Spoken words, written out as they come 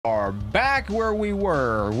Are back where we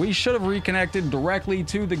were. We should have reconnected directly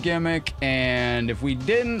to the gimmick, and if we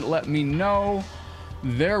didn't, let me know.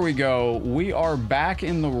 There we go. We are back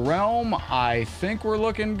in the realm. I think we're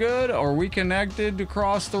looking good. Are we connected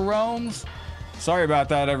across the realms? Sorry about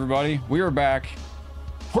that, everybody. We are back.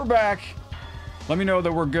 We're back. Let me know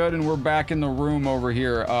that we're good and we're back in the room over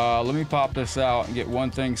here. Let me pop this out and get one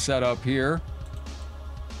thing set up here.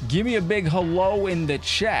 Give me a big hello in the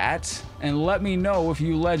chat and let me know if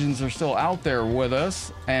you legends are still out there with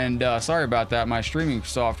us. And sorry about that, my streaming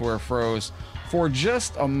software froze for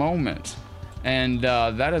just a moment, and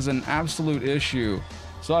that is an absolute issue,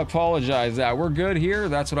 so I apologize. That we're good here.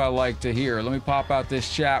 That's what I like to hear. Let me pop out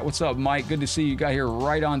this chat. What's up, Mike? Good to see you. Got here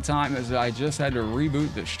right on time, as I just had to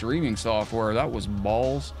reboot the streaming software. That was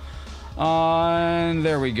balls. And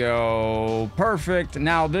there we go. Perfect.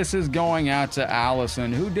 Now this is going out to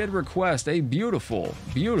Allison, who did request a beautiful,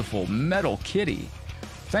 beautiful metal kitty.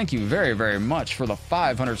 Thank you very, very much for the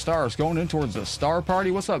 500 stars going in towards the star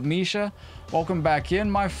party. What's up, Misha? Welcome back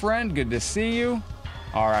in, my friend. Good to see you.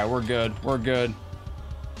 All right, we're good. We're good.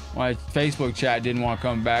 My Facebook chat didn't want to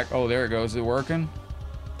come back. Oh, there it goes. Is it working?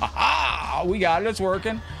 Aha! We got it. It's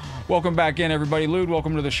working. Welcome back in, everybody. Lude,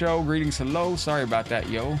 welcome to the show. Greetings. Hello. Sorry about that,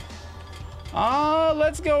 yo.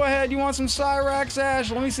 Let's go ahead. You want some Cyrax,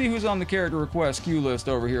 Ash? Let me see who's on the character request queue list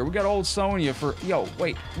over here. We got old Sonya for... Yo,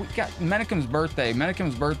 wait. We got Menachem's birthday.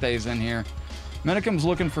 Menachem's birthday's in here. Menachem's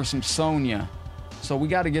looking for some Sonya. So we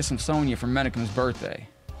got to get some Sonya for Menachem's birthday.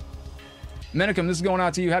 Menachem, this is going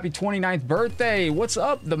out to you. Happy 29th birthday. What's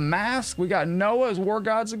up, The Mask? We got Noah. Is War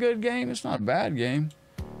God's a good game? It's not a bad game.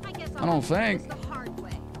 I don't think.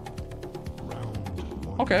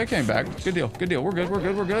 Okay, it came back. Good deal. Good deal. We're good. We're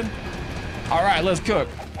good. We're good. All right, let's cook.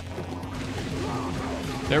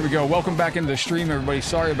 There we go. Welcome back into the stream, everybody.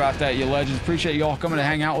 Sorry about that, you legends. Appreciate you all coming to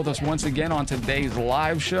hang out with us once again on today's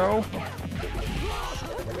live show.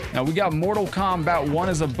 Now, we got Mortal Kombat 1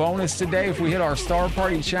 as a bonus today if we hit our Star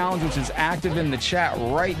Party Challenge, which is active in the chat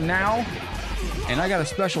right now. And I got a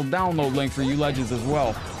special download link for you legends as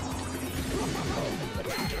well.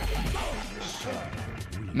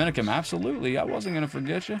 Menachem, absolutely. I wasn't going to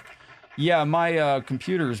forget you. Yeah, my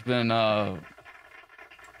computer's been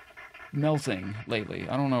melting lately.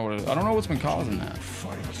 I don't know what's been causing that.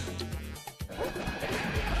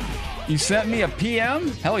 You sent me a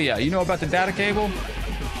PM? Hell yeah. You know about the data cable?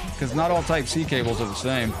 Because not all Type-C cables are the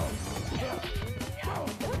same.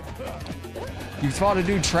 You thought a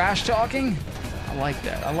dude trash talking? I like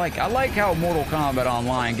that. I like how Mortal Kombat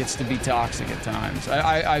Online gets to be toxic at times.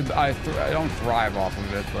 I don't thrive off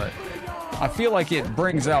of it, but I feel like it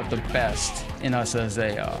brings out the best in us as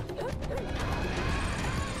a...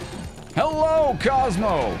 Hello,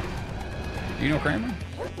 Cosmo! You know Kramer?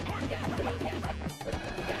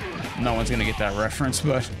 No one's gonna get that reference,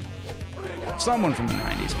 but someone from the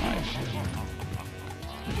 90s might.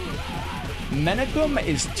 Menachem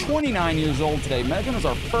is 29 years old today. Menachem is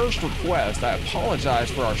our first request. I apologize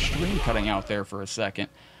for our stream cutting out there for a second.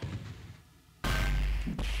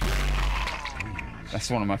 That's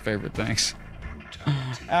one of my favorite things.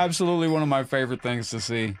 Absolutely one of my favorite things to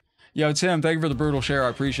see. Yo, Tim, thank you for the brutal share. I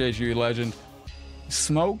appreciate you, legend.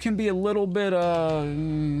 Smoke can be a little bit, a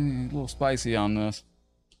little spicy on this.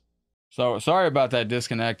 So, sorry about that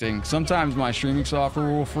disconnecting. Sometimes my streaming software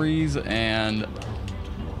will freeze, and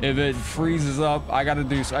if it freezes up, I gotta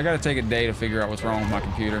take a day to figure out what's wrong with my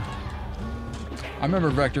computer. I remember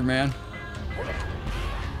Vector Man.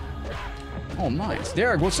 Oh, nice.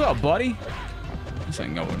 Derek, what's up, buddy? This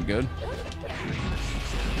ain't going good.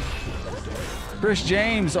 Chris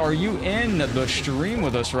James, are you in the stream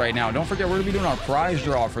with us right now? Don't forget, we're gonna be doing our prize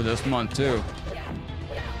draw for this month too.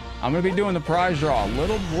 I'm gonna be doing the prize draw.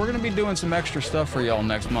 We're gonna be doing some extra stuff for y'all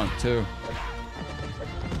next month too.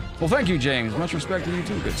 Well, thank you, James. Much respect to you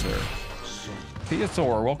too, good sir.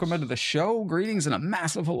 Theodore, welcome into the show. Greetings and a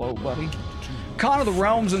massive hello, buddy. Con of the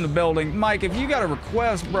Realm's in the building. Mike, if you got a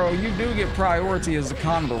request, bro, you do get priority as the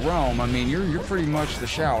Con of the Realm. I mean, you're pretty much the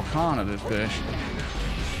Shao Kahn of this fish.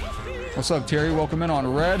 What's up, Terry? Welcome in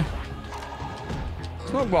on Red.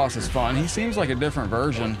 Smoke Boss is fun. He seems like a different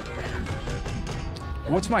version.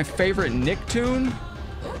 What's my favorite Nicktoon?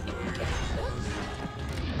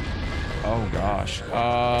 Oh gosh.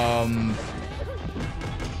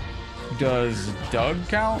 Does Doug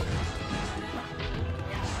count?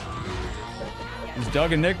 Is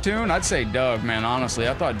Doug a Nicktoon? I'd say Doug, man, honestly.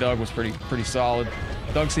 I thought Doug was pretty solid.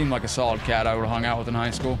 Doug seemed like a solid cat I would have hung out with in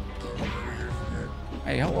high school.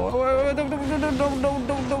 Hey, hello.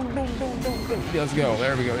 Let's go.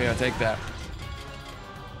 There we go. Yeah, take that.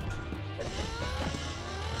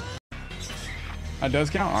 That does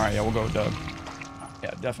count? All right, yeah, we'll go with Doug.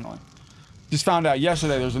 Yeah, definitely. Just found out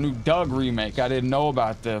yesterday there's a new Doug remake. I didn't know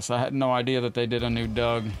about this. I had no idea that they did a new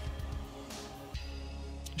Doug.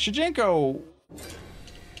 Shijinko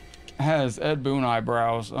has Ed Boon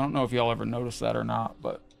eyebrows. I don't know if y'all ever noticed that or not,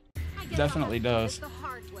 but definitely does.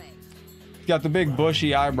 He's got the big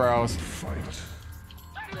bushy eyebrows.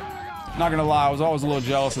 Not gonna lie, I was always a little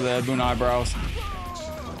jealous of the Ed Boon eyebrows.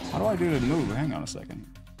 How do I do the move? Hang on a second.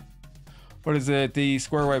 What is it? The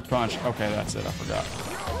square wave punch. Okay, that's it. I forgot.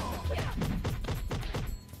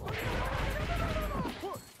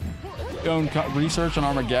 Doing research on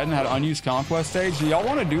Armageddon, had unused conquest stage. Do y'all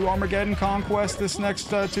want to do Armageddon conquest this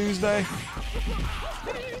next Tuesday?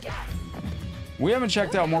 We haven't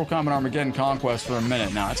checked out Mortal Kombat Armageddon conquest for a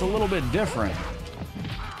minute now. It's a little bit different.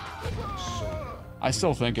 I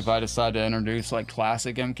still think if I decide to introduce like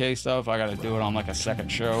classic MK stuff, I gotta do it on like a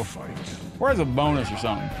second show. Or as a bonus or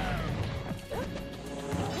something.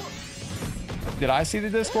 Did I see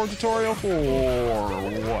the Discord tutorial for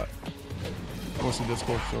what? What's the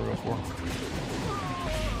Discord tutorial for?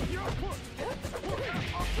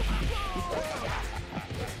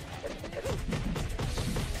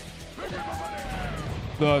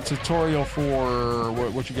 The tutorial for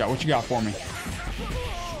what you got? What you got for me?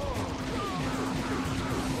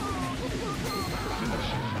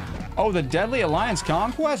 Oh, the Deadly Alliance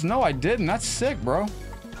Conquest? No, I didn't. That's sick, bro.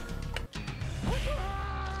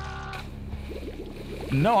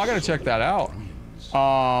 No, I gotta check that out.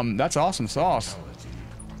 That's awesome sauce.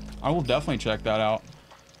 I will definitely check that out.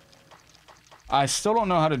 I still don't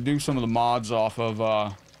know how to do some of the mods off of,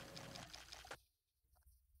 well,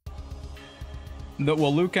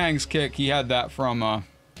 Liu Kang's kick, he had that from,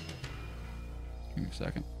 give me a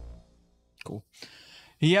second. Cool.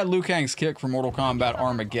 He had Liu Kang's kick from Mortal Kombat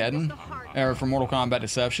Armageddon, or from Mortal Kombat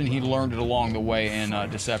Deception. He learned it along the way in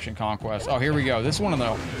Deception Conquest. Oh, here we go. This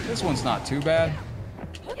one's not too bad.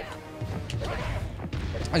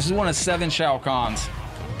 This is one of 7 Shao Kahns.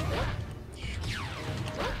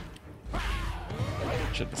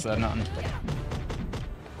 Shouldn't have said nothing.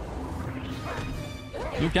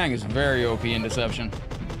 Liu Kang is very OP in Deception.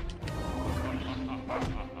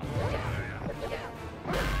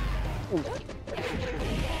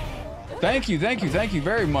 Thank you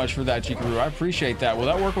very much for that, Chikaru. I appreciate that. Will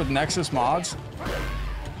that work with Nexus mods?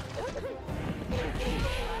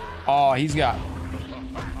 Oh, he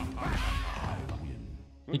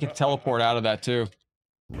can teleport out of that too.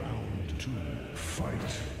 Round 2,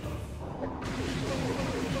 fight.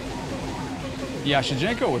 Yeah,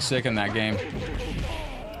 Shijinko was sick in that game.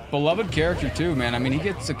 Beloved character too, man. I mean, he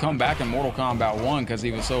gets to come back in Mortal Kombat 1 because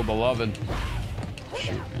he was so beloved.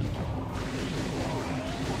 Shoot, man.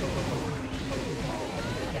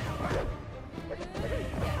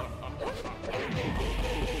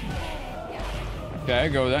 Okay,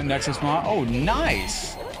 go with that Nexus mod. Oh,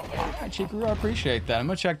 nice. All right, Chikaru, I appreciate that. I'm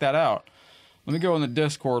gonna check that out. Let me go in the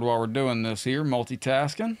Discord while we're doing this here,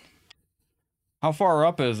 multitasking. How far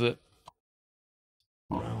up is it?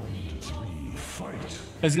 Round 3, fight.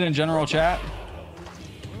 Is it in general chat?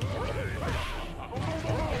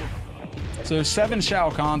 So there's 7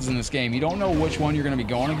 Shao Kahns in this game. You don't know which one you're gonna be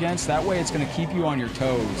going against. That way it's gonna keep you on your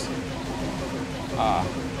toes.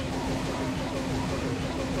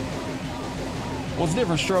 Well, it's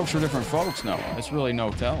different strokes for different folks, no. It's really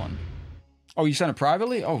no telling. Oh, you sent it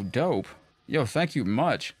privately? Oh, dope. Yo, thank you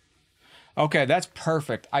much. Okay, that's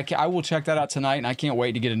perfect. I will check that out tonight, and I can't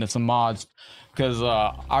wait to get into some mods. Because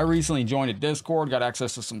I recently joined a Discord, got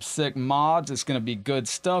access to some sick mods. It's going to be good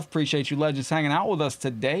stuff. Appreciate you legends hanging out with us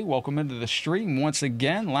today. Welcome into the stream once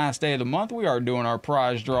again. Last day of the month, we are doing our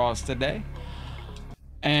prize draws today.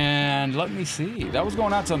 And let me see. That was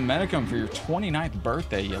going out to Medicum for your 29th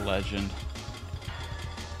birthday, you legend.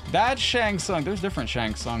 That Shang Tsung, there's different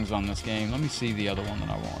Shang Tsungs on this game. Let me see the other one that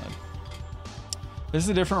I wanted. This is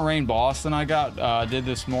a different rain boss than I did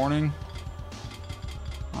this morning.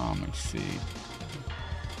 Let me see.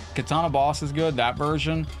 Katana boss is good, that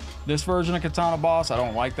version. This version of Katana boss, I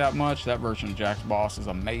don't like that much. That version of Jack's boss is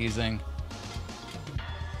amazing.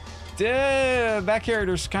 That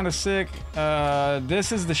character's kind of sick.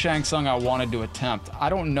 This is the Shang Tsung I wanted to attempt. I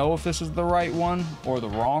don't know if this is the right one or the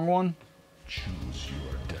wrong one. Choose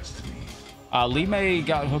your destiny. Li Mei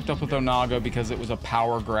got hooked up with Onaga because it was a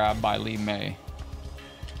power grab by Li Mei.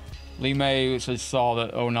 Li Mei just saw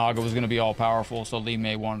that Onaga was going to be all powerful, so Li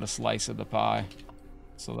Mei wanted a slice of the pie.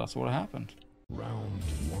 So that's what happened. Round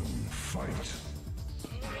 1, fight.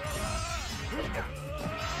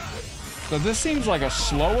 So this seems like a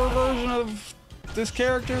slower version of this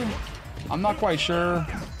character. I'm not quite sure.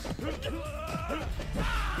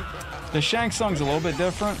 The Shang Tsung's a little bit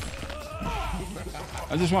different.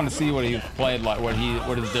 I just wanted to see what he played like, what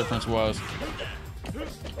his difference was.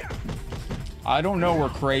 I don't know where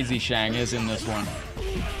Crazy Shang is in this one.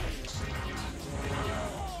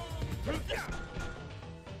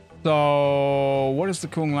 So, what is the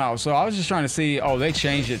Kung Lao? So, I was just trying to see. Oh, they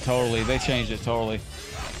changed it totally. They changed it totally.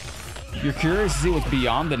 You're curious to see what's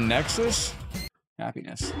beyond the Nexus?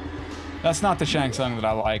 Happiness. That's not the Shang Tsung that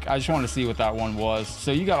I like. I just wanted to see what that one was.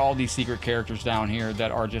 So, you got all these secret characters down here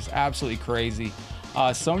that are just absolutely crazy.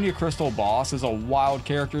 Sonya Crystal Boss is a wild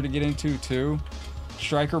character to get into, too.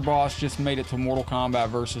 Striker Boss just made it to Mortal Kombat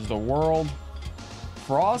versus the World.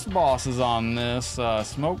 Frost Boss is on this.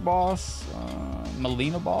 Smoke Boss.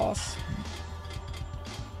 Melina Boss.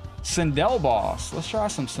 Sindel Boss. Let's try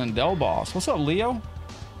some Sindel Boss. What's up, Leo?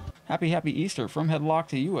 Happy Easter from Headlock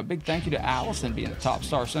to you. A big thank you to Allison being the top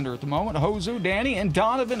star sender at the moment. Hozu, Danny, and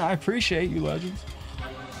Donovan. I appreciate you, legends.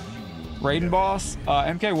 Raiden Boss.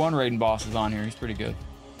 MK1 Raiden Boss is on here. He's pretty good.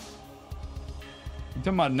 You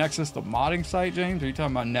talking about Nexus, the modding site, James? Or are you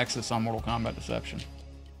talking about Nexus on Mortal Kombat Deception?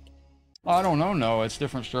 I don't know. No, it's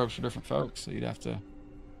different strokes for different folks. So you'd have to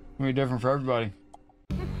be different for everybody.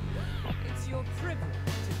 It's your privilege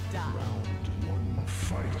to die. Round 1,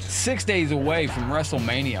 fight. 6 days away from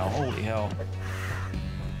WrestleMania. Holy hell.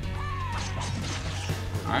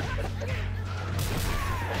 All right.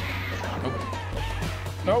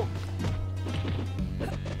 Nope.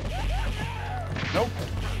 Nope.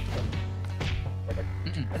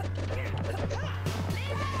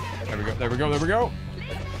 There we go. There we go. There we go.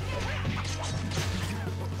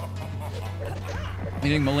 You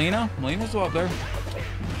think Melina? Melina's still up there.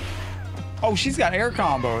 Oh, she's got air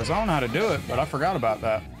combos. I don't know how to do it, but I forgot about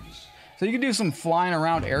that. So you can do some flying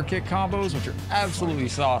around air kick combos, which are absolutely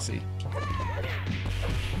saucy.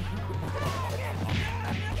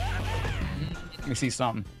 Let me see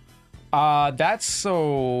something. That's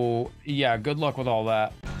so... Yeah, good luck with all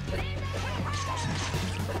that.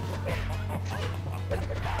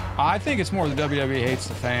 I think it's more the WWE hates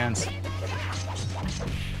the fans.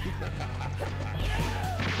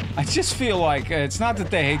 I just feel like it's not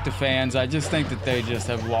that they hate the fans. I just think that they just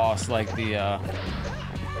have lost like the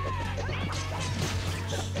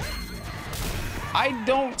I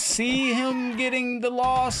don't see him getting the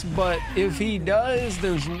loss, but if he does,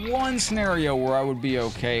 there's one scenario where I would be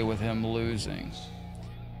okay with him losing.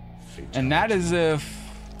 And that is if,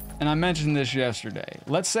 and I mentioned this yesterday,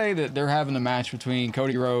 let's say that they're having a match between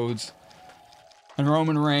Cody Rhodes and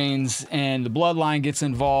Roman Reigns, and the Bloodline gets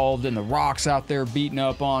involved, and The Rock's out there beating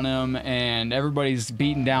up on him, and everybody's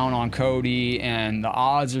beating down on Cody, and the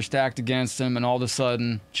odds are stacked against him, and all of a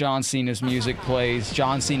sudden, John Cena's music plays,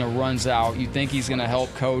 John Cena runs out, you think he's gonna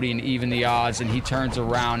help Cody and even the odds, and he turns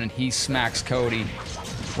around and he smacks Cody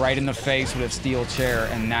right in the face with a steel chair,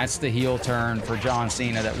 and that's the heel turn for John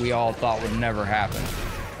Cena that we all thought would never happen.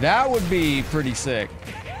 That would be pretty sick.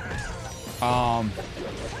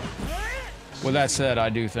 With that said, I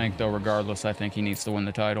do think, though, regardless, I think he needs to win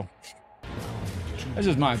the title. That's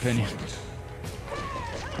just my opinion.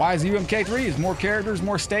 Why is UMK3? Is more characters,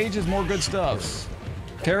 more stages, more good stuffs.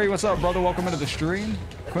 Terry, what's up, brother? Welcome into the stream.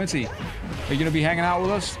 Quincy, are you going to be hanging out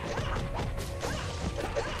with us?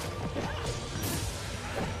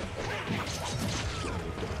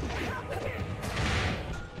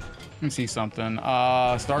 Let me see something.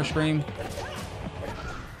 Starscream.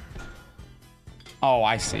 Oh,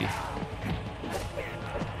 I see.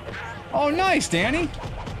 Oh, nice, Danny.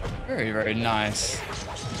 Very, very nice.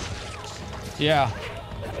 Yeah.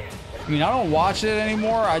 I mean, I don't watch it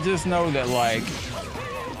anymore. I just know that, like,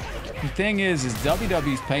 the thing is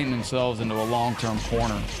WWE's painting themselves into a long-term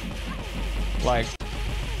corner. Like,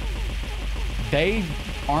 they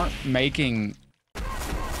aren't making...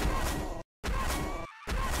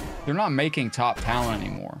 They're not making top talent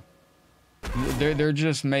anymore. They're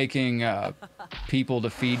just making people to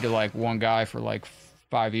feed to, like, one guy for, like,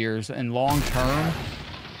 5 years, and long term,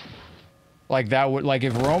 like that would, like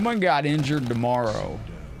if Roman got injured tomorrow,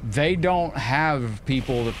 they don't have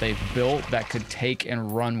people that they've built that could take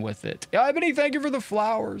and run with it. Ebony, thank you for the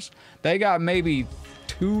flowers. They got maybe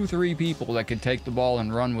 2-3 people that could take the ball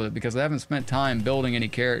and run with it because they haven't spent time building any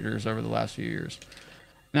characters over the last few years.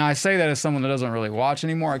 Now I say that as someone that doesn't really watch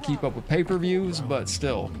anymore. I keep up with pay-per-views, but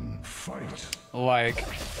still, like.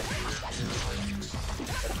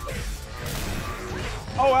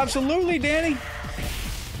 Oh, absolutely, Danny.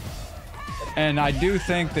 And I do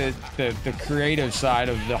think that the creative side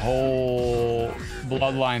of the whole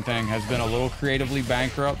Bloodline thing has been a little creatively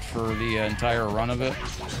bankrupt for the entire run of it.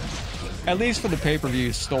 At least for the pay-per-view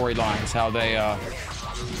storylines, how they,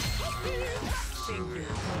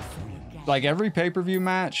 like every pay-per-view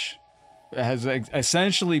match has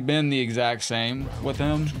essentially been the exact same with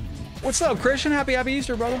him. What's up, Christian? Happy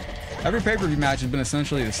Easter, brother. Every pay-per-view match has been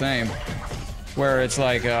essentially the same, where it's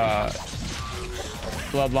like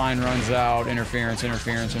bloodline runs out, interference,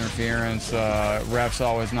 refs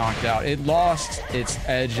always knocked out. It lost its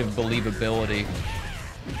edge of believability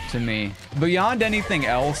to me. Beyond anything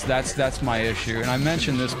else, that's my issue. And I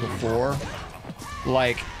mentioned this before,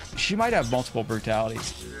 like, she might have multiple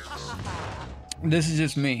brutalities. This is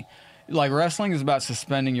just me. Like, wrestling is about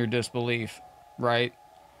suspending your disbelief, right?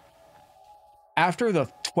 After the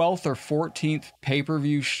 12th or 14th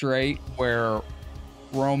pay-per-view straight where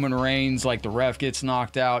Roman Reigns, like, the ref gets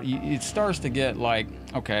knocked out, it starts to get like,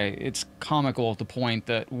 okay, it's comical at the point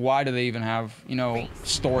that why do they even have, you know,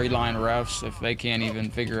 storyline refs if they can't even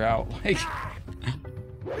figure out, like,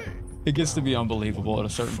 it gets to be unbelievable at a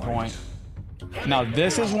certain point. Now,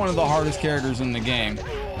 this is one of the hardest characters in the game.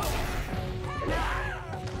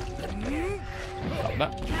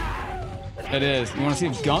 It is. You want to see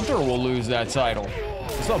if Gunther will lose that title?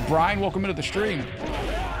 What's up, Brian? Welcome into the stream.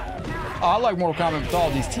 Oh, I like Mortal Kombat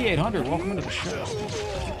Mythologies. T800, welcome into the show.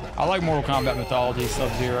 I like Mortal Kombat Mythology,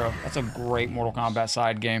 Sub-Zero. That's a great Mortal Kombat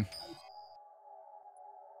side game.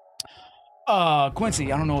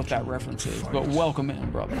 Quincy, I don't know what that reference is, but welcome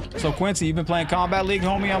in, brother. So, Quincy, you've been playing Combat League,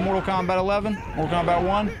 homie, on Mortal Kombat 11? Mortal Kombat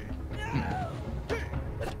 1?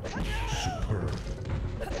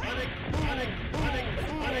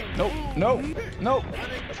 Nope, nope, nope.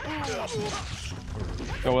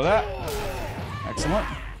 Go with that. Excellent.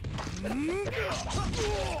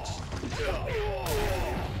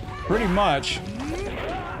 Pretty much.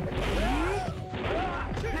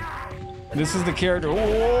 This is the character.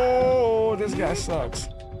 Oh, this guy sucks.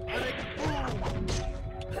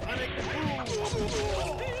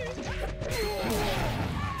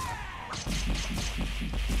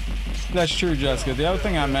 That's true, Jessica. The other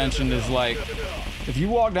thing I mentioned is, like, if you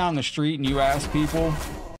walk down the street and you ask people,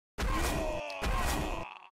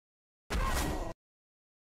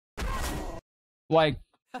 like,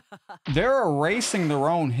 they're erasing their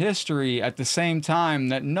own history at the same time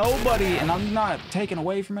that nobody, and I'm not taking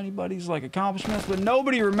away from anybody's, like, accomplishments, but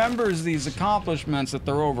nobody remembers these accomplishments that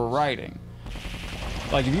they're overwriting.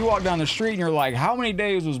 Like, if you walk down the street and you're like, how many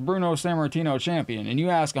days was Bruno Sammartino champion? And you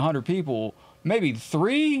ask 100 people, maybe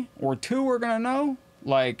 3 or 2 are gonna know.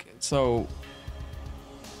 Like, so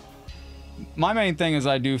my main thing is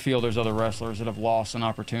I do feel there's other wrestlers that have lost an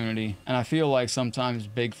opportunity, and I feel like sometimes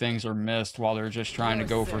big things are missed while they're just trying to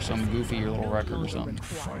go for some goofy little record or something,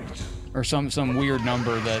 or some weird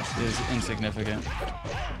number that is insignificant.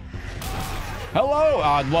 Hello,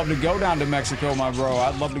 I'd love to go down to Mexico, my bro.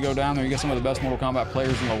 I'd love to go down there. You got some of the best Mortal Kombat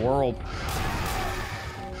players in the world.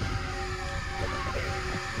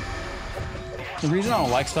 The reason I don't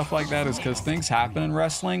like stuff like that is because things happen in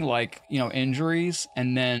wrestling, like, you know, injuries,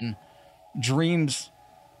 and then dreams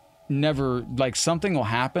never, like, something will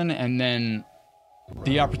happen and then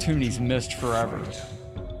the opportunity's missed forever.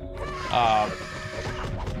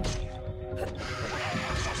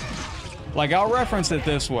 Like, I'll reference it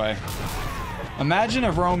this way. Imagine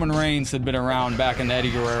if Roman Reigns had been around back in the Eddie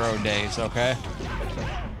Guerrero days, okay?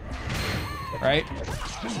 Right?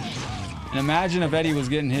 And imagine if Eddie was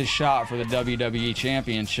getting his shot for the WWE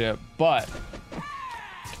Championship, but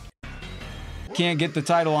can't get the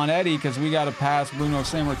title on Eddie because we got to pass Bruno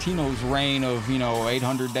Sammartino's reign of, you know,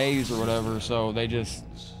 800 days or whatever. So they just,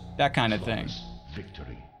 that kind of thing.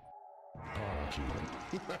 Victory.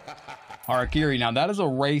 Harakiri. Now that is a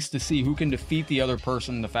race to see who can defeat the other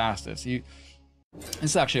person the fastest. This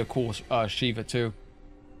is actually a cool Shiva too.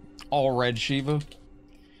 All red Shiva.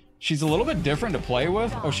 She's a little bit different to play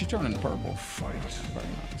with. Oh, she's turning purple. Very nice.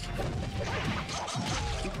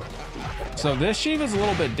 So this Shiva's a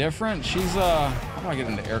little bit different. She's how do I get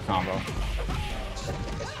into air combo?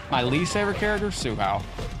 My least favorite character, Suhao.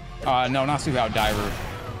 No, not Suhao, Dairu.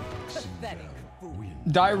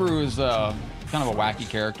 Dairu is kind of a wacky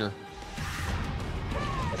character.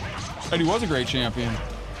 And he was a great champion.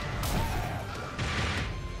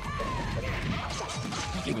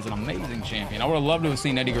 He was an amazing champion. I would have loved to have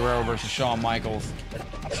seen Eddie Guerrero versus Shawn Michaels.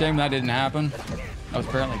 Shame that didn't happen. That was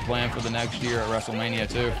apparently planned for the next year at WrestleMania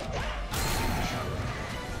too.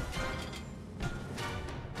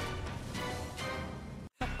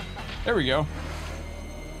 There we go.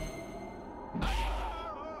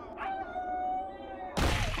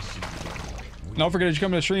 Don't forget to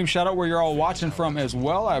come to the stream. Shout out where you're all watching from as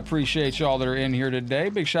well. I appreciate y'all that are in here today.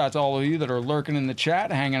 Big shout out to all of you that are lurking in the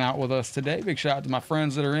chat, hanging out with us today. Big shout out to my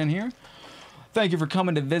friends that are in here. Thank you for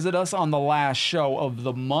coming to visit us on the last show of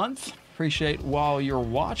the month. Appreciate while you're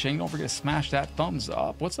watching. Don't forget to smash that thumbs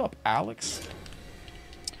up. What's up, Alex?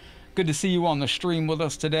 Good to see you on the stream with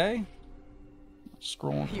us today.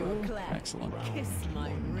 Scrolling You're through. glad. Excellent. Kiss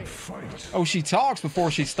my ring. Fight. Oh, she talks before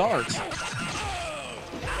she starts.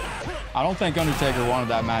 I don't think Undertaker wanted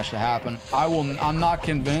that match to happen. I'm not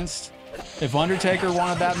convinced. If Undertaker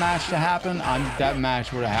wanted that match to happen, that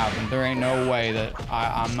match would have happened. There ain't no way that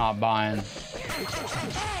I'm not buying.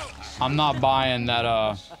 I'm not buying that.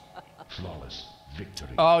 Flawless victory.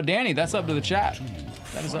 Oh, Danny, that's up to the chat.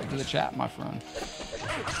 That is up to the chat, my friend.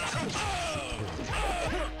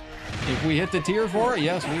 If we hit the tier for it,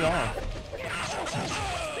 yes, we are.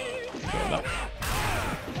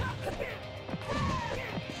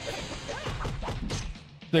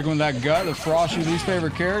 Sticking with that gut, the Frost, your least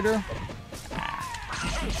favorite character.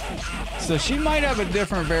 So she might have a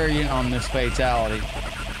different variant on this fatality.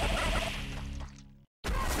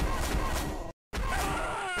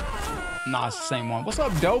 Nah, it's the same one. What's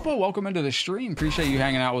up, Dopa? Welcome into the stream. Appreciate you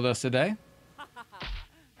hanging out with us today.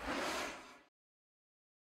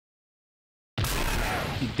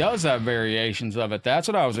 He does have variations of it. That's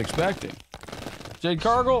what I was expecting. Jade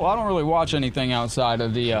Cargill, I don't really watch anything outside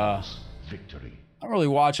of the, Victory. I don't really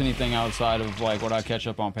watch anything outside of, like, what I catch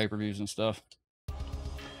up on pay-per-views and stuff.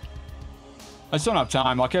 I just don't have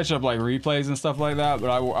time. I'll catch up, like, replays and stuff like that,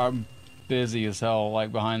 but I'm busy as hell,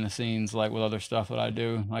 like, behind the scenes, like, with other stuff that I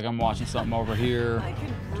do. Like, I'm watching something over here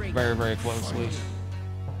very, very closely.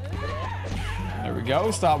 There we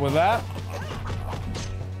go. Stop with that.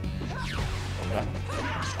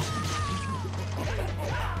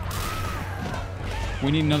 We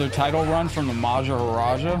need another title run from the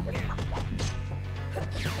Maharaja.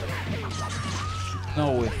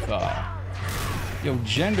 No, with yo,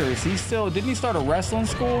 Gender, is he still? Didn't he start a wrestling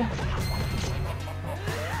school?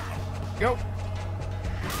 Go.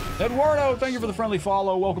 Eduardo, thank you for the friendly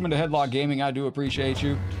follow. Welcome into Headlock Gaming. I do appreciate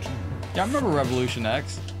you. Yeah, I remember Revolution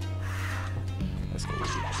X. Let's go.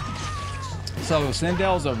 So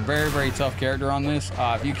Sindel's a very, very tough character on this.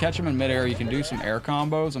 If you catch him in midair, you can do some air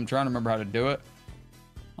combos. I'm trying to remember how to do it.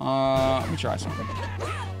 Let me try something.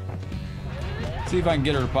 See if I can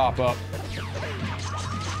get her to pop up.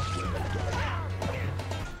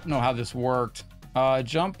 I don't know how this worked.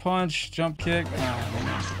 Jump punch, jump kick.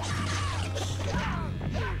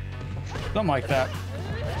 Something like that.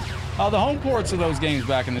 The home ports of those games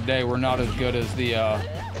back in the day were not as good as the,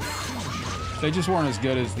 they just weren't as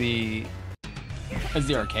good as the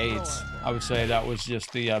arcades. I would say that was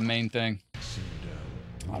just the main thing.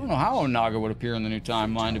 I don't know how Onaga would appear in the new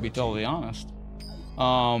timeline, to be totally honest.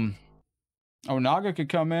 Onaga could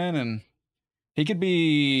come in and he could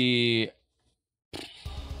be...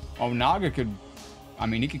 Onaga could... I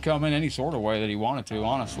mean, he could come in any sort of way that he wanted to,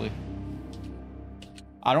 honestly.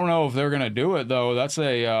 I don't know if they're going to do it, though. That's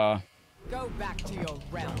a... Go back to your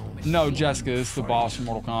realm. No, Jessica, this is the boss from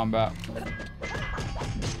Mortal Kombat.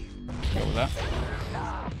 Go with that.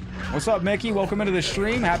 What's up, Mickey? Welcome into the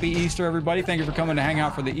stream. Happy Easter, everybody. Thank you for coming to hang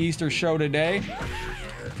out for the Easter show today.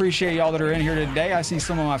 Appreciate y'all that are in here today. I see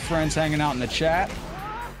some of my friends hanging out in the chat.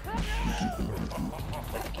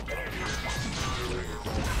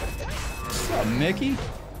 What's up, Mickey?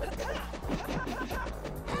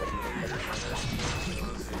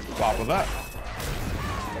 Pop with that.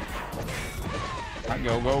 All right,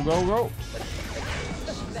 go, go, go, go.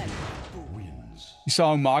 You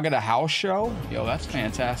saw Umaga at a house show? Yo, that's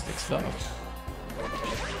fantastic stuff.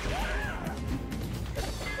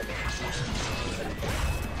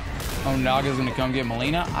 Onaga's gonna come get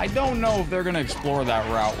Melina. I don't know if they're gonna explore that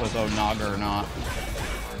route with Onaga or not.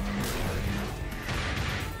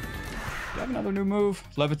 Do you have another new move?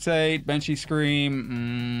 Levitate, Benchy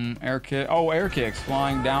Scream, air kick. Oh, air kicks.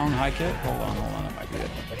 Flying down, high kick. Hold on, that might be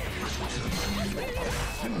it.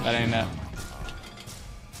 That ain't it.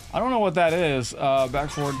 I don't know what that is. Back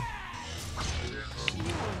forward. You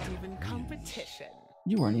weren't even competition.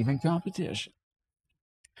 You weren't even competition.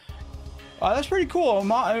 That's pretty cool.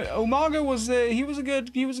 Umaga was he was a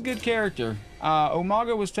good character.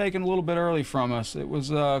 Umaga was taken a little bit early from us. It was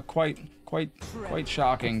quite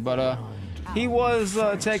shocking, but he was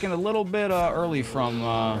taken a little bit early from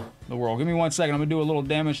the world. Give me 1 second. I'm gonna do a little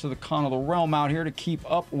damage to the Con of the Realm out here to keep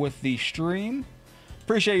up with the stream.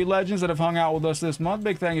 Appreciate you legends that have hung out with us this month.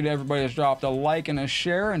 Big thank you to everybody that's dropped a like and a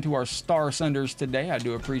share, and to our star senders today. I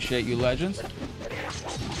do appreciate you legends.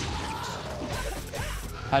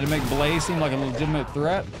 Had to make Blaze seem like a legitimate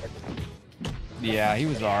threat. Yeah, he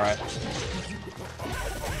was all right.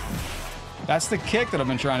 That's the kick that I've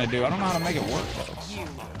been trying to do. I don't know how to make it work though.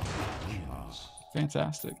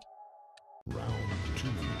 Fantastic. Round 2,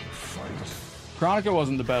 fight. Chronica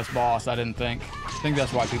wasn't the best boss, I didn't think. I think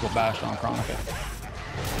that's why people bashed on Chronica.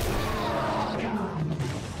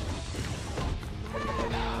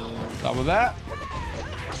 Top of that.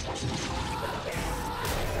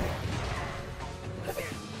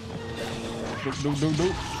 Doop, doop, doop,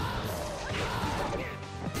 doop.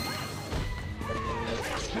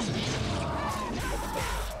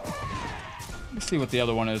 Let's see what the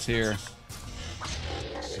other one is here.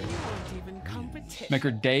 Make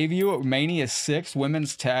her debut at Mania 6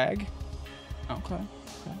 Women's Tag. Okay.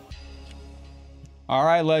 All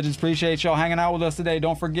right, legends. Appreciate y'all hanging out with us today.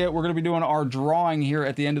 Don't forget, we're going to be doing our drawing here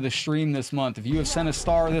at the end of the stream this month. If you have sent a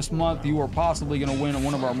star this month, you are possibly going to win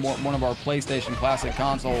one of our PlayStation Classic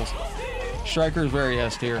consoles. Striker is very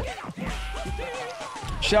S tier.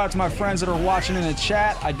 Shout out to my friends that are watching in the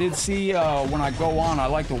chat. I did see when I go on, I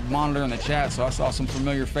like to monitor in the chat, so I saw some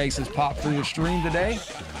familiar faces pop through the stream today.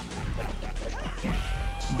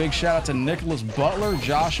 Big shout out to Nicholas Butler,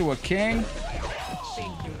 Joshua King.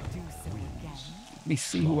 Let me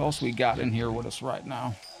see who else we got in here with us right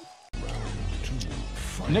now.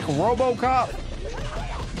 Nick Robocop.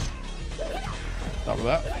 Top of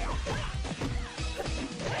that.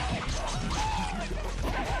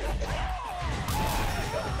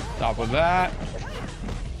 Top of that.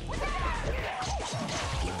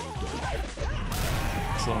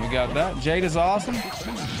 So we got that. Jade is awesome.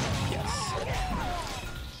 Yes.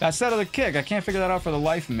 That set of the kick. I can't figure that out for the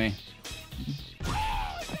life of me.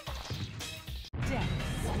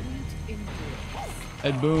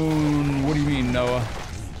 Ed Boon, what do you mean, Noah?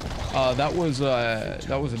 That was a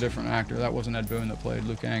different actor. That wasn't Ed Boon that played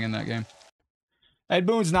Liu Kang in that game. Ed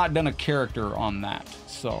Boon's not done a character on that,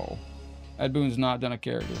 so Ed Boon's not done a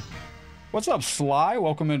character. What's up, Sly?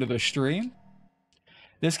 Welcome into the stream.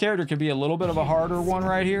 This character could be a little bit of a harder one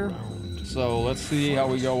right here, so let's see how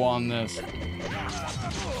we go on this.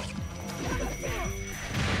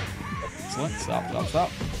 Excellent. Stop, stop, stop.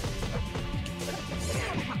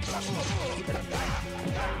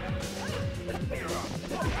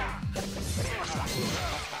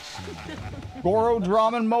 Goro,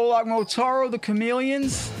 Draman, Moloch, Motaro, the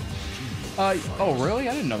Chameleons. Oh, really?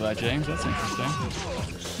 I didn't know that, James. That's interesting.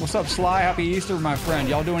 What's up, Sly? Happy Easter, my friend.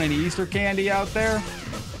 Y'all doing any Easter candy out there?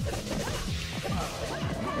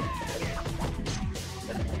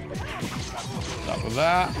 Stop with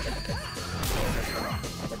that.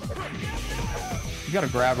 You got a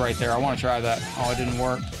grab right there. I want to try that. Oh, it didn't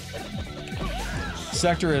work.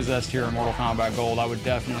 Sector is S tier in Mortal Kombat Gold, I would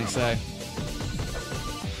definitely say.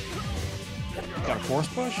 Got a force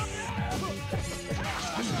push?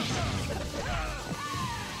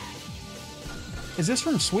 Is this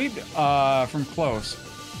from sweep? From close.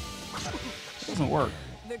 Doesn't work.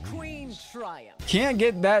 The Queen triumphs. Can't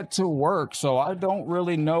get that to work, so I don't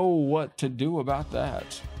really know what to do about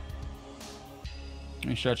that. Let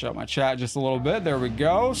me stretch out my chat just a little bit. There we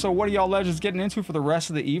go. So what are y'all legends getting into for the rest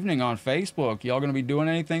of the evening on Facebook? Y'all gonna be doing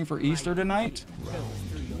anything for Easter tonight?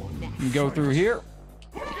 Go through here.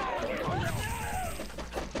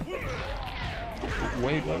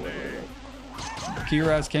 Wait,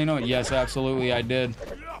 Kira's Kano? Yes, absolutely, I did.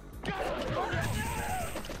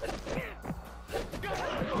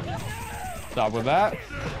 Stop with that.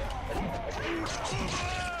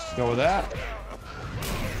 Go with that.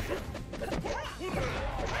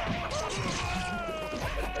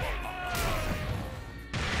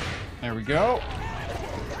 There we go.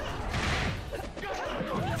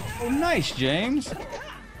 Oh, nice, James.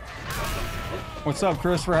 What's up,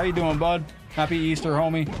 Christopher? How you doing, bud? Happy Easter,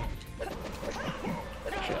 homie.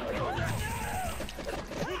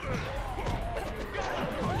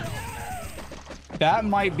 That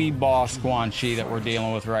might be Boss Quan Chi that we're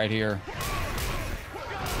dealing with right here.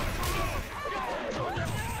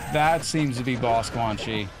 That seems to be Boss Quan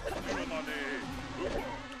Chi.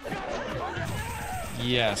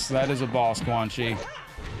 Yes, that is a Boss Quan Chi.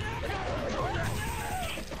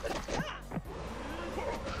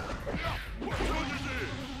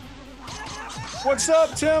 What's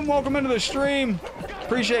up, Tim? Welcome into the stream.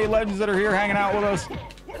 Appreciate you legends that are here hanging out with us.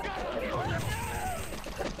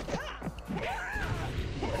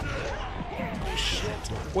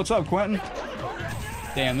 What's up, Quentin?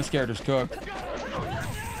 Damn, this character's cooked.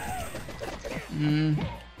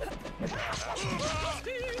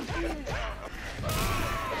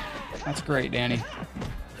 That's great, Danny.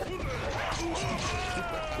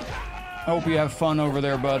 I hope you have fun over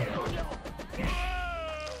there, bud.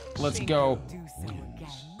 Let's go.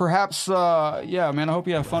 Perhaps, yeah, man, I hope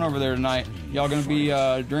you have fun over there tonight. Y'all gonna be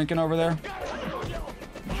drinking over there?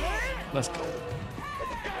 Let's go.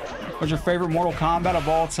 What's your favorite Mortal Kombat of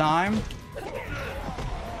all time?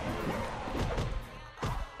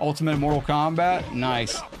 Ultimate Mortal Kombat?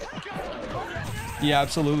 Nice. Yeah,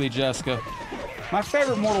 absolutely, Jessica. My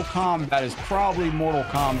favorite Mortal Kombat is probably Mortal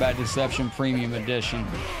Kombat Deception Premium Edition.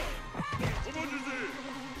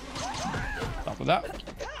 with that.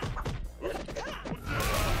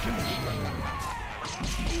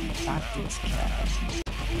 Got this cat.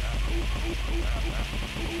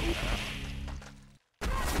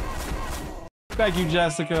 Thank you,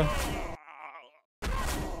 Jessica.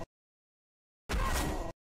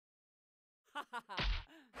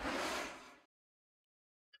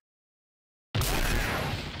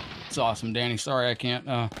 It's awesome, Danny. Sorry I can't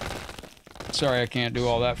do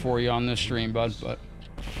all that for you on this stream, bud, but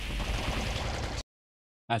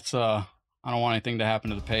that's I don't want anything to happen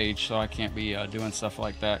to the page, so I can't be doing stuff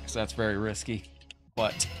like that because that's very risky.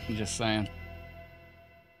 But I'm just saying.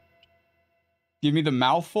 Give me the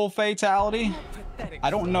mouthful fatality? I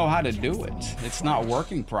don't know how to do it. It's not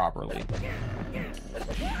working properly.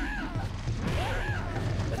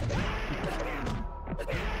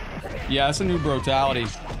 Yeah, that's a new brutality.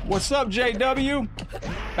 What's up, JW?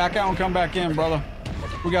 Back out and come back in, brother.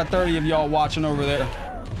 We got 30 of y'all watching over there.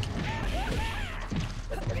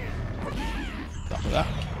 Stop with that.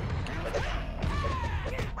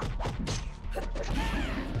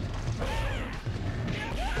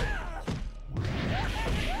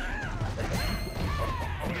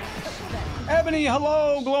 Ebony,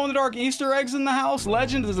 hello! Glow-in-the-dark Easter eggs in the house.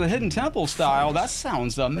 Legend is a hidden temple style. That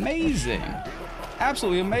sounds amazing.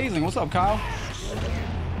 Absolutely amazing. What's up, Kyle?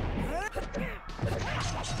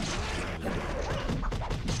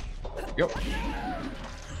 Yep.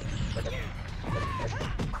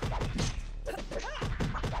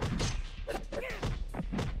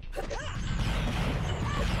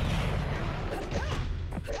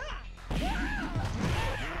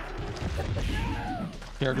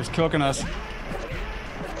 Character's cooking us.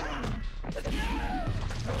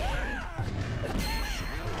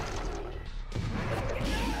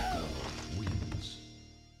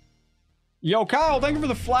 Yo, Kyle, thank you for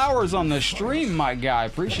the flowers on the stream, my guy.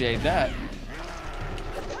 Appreciate that.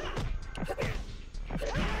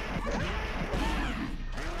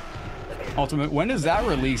 Ultimate, when is that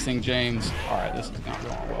releasing, James? All right, this is not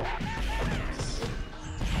going well.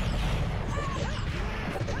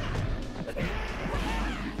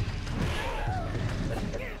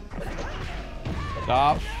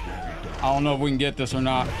 Stop. I don't know if we can get this or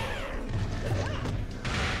not.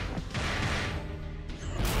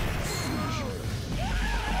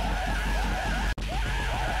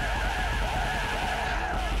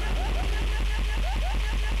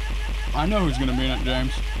 I know who's gonna be in it,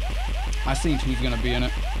 James. I seen who's gonna be in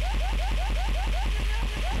it.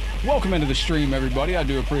 Welcome into the stream, everybody. I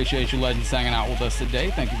do appreciate you legends hanging out with us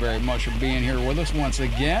today. Thank you very much for being here with us once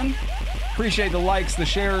again. Appreciate the likes, the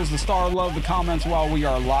shares, the star love, the comments while we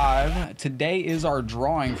are live. Today is our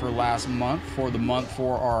drawing for last month, for the month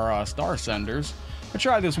for our star senders. I'll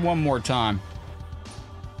try this one more time.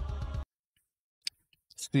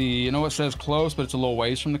 See, you know it says close, but it's a little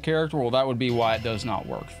ways from the character. Well, that would be why it does not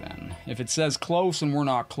work then. If it says close and we're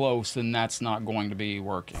not close, then that's not going to be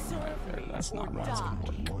working right there. That's not why it's going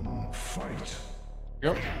to work. One fight.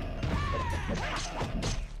 Yep.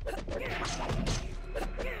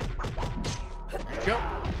 Yep.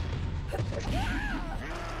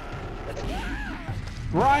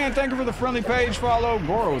 Ryan, thank you for the friendly page follow.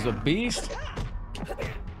 Goro's a beast.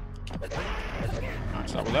 Alright,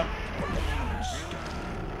 stop with that.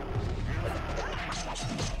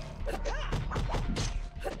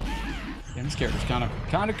 Yeah, this character's kind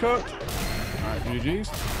of cooked. Alright,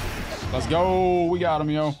 GG's. Let's go. We got him,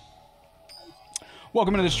 yo.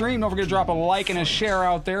 Welcome into the stream. Don't forget to drop a like and a share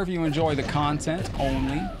out there if you enjoy the content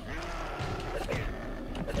only.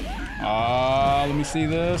 Let me see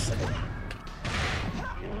this.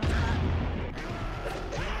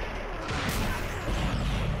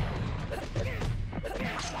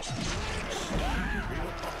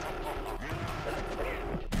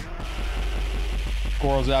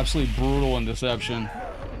 Goro's absolutely brutal in deception.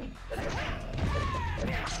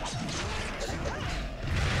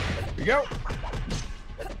 Here we go.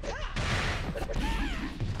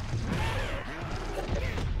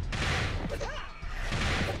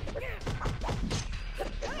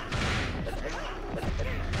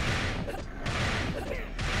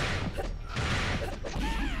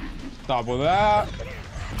 Stop with that.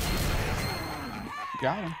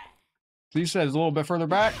 Got him. So you said it's a little bit further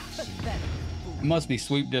back? It must be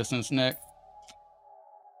sweep distance, Nick.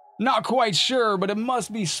 Not quite sure, but it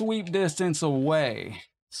must be sweep distance away.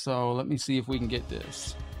 So let me see if we can get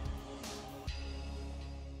this.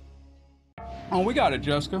 Oh, we got it,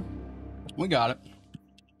 Jessica. We got it.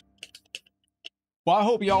 Well, I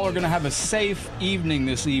hope y'all are going to have a safe evening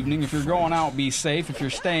this evening. If you're going out, be safe. If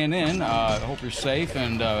you're staying in, I hope you're safe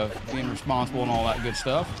and being responsible and all that good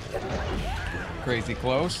stuff.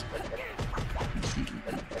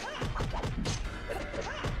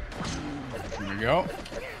 go.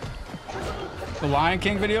 The Lion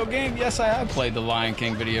King video game? Yes, I have played the Lion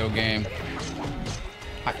King video game.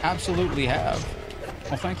 I absolutely have.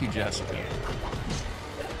 Well, thank you, Jessica.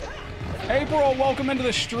 April, welcome into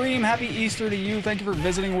the stream. Happy Easter to you. Thank you for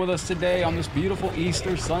visiting with us today on this beautiful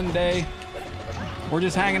Easter Sunday. We're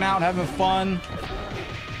just hanging out, having fun.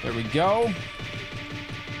 There we go.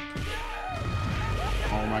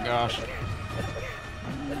 Oh my gosh.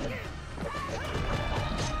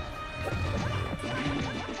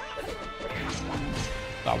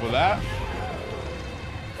 Stop with that.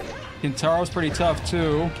 Kintaro's pretty tough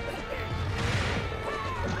too.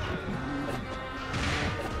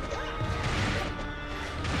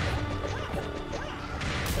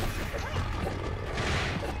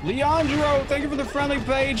 Leandro, thank you for the friendly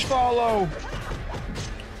page follow.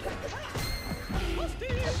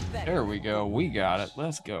 There we go. We got it.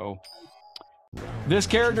 Let's go. This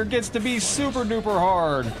character gets to be super duper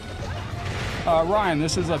hard. Ryan,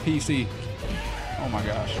 this is a PC. Oh my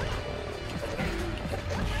gosh.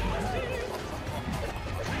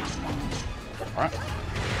 All right.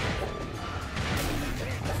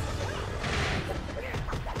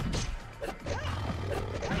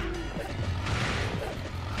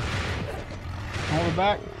 Hold it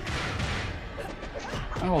back.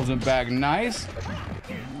 That holds it back nice.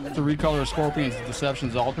 To recolor Scorpion's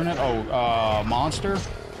Deception's alternate. Oh, Monster.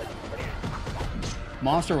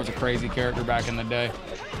 Monster was a crazy character back in the day.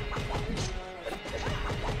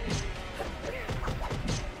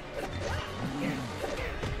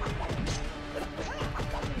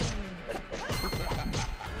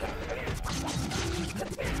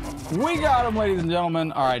 We got him, ladies and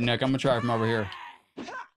gentlemen. All right, Nick, I'm gonna try from over here.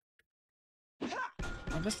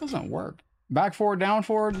 Oh, this doesn't work. Back forward, down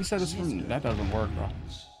forward. You said it's from... That doesn't work, bro.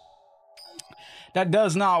 That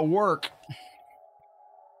does not work.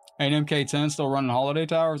 And MK10 still running Holiday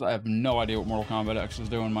Towers? I have no idea what Mortal Kombat X is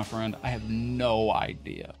doing, my friend. I have no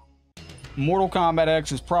idea. Mortal Kombat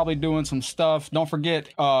X is probably doing some stuff. Don't forget,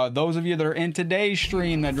 those of you that are in today's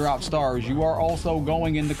stream that drop stars, you are also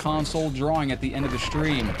going into console drawing at the end of the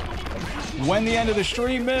stream. When the end of the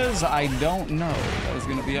stream is, I don't know. That is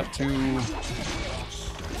going to be up to...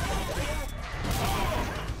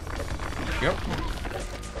 Yep.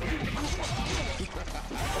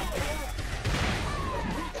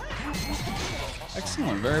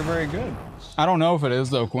 Excellent. Very, very good. I don't know if it is,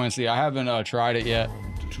 though, Quincy. I haven't tried it yet.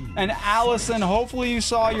 And Allison, hopefully you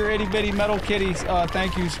saw your itty bitty metal kitty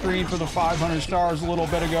thank you screen for the 500 stars a little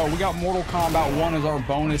bit ago. We got Mortal Kombat 1 as our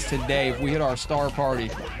bonus today if we hit our star party.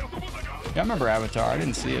 Yeah, I remember Avatar. I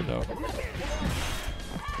didn't see it, though.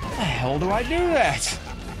 How the hell do I do that?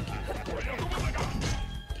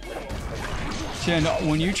 Chin,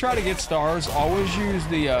 when you try to get stars, always use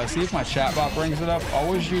the, see if my chatbot brings it up,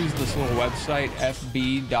 always use this little website,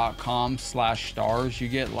 fb.com/stars. You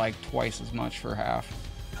get like twice as much for half.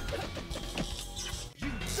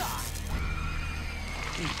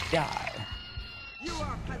 You die. You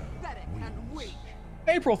are pathetic and weak.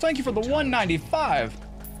 April, thank you for the 195.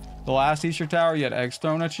 The last Easter Tower, you had eggs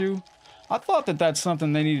thrown at you? I thought that that's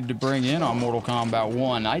something they needed to bring in on Mortal Kombat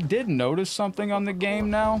 1. I did notice something on the game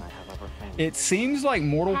now. It seems like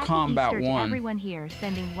Mortal Kombat 1. Everyone here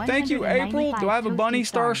sending Thank you, April. Do I have a bunny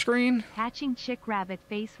star screen? Hatching chick rabbit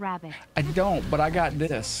face rabbit. I don't, but I got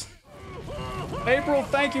this. April,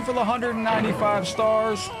 thank you for the 195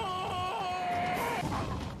 stars.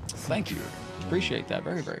 Thank you. Appreciate that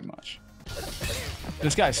very, very much.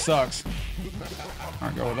 This guy sucks. All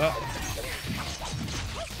right, go with that.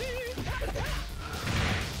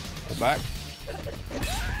 Pull back.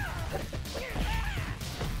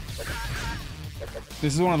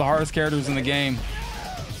 This is one of the hardest characters in the game.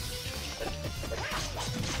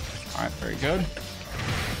 All right, very good.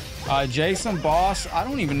 Jason boss. I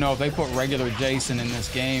don't even know if they put regular Jason in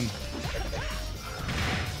this game.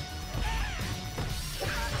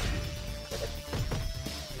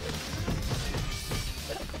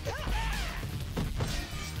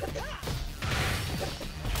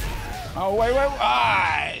 Oh, wait.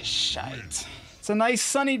 Ah, shite. It's a nice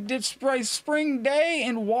sunny spring day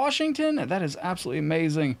in Washington. That is absolutely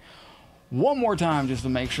amazing. One more time just to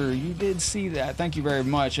make sure you did see that. Thank you very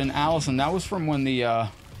much. And Allison, that was from when the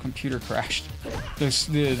computer crashed.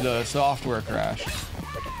 The software crashed.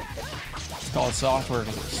 It's called software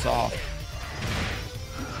because it's soft.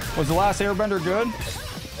 Was the last Airbender good?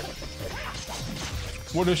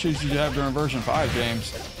 What issues did you have during version 5,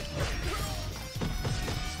 James?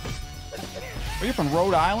 Are you from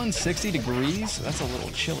Rhode Island? 60 degrees? That's a little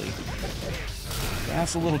chilly.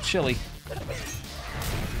 That's a little chilly.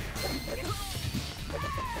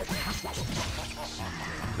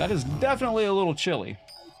 That is definitely a little chilly.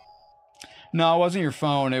 No, it wasn't your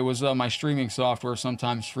phone. It was my streaming software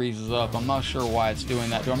sometimes freezes up. I'm not sure why it's doing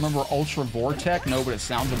that. Do I remember Ultra Vortex? No, but it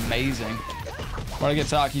sounds amazing. What did I get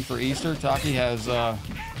Taki for Easter? Taki has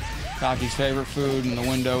Taki's favorite food in the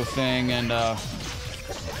window thing, and oh,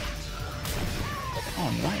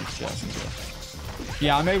 nice, Jessica.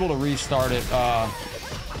 Yeah, I'm able to restart it.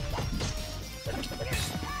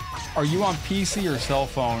 Are you on PC or cell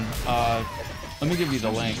phone? Let me give you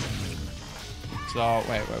the link. So,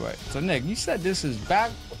 wait. So, Nick, you said this is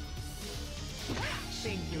back.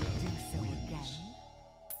 Think you'll do so again?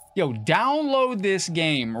 Yo, download this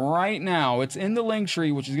game right now. It's in the link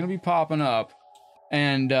tree, which is going to be popping up.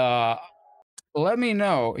 And let me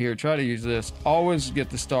know. Here, try to use this. Always get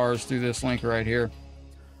the stars through this link right here.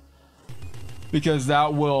 Because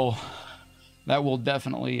that will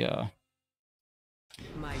definitely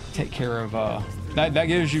take care of that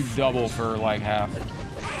gives you double for like half.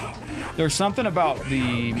 There's something about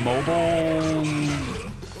the mobile.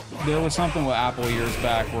 There was something with Apple years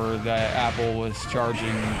back where that Apple was charging,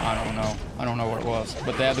 I don't know what it was,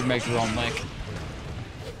 but they had to make their own link.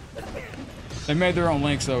 They made their own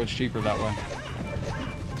link, so it's cheaper that way.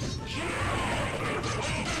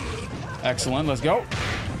 Excellent, let's go.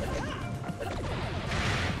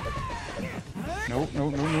 Nope.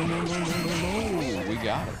 We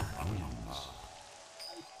got it.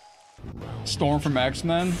 Storm from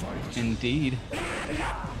X-Men? Indeed.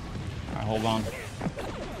 Alright, hold on.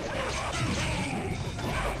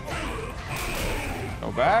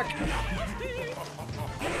 Go back.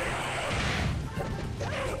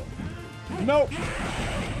 Nope.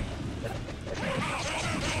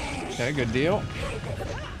 Okay, good deal.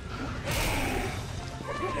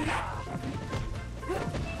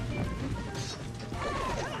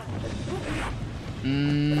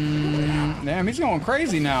 Damn, he's going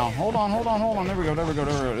crazy now. Hold on. There we go.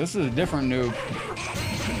 This is a different noob.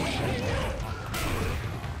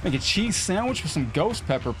 Make a cheese sandwich with some ghost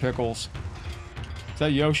pepper pickles. Is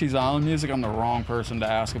that Yoshi's Island music? I'm the wrong person to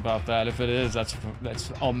ask about that. If it is, that's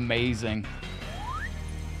amazing.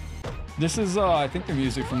 This is, I think, the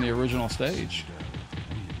music from the original stage.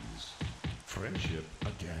 Friendship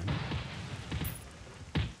again.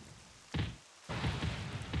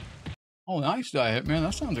 Oh, nice die hit, man.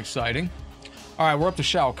 That sounds exciting. All right, we're up to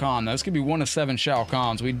Shao Kahn. Now, this could be 1 of 7 Shao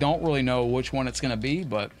Kahns. We don't really know which one it's going to be,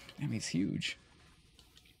 but I mean, he's huge.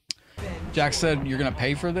 Jack said, you're going to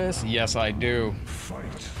pay for this? Yes, I do.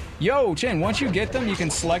 Fight. Yo, Chin, once you get them, you can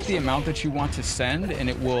select the amount that you want to send, and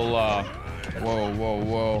it will,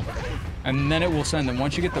 whoa. And then it will send them.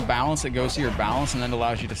 Once you get the balance, it goes to your balance, and then it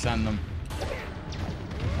allows you to send them.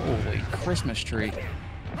 Holy Christmas tree.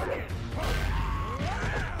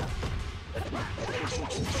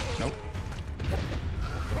 Nope.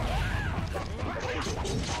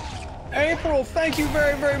 April, thank you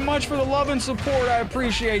very, very much for the love and support. I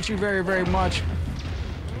appreciate you very, very much.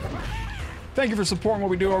 Thank you for supporting what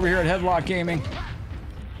we do over here at Headlock Gaming.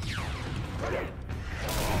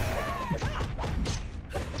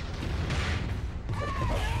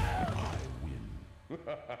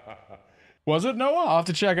 Was it, Noah? I'll have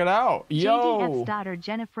to check it out. Yo! JDF's daughter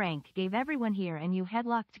Jenna Frank gave everyone here and you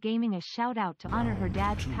Headlocked Gaming a shout out to honor her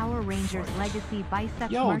dad's Power Rangers legacy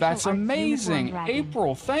biceps. Yo, that's amazing.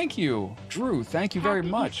 April, thank you. Drew, thank you very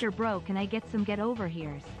much. Easter, bro, can I get some get over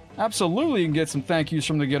here's? Absolutely, you can get some thank yous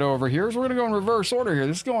from the get over here's. We're gonna go in reverse order here.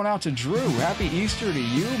 This is going out to Drew. Happy Easter to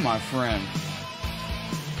you, my friend.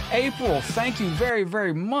 April, thank you very,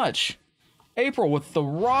 very much. April with the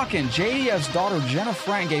rockin'. JDF's daughter Jenna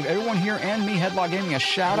Frank gave everyone here and me, Headlock Gaming, a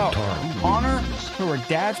shout out. Honor to her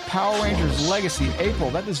dad's Power Rangers legacy. April,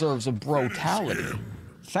 that deserves a brutality.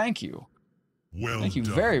 Thank you. Thank you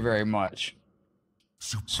very, very much.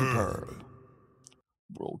 Superb.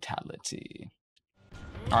 Brutality.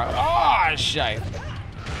 Alright. Oh, shit.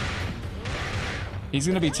 He's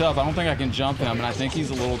gonna be tough. I don't think I can jump him, and I think he's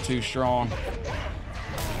a little too strong. Look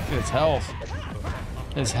at his health.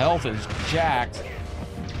 His health is jacked.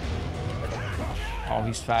 Oh,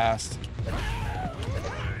 he's fast.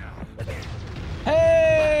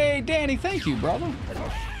 Hey, Danny, thank you, brother.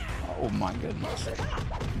 Oh, my goodness.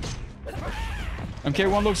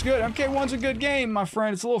 MK1 looks good. MK1's a good game, my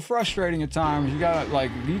friend. It's a little frustrating at times. You gotta,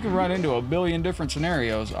 like, you can run into a billion different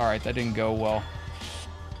scenarios. All right, that didn't go well.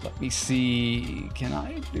 Let me see. Can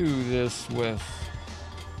I do this with...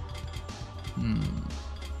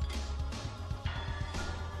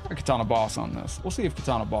 Katana Boss on this. We'll see if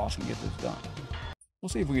Katana Boss can get this done. We'll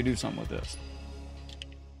see if we can do something with this.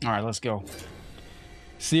 All right, let's go.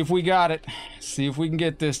 See if we got it. See if we can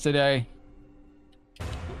get this today.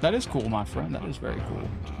 That is cool, my friend. That is very cool.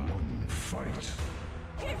 Fight.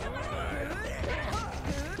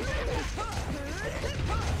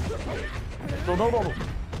 No.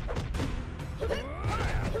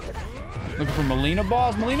 Looking for Melina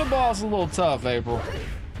boss. Melina boss is a little tough, April.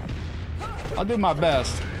 I'll do my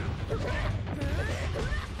best.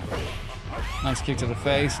 Nice kick to the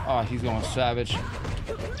face. Oh, he's going savage.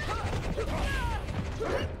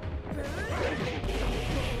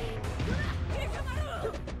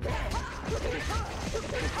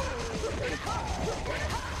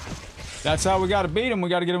 That's how we got to beat him. We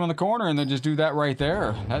got to get him in the corner and then just do that right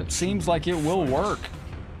there. That seems like it will work.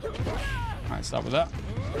 All right, stop with that.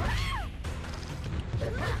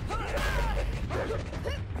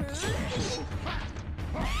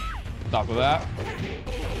 Stop with that.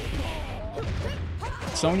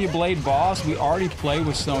 Sonya Blade boss. We already played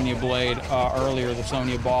with Sonya Blade earlier, the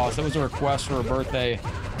Sonya boss. That was a request for a birthday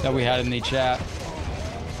that we had in the chat.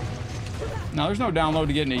 Now, there's no download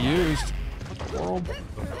to getting it used. What the world?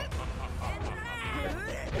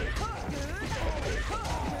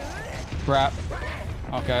 Crap.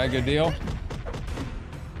 Okay, good deal.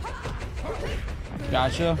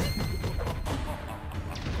 Gotcha.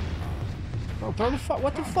 Bro, throw the fuck.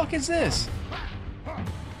 What the fuck is this?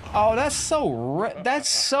 Oh, that's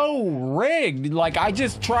so rigged. Like, I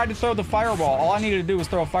just tried to throw the fireball. All I needed to do was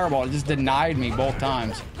throw a fireball. It just denied me both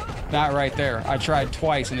times. That right there. I tried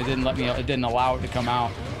twice and it didn't let me. It didn't allow it to come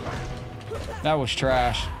out. That was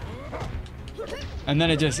trash. And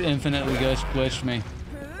then it just infinitely glitched me.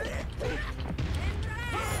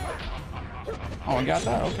 Oh, I got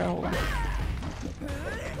that? Okay, hold on.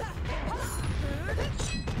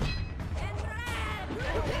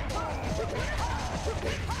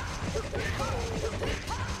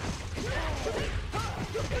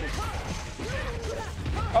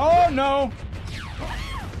 Oh, no!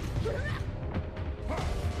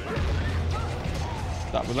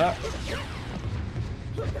 Stop with that.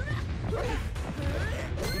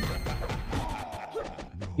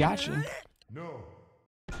 Gotcha.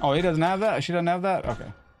 Oh, he doesn't have that? She doesn't have that?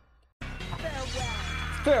 Okay.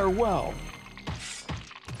 Farewell.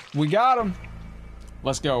 We got him.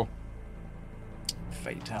 Let's go.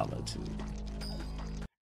 Fatality.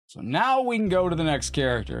 So now we can go to the next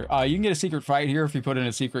character. You can get a secret fight here if you put in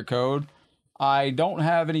a secret code. I don't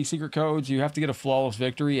have any secret codes. You have to get a flawless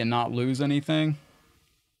victory and not lose anything.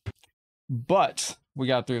 But we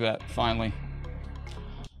got through that finally.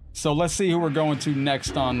 So let's see who we're going to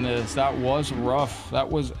next on this. That was rough. That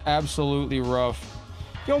was absolutely rough.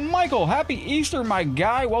 Yo, Michael, happy Easter, my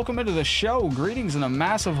guy. Welcome into the show. Greetings and a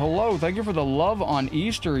massive hello. Thank you for the love on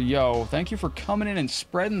Easter, yo. Thank you for coming in and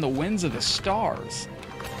spreading the winds of the stars.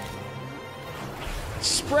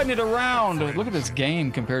 Spreading it around. Look at this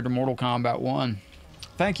game compared to Mortal Kombat 1.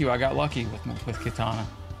 Thank you. I got lucky with Kitana.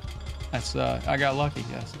 That's, I got lucky,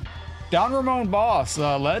 yes. Don Ramon Boss,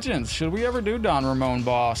 Legends. Should we ever do Don Ramon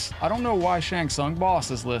Boss? I don't know why Shang Tsung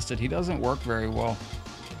Boss is listed. He doesn't work very well.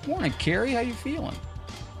 Morning, Carrie. How you feeling?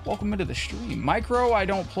 Welcome into the stream. Micro, I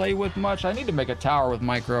don't play with much. I need to make a tower with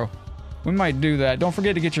Micro. We might do that. Don't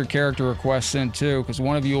forget to get your character requests in, too, because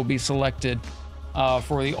one of you will be selected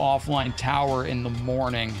for the offline tower in the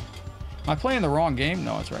morning. Am I playing the wrong game?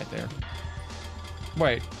 No, it's right there.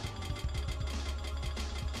 Wait.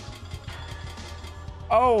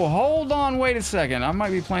 Oh, hold on, wait a second. I might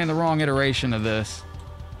be playing the wrong iteration of this.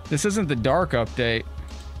 This isn't the dark update.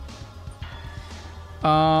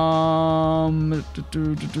 Oh,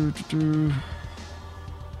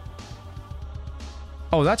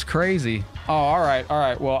 that's crazy. Oh, all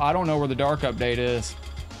right. Well, I don't know where the dark update is.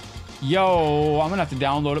 Yo, I'm gonna have to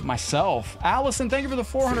download it myself. Allison, thank you for the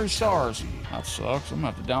 400 stars. That sucks. I'm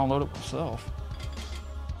gonna have to download it myself.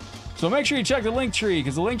 So make sure you check the link tree,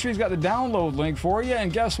 because the link tree's got the download link for you.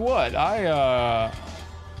 And guess what? I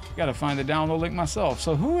gotta find the download link myself.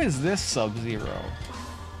 So who is this Sub-Zero?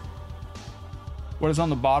 What is on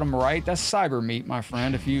the bottom right? That's Cyber Meat, my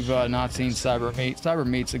friend. If you've not seen Cyber Meat, Cyber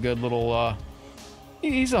Meat's a good little.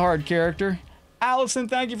 He's a hard character. Allison,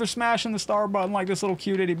 thank you for smashing the star button like this little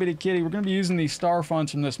cute itty bitty kitty. We're gonna be using these star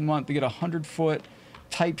funds from this month to get a 100-foot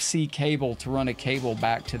Type-C cable to run a cable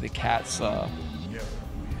back to the cat's.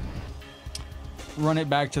 Run it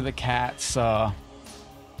back to the cat's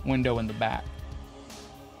window in the back.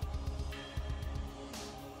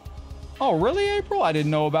 Oh, really, April? I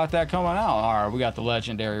didn't know about that coming out. All right, we got the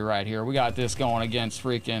legendary right here. We got this going against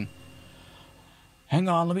freaking... Hang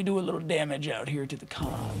on, let me do a little damage out here to the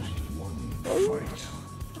con.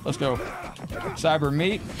 Let's go. Cyber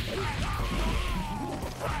Meat.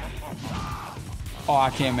 Oh,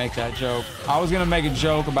 I can't make that joke. I was gonna make a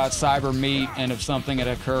joke about Cyber Meat, and if something had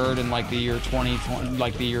occurred in like the year 2020,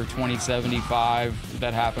 like the year 2075,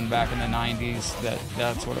 that happened back in the 90s,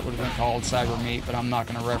 that's what it would have been called, Cyber Meat. But I'm not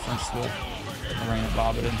gonna reference Lorena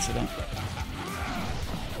Bobbitt incident.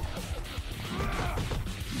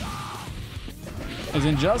 Is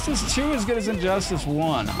Injustice 2 as good as Injustice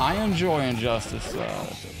 1? I enjoy Injustice.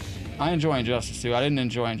 I enjoy Injustice 2. I didn't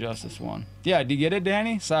enjoy Injustice 1. Yeah, do you get it,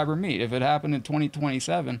 Danny? Cyber Meat. If it happened in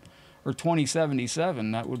 2027 or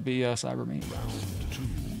 2077, that would be Cyber Meat.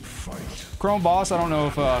 Chrome Boss. I don't know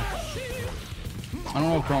if Chrome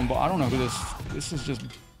Boss. I don't know who this. This is just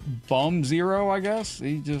Bum Zero, I guess.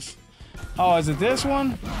 He just. Oh, is it this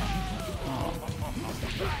one?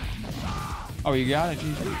 Oh, you got it.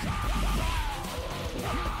 Jesus.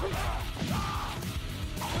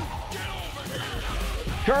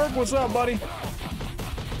 Kirk, what's up, buddy?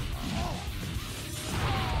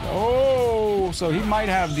 Oh, so he might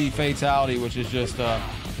have the fatality, which is just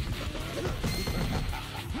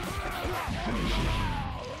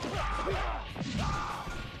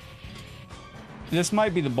this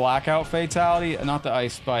might be the blackout fatality, not the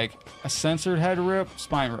ice spike. A censored head rip,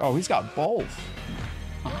 spine rip. Oh, he's got both.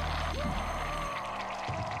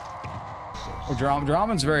 Oh,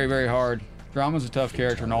 Dramen's very, very hard. Dramen's a tough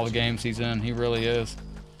character in all the games he's in. He really is.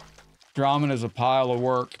 Dramen is a pile of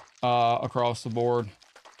work across the board.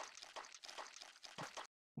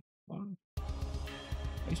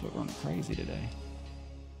 Facebook running crazy today.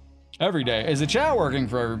 Every day. Is the chat working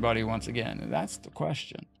for everybody once again? That's the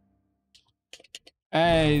question.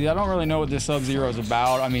 Hey, I don't really know what this Sub-Zero is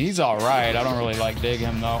about. I mean, he's all right. I don't really like dig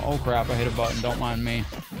him though. Oh crap, I hit a button. Don't mind me.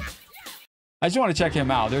 I just want to check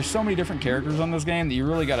him out. There's so many different characters on this game that you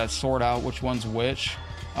really got to sort out which one's which.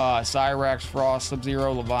 Cyrax, Frost,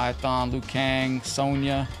 Sub-Zero, Leviathan, Liu Kang,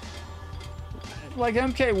 Sonya. Like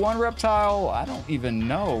MK1 Reptile, I don't even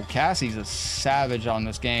know. Cassie's a savage on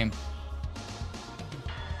this game.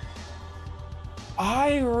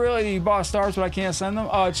 I really bought stars, but I can't send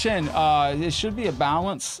them. Chin, it should be a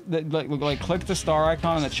balance. That like click the star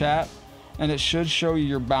icon in the chat, and it should show you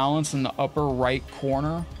your balance in the upper right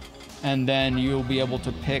corner. And then you'll be able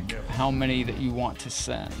to pick how many that you want to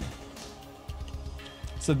send.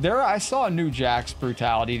 So there, I saw a new Jax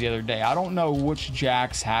brutality the other day. I don't know which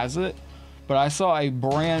Jax has it, but I saw a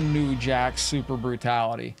brand new Jax super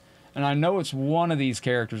brutality. And I know it's one of these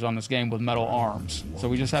characters on this game with metal arms. So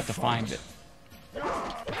we just have to find it.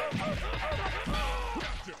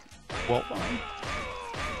 Well,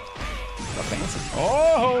 fancy.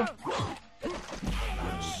 Oh!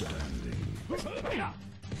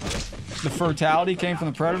 The fertility came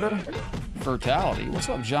from the Predator? Fertility. What's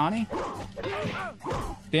up, Johnny?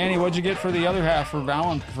 Danny, what'd you get for the other half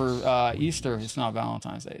for Easter? It's not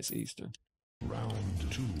Valentine's Day, it's Easter. Round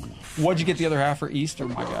 2. What'd you get the other half for Easter,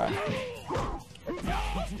 my guy?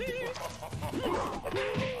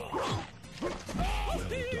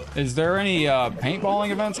 Is there any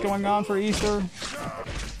paintballing events going on for Easter?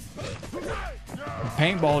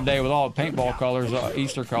 Paintball day with all the paintball colors,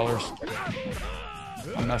 Easter colors.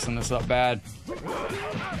 I'm messing this up bad.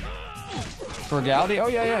 Frugality? Oh,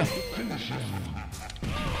 yeah.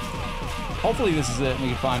 Hopefully this is it and we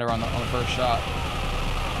can find her on the first shot.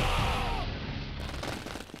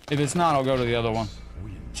 If it's not, I'll go to the other one.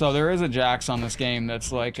 So there is a Jax on this game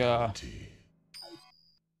that's like, oh,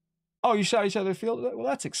 you shot each other field? Well,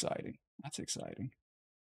 that's exciting. That's exciting.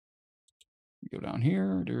 Go down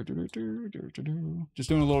here. Just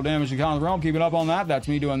doing a little damage to Con of the Realm. Keeping up on that. That's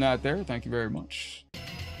me doing that there. Thank you very much.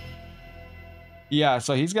 Yeah,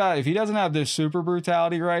 so he's got, if he doesn't have this super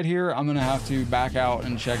brutality right here, I'm going to have to back out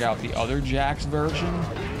and check out the other Jax version.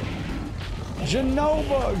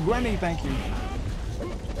 Genova, Gwenny, thank you.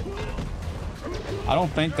 I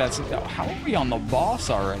don't think that's, how are we on the boss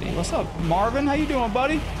already? What's up, Marvin? How you doing,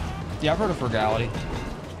 buddy? Yeah, I've heard of Frugality.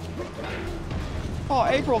 Oh,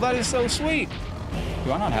 April, that is so sweet.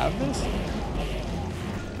 Do I not have this?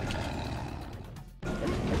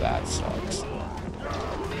 That sucks.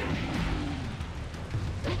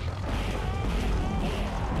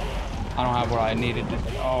 I don't have what I needed to.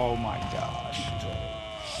 Oh my gosh.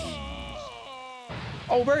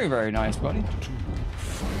 Oh, very, very nice, buddy.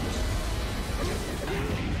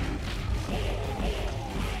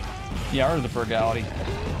 Yeah, I heard the Frugality.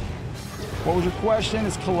 What was your question?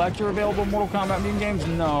 Is Collector available in Mortal Kombat meme games?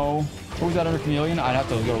 No. What was that under Chameleon? I'd have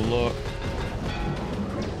to go look.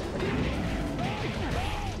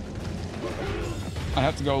 I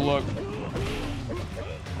have to go look.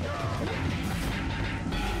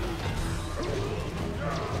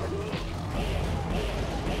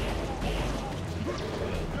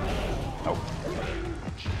 Oh.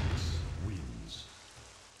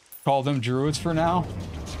 Call them druids for now.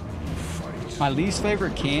 My least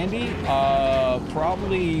favorite candy?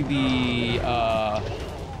 Probably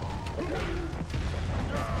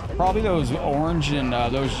Probably those orange and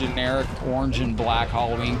those generic orange and black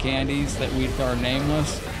Halloween candies that we are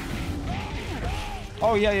nameless.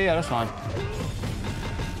 Oh yeah, that's fine.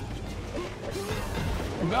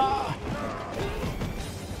 Ah.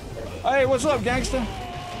 Hey, what's up, gangsta?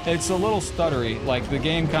 It's a little stuttery. Like the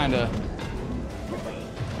game kind of.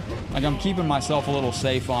 Like I'm keeping myself a little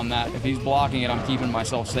safe on that. If he's blocking it, I'm keeping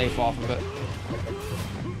myself safe off of it.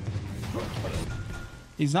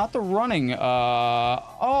 He's not the running.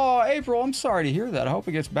 Oh, April, I'm sorry to hear that. I hope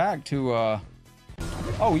it gets back to,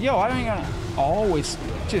 Oh, yo, I ain't gonna... Oh, it's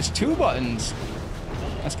just 2 buttons.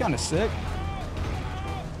 That's kind of sick.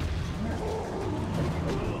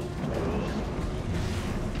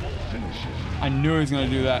 I knew he was gonna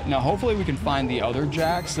do that. Now, hopefully we can find the other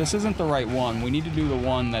Jax. This isn't the right one. We need to do the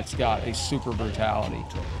one that's got a super brutality.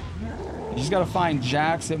 You just gotta find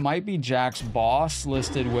Jax. It might be Jax Boss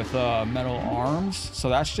listed with metal arms. So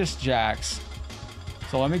that's just Jax.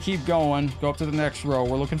 So let me keep going. Go up to the next row.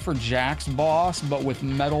 We're looking for Jax Boss, but with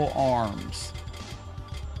metal arms.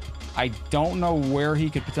 I don't know where he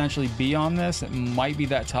could potentially be on this. It might be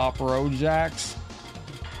that top row Jax.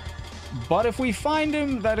 But if we find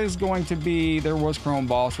him, that is going to be... There was Chrome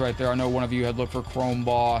Boss right there. I know one of you had looked for Chrome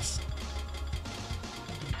Boss.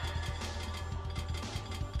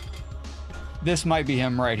 This might be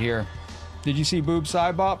him right here. Did you see Boob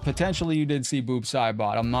Cybot? Potentially you did see Boob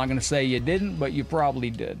Cybot. I'm not going to say you didn't, but you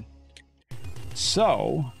probably did.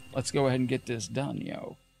 So, let's go ahead and get this done,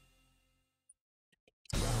 yo.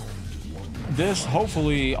 This,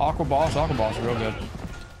 hopefully, Aqua Boss, real good.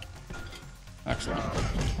 Excellent.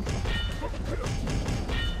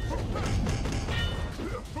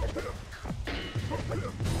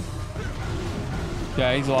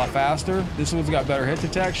 Yeah, he's a lot faster. This one's got better hit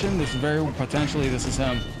detection. This is very potentially this is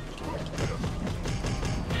him.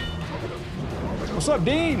 What's up,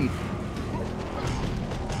 Dean?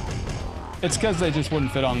 It's because they just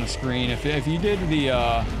wouldn't fit on the screen. If you did the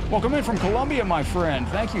welcome in from Colombia, my friend.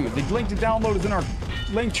 Thank you. The link to download is in our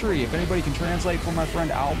link tree. If anybody can translate for my friend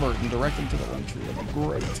Albert and direct him to the link tree, that'd be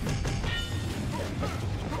great.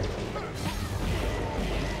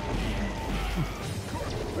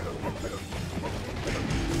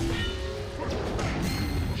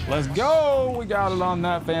 Let's go! We got it on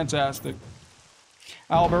that. Fantastic.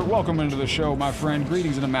 Albert, welcome into the show, my friend.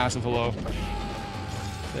 Greetings and a massive hello.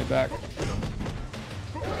 Stay back.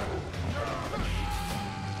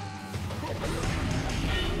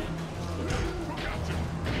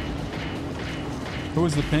 Who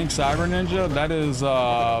is the pink Cyber Ninja? That is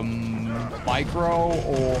Micro,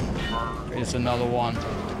 or it's another one.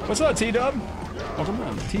 What's up, T-Dub? Welcome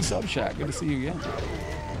in. T-Sub Shack. Good to see you again.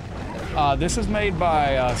 This is made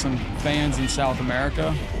by some fans in South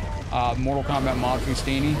America. Mortal Kombat mod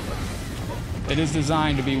Fustini. It is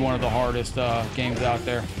designed to be one of the hardest games out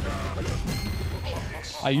there.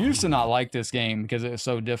 I used to not like this game because it was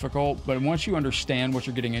so difficult, but once you understand what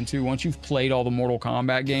you're getting into, once you've played all the Mortal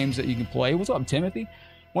Kombat games that you can play, what's up, Timothy?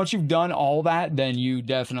 Once you've done all that, then you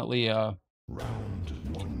definitely yeah,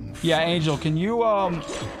 Angel, can you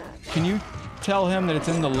tell him that it's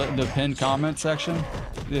in the pinned comment section?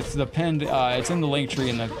 It's the pinned it's in the link tree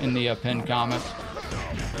in the pinned comment.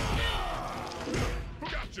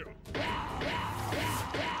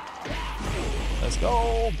 Let's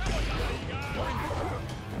go.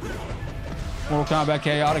 Mortal Kombat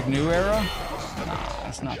Chaotic New Era? Nah,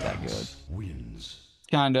 it's not that good.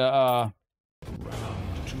 Kinda,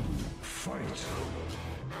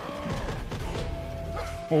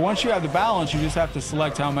 well, once you have the balance, you just have to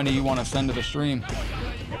select how many you want to send to the stream.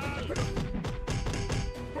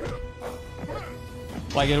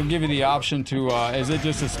 Like, it'll give you the option to, is it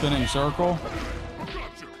just a spinning circle?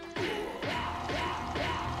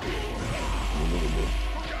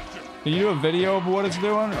 Can you do a video of what it's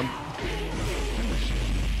doing?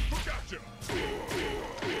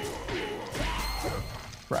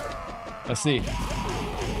 Right. Let's see.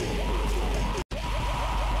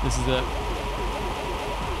 This is it.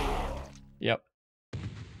 Yep.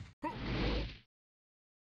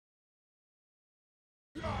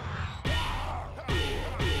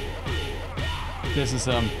 This is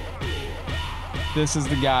him. This is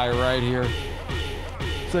the guy right here.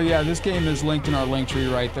 So yeah, this game is linked in our link tree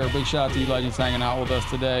right there. Big shout out to you legends hanging out with us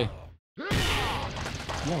today. Yo,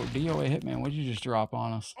 DOA Hitman, what'd you just drop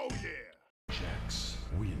on us? Oh yeah.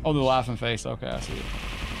 Oh, the laughing face. Okay, I see it.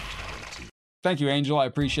 Thank you, Angel. I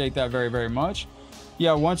appreciate that very, very much.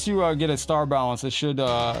 Yeah, once you get a star balance, it should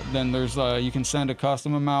then there's you can send a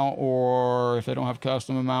custom amount, or if they don't have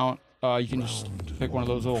custom amount, you can just pick one of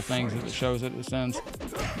those little things that it shows it sends.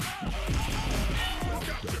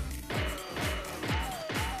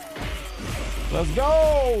 Let's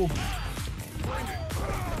go!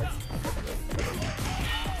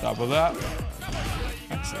 Top of that.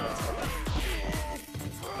 Excellent.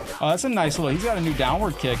 Oh, that's a nice little... He's got a new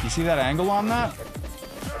downward kick. You see that angle on that?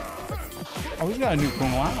 Oh, he's got a new...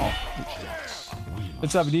 Wow.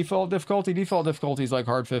 What's up, default difficulty? Default difficulty is like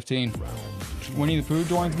hard 15. Winnie the Pooh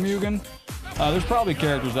joins Mugen. There's probably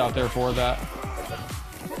characters out there for that.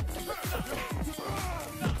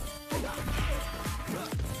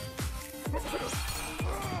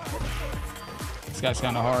 This guy's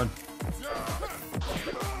kind of hard.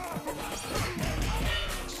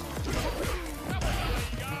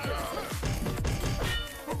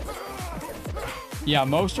 Yeah,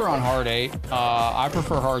 most are on hard 8. I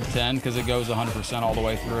prefer hard 10 because it goes 100% all the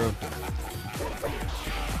way through.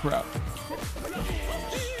 Crap.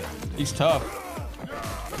 He's tough.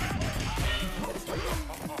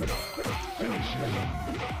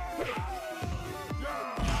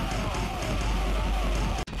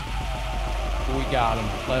 We got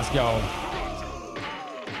him. Let's go.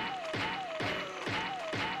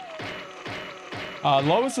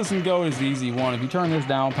 Lowest this can go is the easy one. If you turn this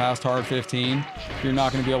down past hard 15, you're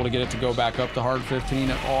not going to be able to get it to go back up to hard 15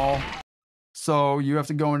 at all. So you have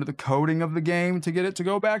to go into the coding of the game to get it to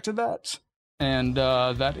go back to that. And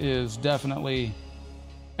that is definitely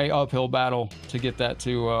a uphill battle to get that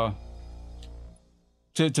to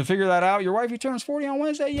figure that out. Your wifey turns 40 on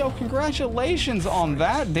Wednesday. Yo, congratulations on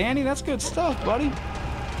that, Danny. That's good stuff, buddy.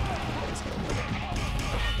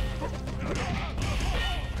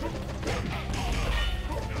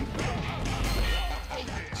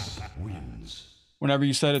 Whenever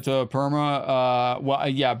you set it to perma, well,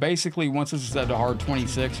 yeah, basically once this is set to hard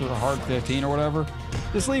 26 or hard 15 or whatever,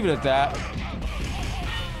 just leave it at that.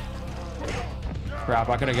 Crap,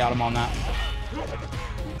 I could have got him on that.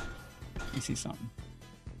 Let me see something.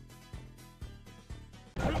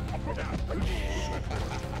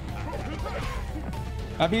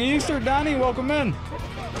 Happy Easter, Donnie. Welcome in.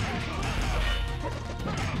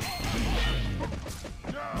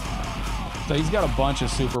 So he's got a bunch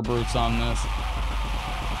of super brutes on this.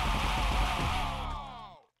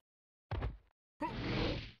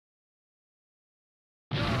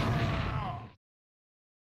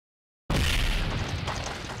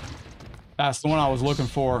 That's the one I was looking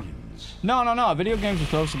for. No. Video games are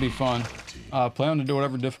supposed to be fun. Play on to do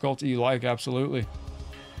whatever difficulty you like, absolutely.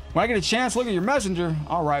 When I get a chance, look at your messenger.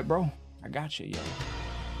 All right, bro. I got you, yo.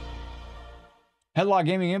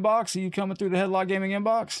 Headlockedgaming inbox? Are you coming through the Headlockedgaming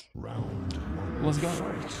inbox? Let's go.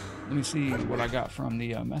 Let me see what I got from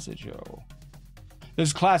the message, yo. This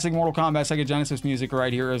is classic Mortal Kombat Sega Genesis music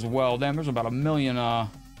right here as well. Damn, there's about a million,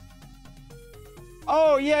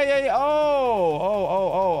 Oh, yeah.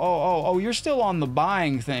 Oh, you're still on the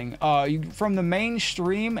buying thing. From the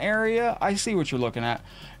mainstream area, I see what you're looking at.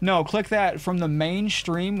 No, click that from the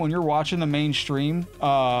mainstream. When you're watching the mainstream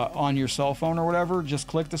on your cell phone or whatever, just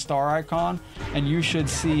click the star icon, and you should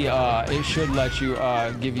see, it should let you,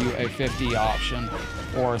 give you a 50 option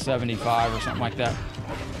or a 75 or something like that.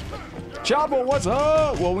 Chopper, what's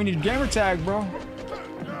up? Well, we need gamer tag, bro.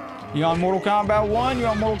 You on Mortal Kombat 1? You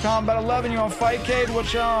on Mortal Kombat 11? You on Fightcade?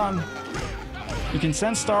 What you on? You can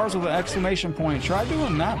send stars with an exclamation point. Try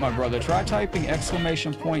doing that, my brother. Try typing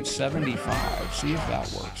exclamation point 75. See if that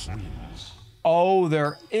works. Oh,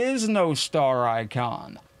 there is no star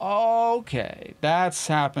icon. Okay, that's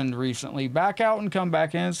happened recently. Back out and come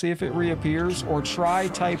back in, see if it reappears, or try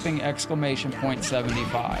typing exclamation point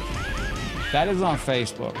 75. That is on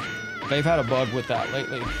Facebook. They've had a bug with that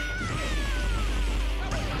lately.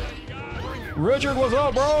 Richard, what's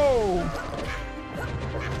up, bro?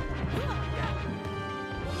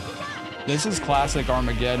 This is classic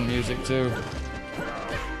Armageddon music, too.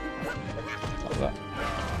 How's that?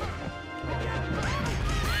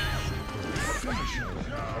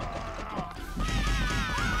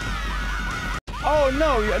 Oh,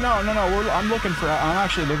 no. I'm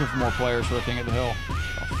actually looking for more players for King of the Hill.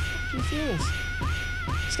 What is this?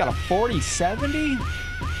 It's got a 4070?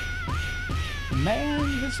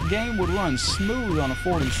 Man, this game would run smooth on a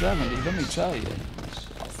 4070, let me tell you.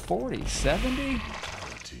 A 4070?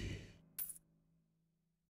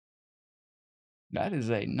 That is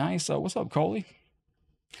a nice... what's up, Coley?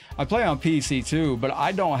 I play on PC too, but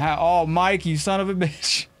I don't have... Oh, Mike, you son of a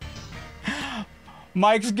bitch.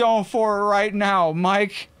 Mike's going for it right now.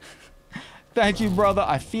 Mike, thank you, brother.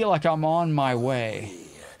 I feel like I'm on my way.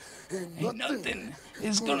 Ain't nothing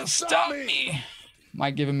is gonna stop me.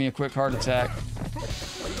 Mike giving me a quick heart attack.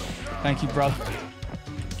 Thank you, brother.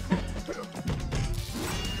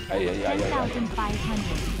 Hey.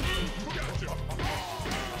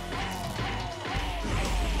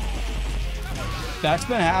 10,500. That's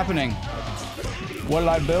been happening. What did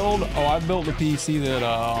I build? Oh, I built a PC that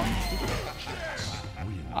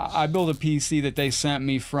I built a PC that they sent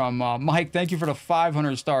me from Mike. Thank you for the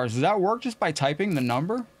 500 stars. Does that work just by typing the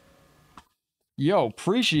number? Yo,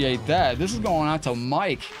 appreciate that. This is going out to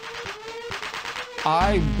Mike.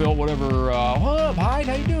 I built whatever. What up, Hyde?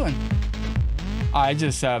 How you doing? I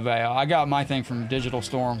just have a. I got my thing from Digital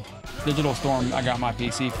Storm. Digital Storm. I got my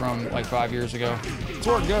PC from like 5 years ago. It's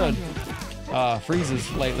worked good. Freezes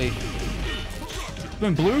lately.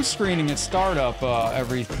 Been blue screening at startup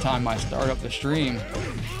every time I start up the stream.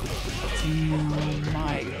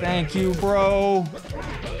 Mike, thank you, bro.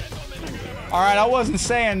 All right, I wasn't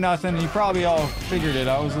saying nothing. You probably all figured it.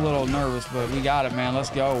 I was a little nervous, but we got it, man. Let's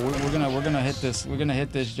go. We're gonna hit this. We're gonna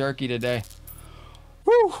hit this jerky today.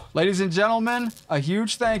 Woo! Ladies and gentlemen, a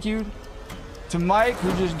huge thank you to Mike,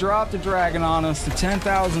 who just dropped the dragon on us to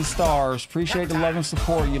 10,000 stars. Appreciate the love and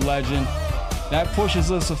support, you legend. That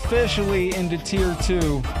pushes us officially into tier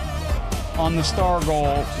 2 on the star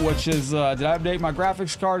goal, which is, did I update my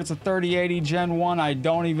graphics card? It's a 3080 Gen 1. I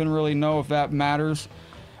don't even really know if that matters.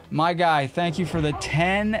 My guy, thank you for the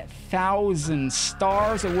 10,000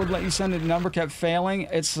 stars. It wouldn't let you send a number, kept failing.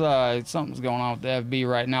 It's, something's going on with the FB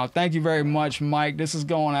right now. Thank you very much, Mike. This is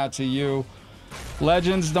going out to you.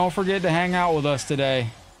 Legends, don't forget to hang out with us today,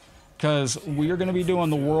 because we are going to be doing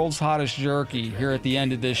the world's hottest jerky here at the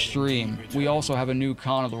end of this stream. We also have a new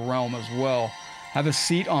Con of the Realm as well. Have a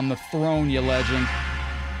seat on the throne, you legend.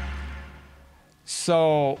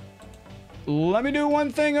 So, let me do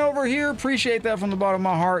one thing over here. Appreciate that from the bottom of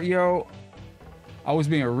my heart, yo. I was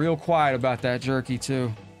being real quiet about that jerky,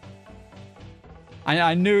 too.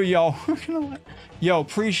 I knew y'all were going to... Yo,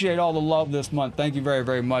 appreciate all the love this month. Thank you very,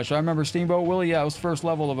 very much. I remember Steamboat Willie. Yeah, it was first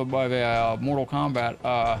level of a Mortal Kombat.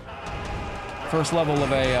 First level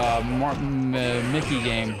of a Mickey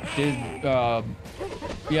game.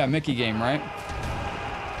 Yeah, Mickey game, right?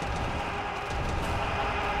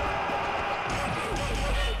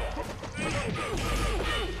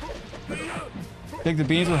 Think the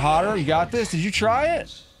beans were hotter? You got this? Did you try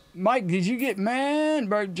it? Mike, did you get, man,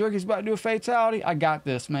 bro, Jerky's about to do a fatality. I got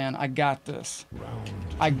this, man. I got this.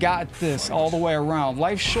 I got this all the way around.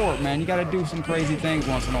 Life's short, man. You got to do some crazy things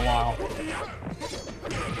once in a while.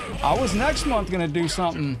 I was next month going to do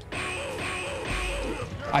something.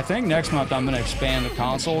 I think next month I'm going to expand the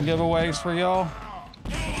console giveaways for y'all.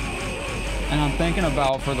 And I'm thinking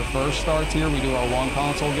about for the first star tier, we do our 1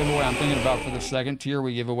 console giveaway. I'm thinking about for the second tier,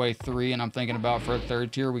 we give away 3. And I'm thinking about for a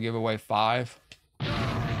third tier, we give away 5.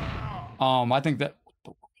 I think that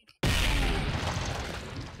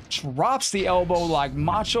drops the elbow like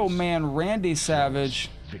Macho Man Randy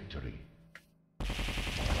Savage. Victory.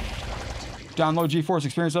 Download GeForce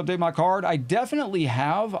Experience update my card. I definitely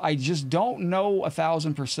have. I just don't know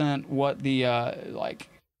 1000% what the like.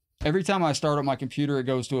 Every time I start up my computer, it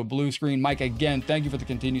goes to a blue screen. Mike, again, thank you for the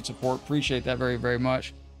continued support. Appreciate that very, very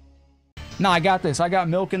much. Nah, I got this. I got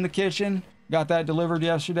milk in the kitchen. Got that delivered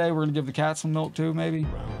yesterday. We're gonna give the cat some milk too, maybe.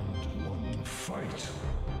 Fight.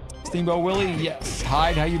 Steamboat Willie, yes.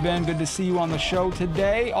 Hyde, how you been? Good to see you on the show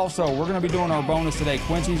today. Also, we're going to be doing our bonus today.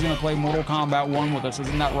 Quincy's going to play Mortal Kombat 1 with us.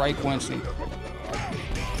 Isn't that right, Quincy?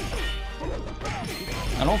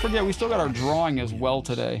 And don't forget, we still got our drawing as well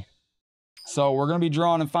today. So we're going to be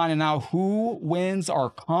drawing and finding out who wins our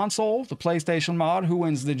console, the PlayStation mod, who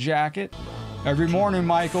wins the jacket. Every morning,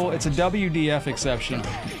 Michael, it's a WDF exception.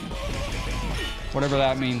 Whatever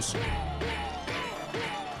that means.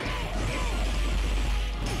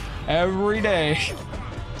 Every day.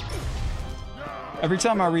 Every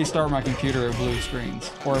time I restart my computer, it blue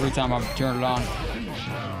screens. Or every time I turn it on.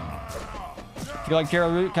 Feel like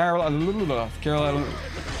Carolina.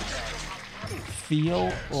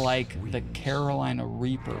 Feel like the Carolina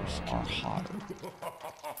Reapers are hotter.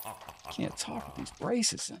 Can't talk with these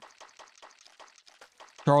braces in.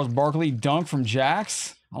 Charles Barkley dunk from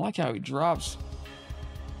Jax. I like how he drops.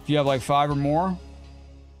 If you have like 5 or more,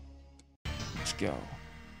 let's go.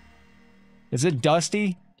 Is it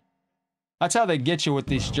dusty? That's how they get you with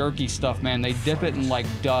this jerky stuff, man. They dip it in like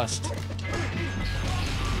dust.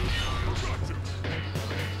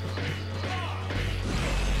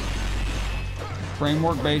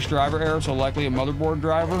 Framework based driver error, so likely a motherboard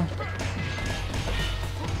driver.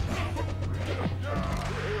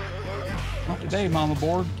 Not today, mama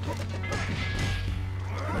board.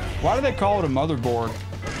 Why do they call it a motherboard?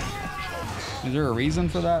 Is there a reason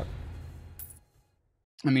for that?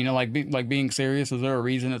 I mean, like being serious, is there a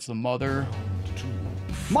reason it's the mother?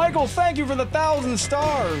 Michael, thank you for the 1,000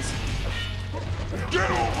 stars. Get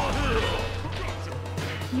over here!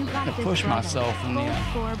 You got I this, push brother. myself in the Full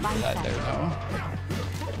score that bicep. there, though.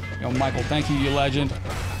 Yo, Michael, thank you, you legend.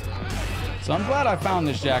 So I'm glad I found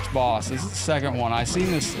this Jack's Boss. This is the second one. I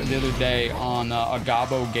seen this the other day on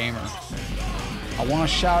Agabo Gamer. I want to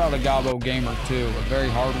shout out Agabo Gamer too, a very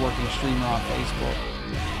hardworking streamer on Facebook.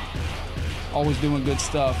 Always doing good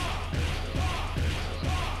stuff.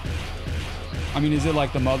 I mean, is it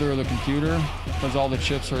like the mother of the computer? Because all the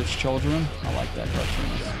chips are its children? I like that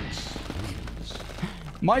cartoon.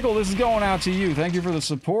 Michael, this is going out to you. Thank you for the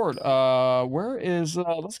support. Where is,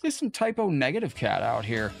 let's get some Typo Negative Cat out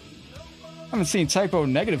here. I haven't seen Typo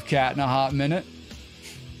Negative Cat in a hot minute.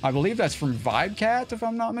 I believe that's from Vibecat, if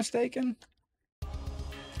I'm not mistaken.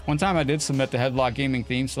 One time I did submit the Headlock Gaming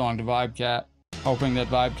theme song to Vibecat, hoping that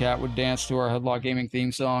Vibecat would dance to our Headlock Gaming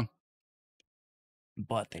theme song.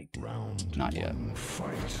 But they did not yet.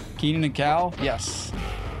 Keenan and Cal? Yes.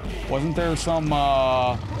 Wasn't there some,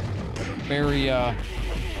 very,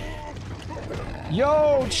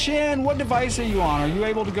 Yo, Chin, what device are you on? Are you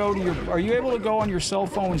able to go on your cell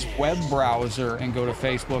phone's web browser and go to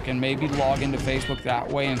Facebook and maybe log into Facebook that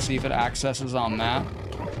way and see if it accesses on that?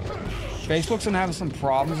 Facebook's been having some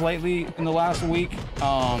problems lately in the last week.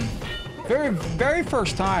 Very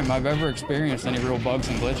first time I've ever experienced any real bugs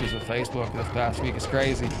and glitches with Facebook this past week. It's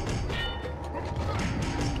crazy.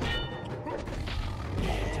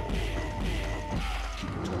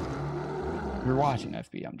 You're watching,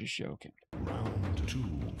 FB. I'm just joking.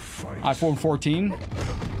 iPhone 14.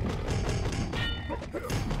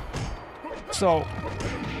 So,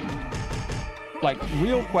 like,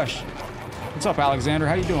 real question. What's up, Alexander?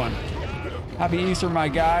 How you doing? Happy Easter, my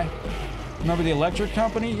guy. Remember the electric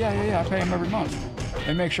company? Yeah. I pay them every month.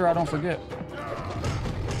 They make sure I don't forget.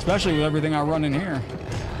 Especially with everything I run in here.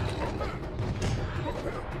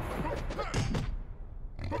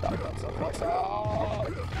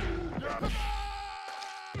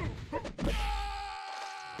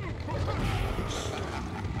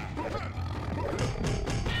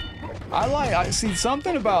 I see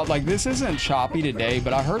something about, like, this isn't choppy today,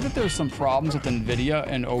 but I heard that there's some problems with NVIDIA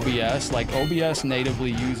and OBS. Like, OBS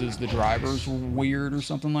natively uses the drivers weird or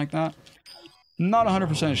something like that. Not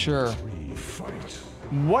 100% sure.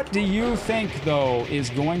 What do you think, though,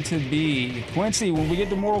 is going to be... Quincy, when we get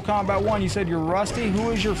to Mortal Kombat 1, you said you're rusty.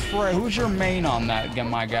 Who's your main on that,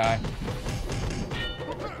 my guy?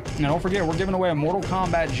 And don't forget, we're giving away a Mortal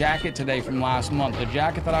Kombat jacket today from last month. The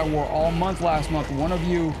jacket that I wore all month last month. One of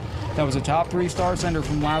you that was a top 3-star sender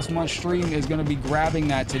from last month's stream is going to be grabbing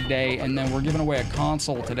that today. And then we're giving away a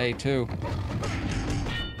console today, too.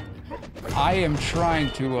 I am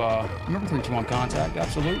trying to... remember 321 Contact?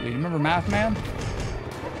 Absolutely. Remember Math Man?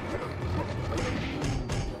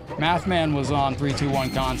 Math Man was on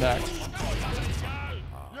 321 Contact.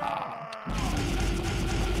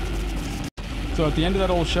 So at the end of that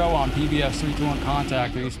old show on PBS 321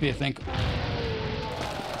 Contact, there used to be a thing.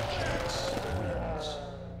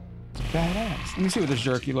 Badass. Let me see what this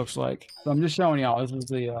jerky looks like. So I'm just showing y'all. This is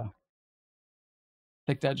the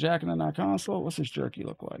take that jacket and that console. What's this jerky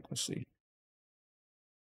look like? Let's see.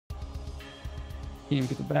 Can't even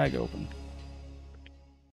get the bag open.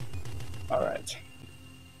 All right.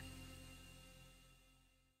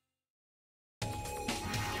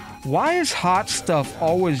 Why is hot stuff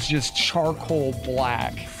always just charcoal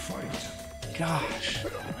black? Gosh.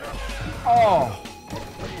 Oh.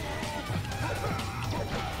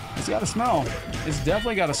 It's got a smell. It's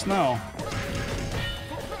definitely got a smell.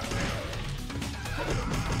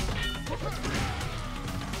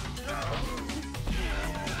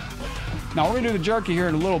 Now we're gonna do the jerky here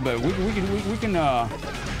in a little bit. We can I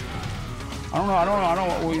don't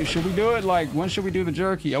know. Should we do it? Like, when should we do the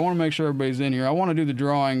jerky? I want to make sure everybody's in here. I want to do the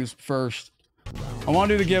drawings first. I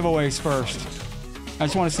want to do the giveaways first. I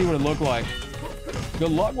just want to see what it looked like.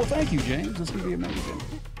 Good luck. Well, thank you, James. This could be amazing.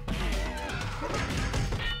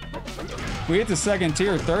 If we hit the second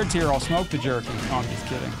tier, third tier, I'll smoke the jerky. Oh, I'm just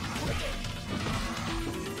kidding.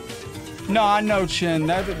 No, I know, Chin.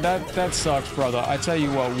 That sucks, brother. I tell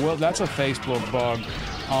you what, Will, that's a Facebook bug.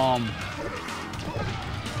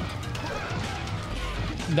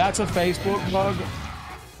 That's a Facebook bug.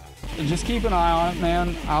 Just keep an eye on it,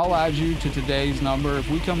 man. I'll add you to today's number. If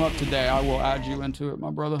we come up today, I will add you into it, my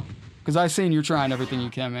brother. Because I've seen you're trying everything you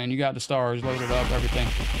can, man. You got the stars loaded up, everything.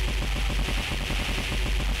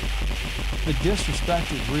 The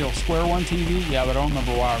disrespect is real. Square One TV? Yeah, but I don't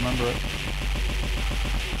remember why I remember it.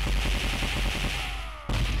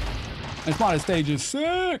 This mod stage is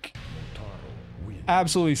sick.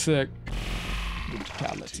 Absolutely sick.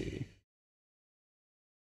 Brutality.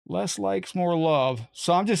 Less likes, more love.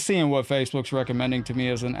 So I'm just seeing what Facebook's recommending to me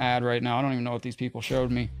as an ad right now. I don't even know what these people showed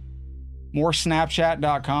me. More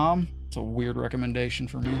Snapchat.com. It's a weird recommendation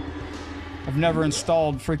for me. I've never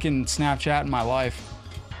installed freaking Snapchat in my life.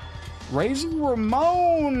 Razor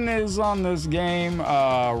Ramon is on this game.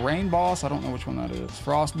 Rain Boss, I don't know which one that is.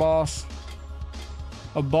 Frost Boss.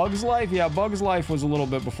 A Bug's Life? Yeah, Bug's Life was a little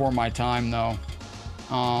bit before my time, though.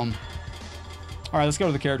 Alright, let's go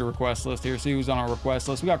to the character request list here, see who's on our request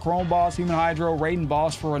list. We got Chrome Boss, Human Hydro, Raiden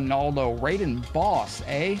Boss for Ronaldo. Raiden Boss,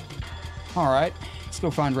 eh? Alright, let's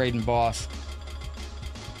go find Raiden Boss.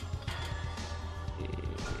 Yeah,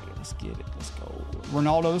 let's get it, let's go.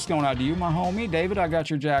 Ronaldo, this is going out to you, my homie. David, I got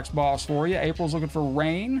your Jax Boss for you. April's looking for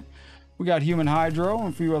Rain. We got Human Hydro and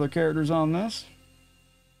a few other characters on this.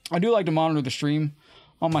 I do like to monitor the stream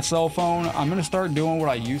on my cell phone. I'm going to start doing what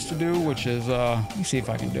I used to do, which is, let me see if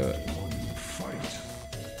I can do it.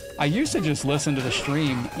 I used to just listen to the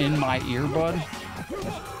stream in my earbud.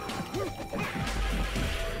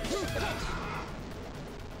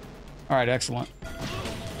 All right, excellent.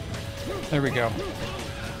 There we go.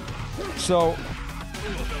 So,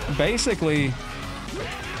 basically,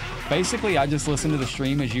 I just listen to the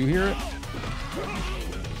stream as you hear it.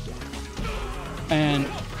 And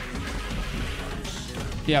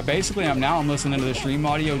yeah, basically I'm listening to the stream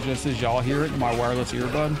audio just as y'all hear it in my wireless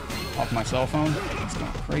earbud off my cell phone. It's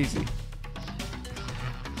going crazy.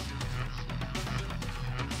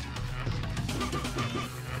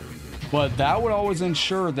 But that would always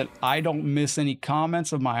ensure that I don't miss any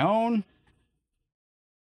comments of my own.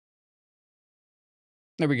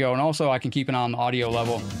 There we go. And also I can keep an eye on the audio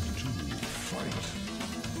level.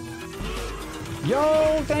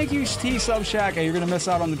 Yo, thank you, T Subshack. You're gonna miss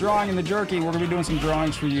out on the drawing and the jerky. We're gonna be doing some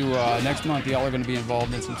drawings for you next month. Y'all are gonna be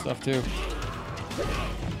involved in some stuff too.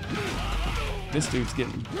 This dude's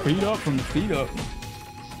getting beat up from the feet up.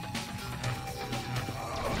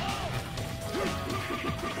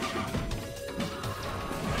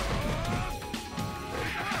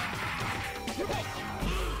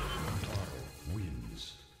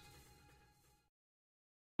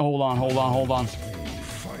 Hold on.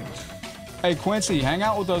 Hey, Quincy, hang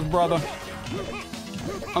out with us, brother.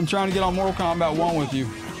 I'm trying to get on Mortal Kombat 1 with you.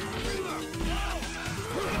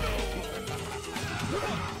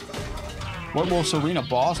 What will Serena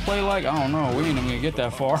Boss play like? I don't know. We ain't even gonna get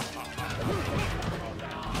that far.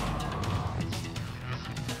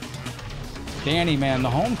 Danny, man, the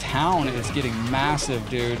hometown is getting massive,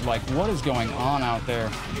 dude. Like, what is going on out there?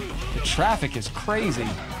 The traffic is crazy.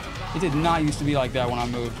 It did not used to be like that when I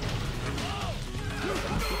moved.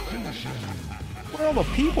 Where are all the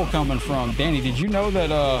people coming from? Danny, did you know that,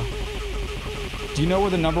 do you know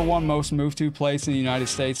where the #1 most moved to place in the United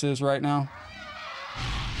States is right now?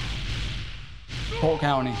 Polk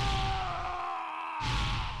County.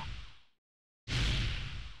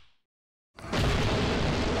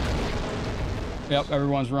 Yep,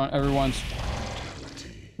 everyone's run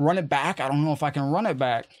it back. I don't know if I can run it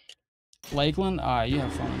back. Lakeland? You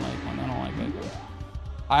have fun in Lakeland. I don't like Lakeland.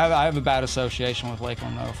 I have a bad association with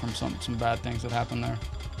Lakeland though, from some bad things that happened there.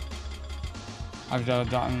 I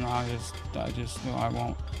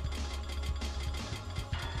won't.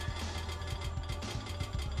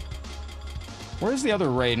 Where's the other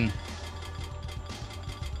Raiden?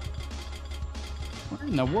 Where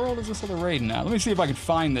in the world is this other Raiden at? Let me see if I can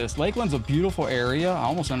find this. Lakeland's a beautiful area. I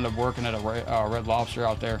almost ended up working at a Red Lobster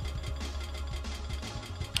out there.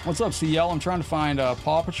 What's up, CL? I'm trying to find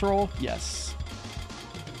Paw Patrol. Yes.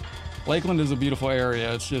 Lakeland is a beautiful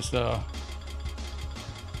area. It's just,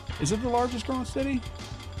 is it the largest growing city?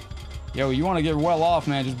 Yo, you want to get well off,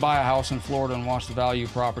 man, just buy a house in Florida and watch the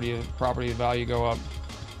property value go up.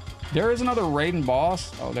 There is another Raiden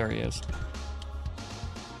Boss. Oh, there he is.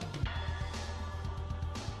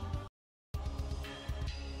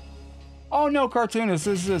 Oh, no,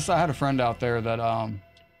 cartoonist. I had a friend out there that,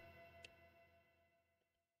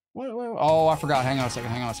 wait. Oh, I forgot. Hang on a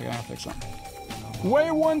second. I gotta fix something.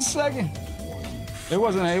 Wait 1 second. It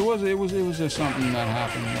was just something that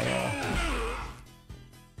happened.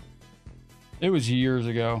 It was years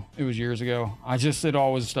ago. It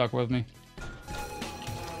always stuck with me.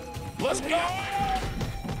 Let's go.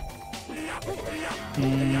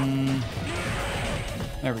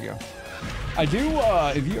 There we go. I do,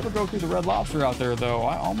 if you ever go through the Red Lobster out there though,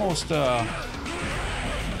 I almost,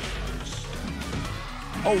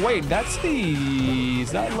 oh wait,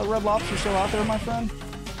 is that Red Lobster still out there, my friend?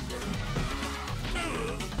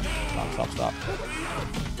 Stop.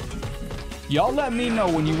 Y'all let me know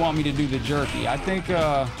when you want me to do the jerky. I think,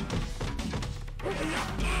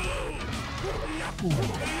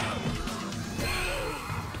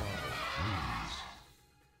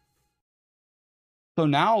 So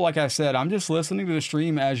now, like I said, I'm just listening to the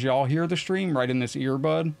stream as y'all hear the stream right in this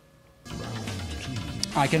earbud.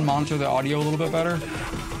 I can monitor the audio a little bit better.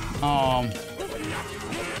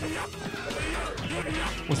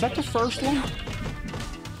 Was that the first one?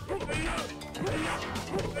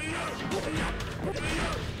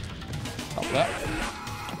 Stop that.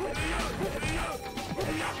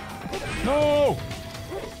 No!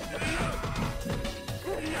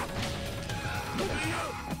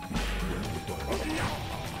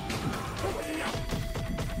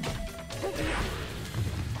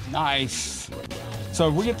 Nice. So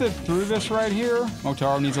if we get through this right here,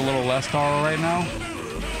 Motaro needs a little less Taro right now.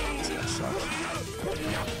 That sucks.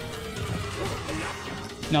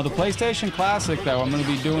 Now the PlayStation Classic, though, I'm going to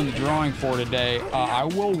be doing the drawing for today. I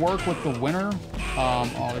will work with the winner.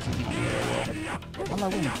 Oh, this is not very well. What am I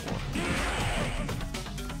winning for?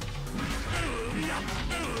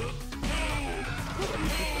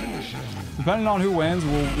 Depending on who wins,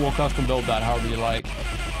 we'll custom build that however you like.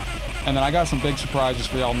 And then I got some big surprises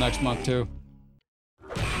for y'all next month too.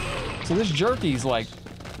 So this jerky's like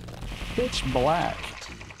pitch black.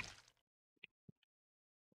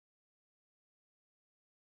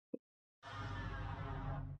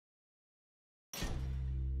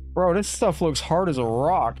 Bro, this stuff looks hard as a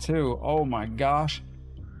rock too. Oh my gosh.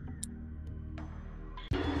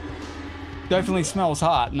 Definitely smells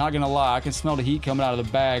hot, not gonna lie. I can smell the heat coming out of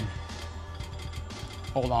the bag.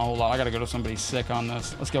 Hold on. I gotta go to somebody sick on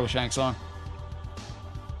this. Let's go with Shang-Tsung.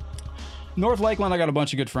 North Lakeland, I got a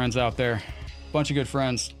bunch of good friends out there. Bunch of good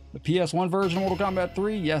friends. The PS1 version of Mortal Kombat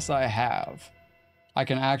 3, yes, I have. I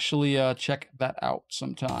can actually check that out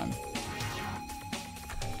sometime.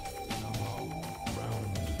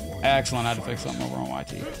 Excellent, I had to fix something over on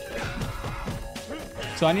YT.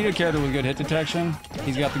 So I need a character with good hit detection.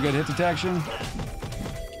 He's got the good hit detection.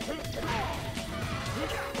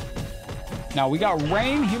 Now we got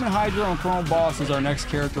Rain, Human Hydra, and Chrome Boss as our next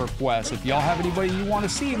character request. If y'all have anybody you want to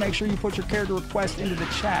see, make sure you put your character request into the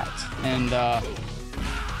chat. And I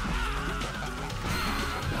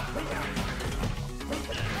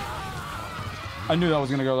knew that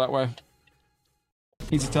was gonna go that way.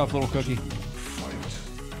 He's a tough little cookie.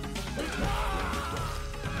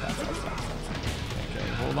 Okay,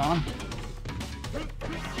 hold on.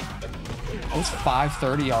 Oh, it's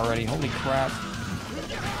 5:30 already. Holy crap.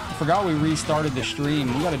 I forgot we restarted the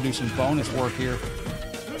stream. We got to do some bonus work here.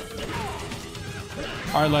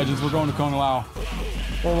 All right, legends, we're going to Kung Lao.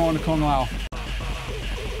 We're going to Kung Lao.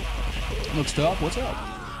 Looks tough. What's up?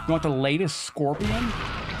 You want the latest Scorpion?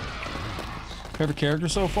 Favorite character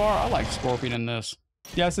so far? I like Scorpion in this.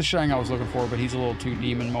 Yeah, it's the Shang I was looking for, but he's a little too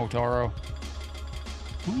demon Motaro.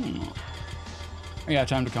 Yeah,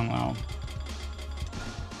 time to Kung Lao.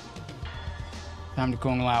 Time to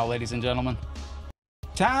Kung Lao, ladies and gentlemen.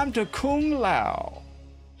 Time to Kung Lao.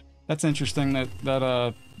 That's interesting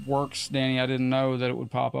that works, Danny. I didn't know that it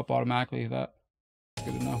would pop up automatically. That's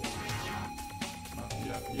good to know.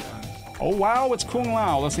 Oh wow, it's Kung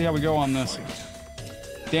Lao. Let's see how we go on this.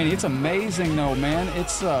 Danny, it's amazing though, man.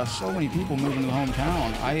 It's so many people moving to the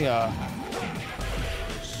hometown.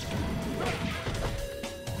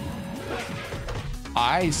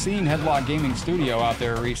 I seen Headlockedgaming Studio out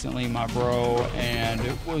there recently, my bro, and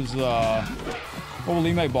it was what will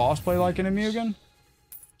Ime Boss play like in a Mugen?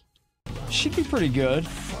 She'd be pretty good.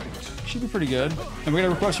 She'd be pretty good. And we got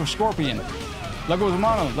a request for Scorpion.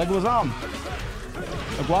 Leguizamano, Leguizam.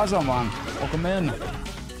 Leguizaman. Welcome in.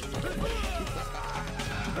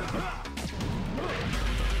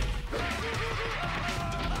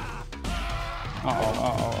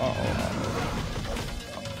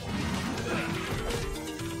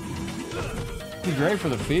 Be great for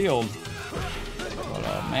the field.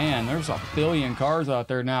 But man, there's a billion cars out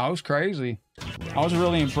there now. It was crazy. I was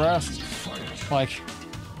really impressed. Like,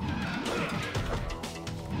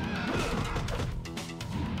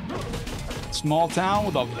 small town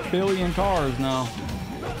with a billion cars now.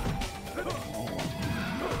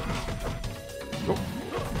 Oh.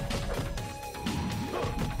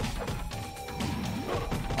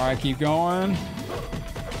 All right, keep going.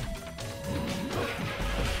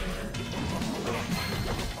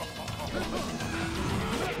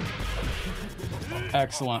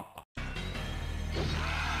 Excellent.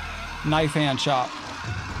 Knife hand chop.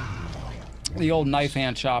 The old knife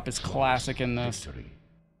hand chop is classic in this.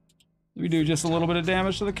 We do just a little bit of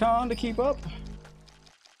damage to the con to keep up.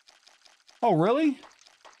 Oh, really?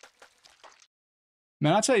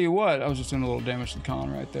 Man, I'll tell you what, I was just doing a little damage to the con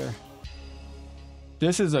right there.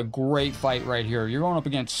 This is a great fight right here. You're going up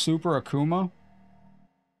against Super Akuma.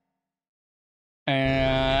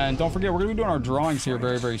 And don't forget, we're going to be doing our drawings here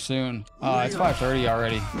very, very soon. It's 5:30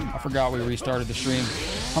 already. I forgot we restarted the stream.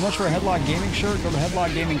 How much for a Headlock Gaming shirt? Go to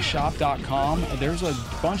headlockgamingshop.com. There's a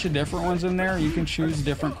bunch of different ones in there. You can choose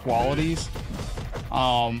different qualities.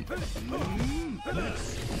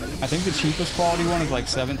 I think the cheapest quality one is like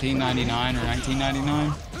 $17.99 or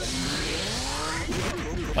 $19.99.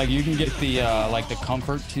 Like you can get the like the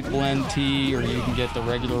comfort blend tee, or you can get the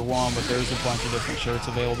regular one, but there's a bunch of different shirts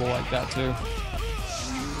available like that too.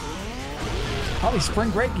 Probably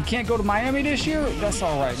spring break. You can't go to Miami this year? That's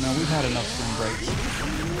all right, man. We've had enough spring breaks.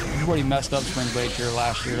 Everybody messed up spring break here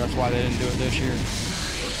last year. That's why they didn't do it this year.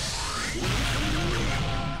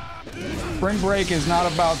 Spring break is not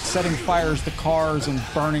about setting fires to cars and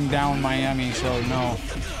burning down Miami, so no.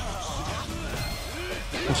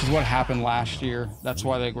 Which is what happened last year. That's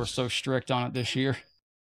why they were so strict on it this year.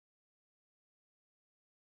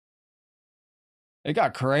 It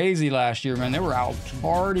got crazy last year, man. They were out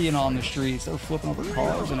partying on the streets. They were flipping over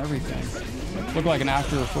cars and everything. Looked like an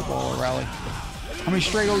after football rally. How many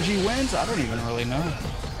straight OG wins? I don't even really know.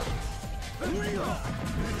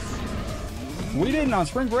 We didn't on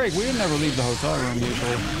spring break. We didn't ever leave the hotel room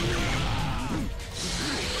usually.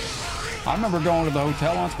 I remember going to the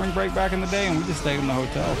hotel on spring break back in the day, and we just stayed in the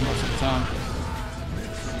hotel most of the time.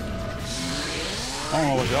 I don't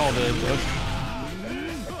know what y'all did, but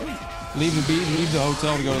leave the beach, leave the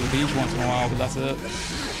hotel to go to the beach once in a while, but that's it.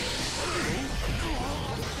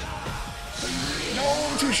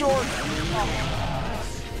 No, too short.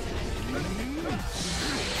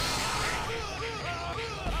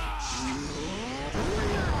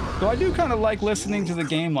 So I do kind of like listening to the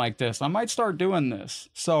game like this. I might start doing this.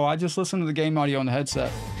 So I just listen to the game audio on the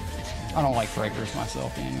headset. I don't like breakers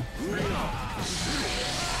myself, Daniel.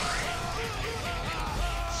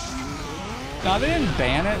 Now they didn't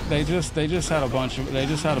ban it. They just had a bunch of. They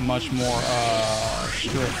just had a much more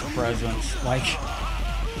strict presence. Like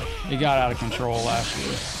it got out of control last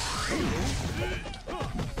year.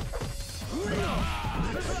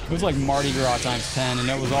 It was like Mardi Gras times 10, and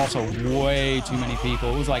it was also way too many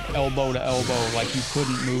people. It was like elbow to elbow, like you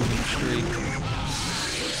couldn't move in the street.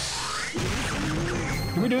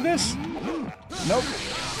 Can we do this? Nope.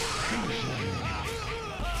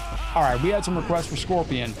 All right, we had some requests for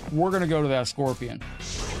Scorpion. We're gonna go to that Scorpion.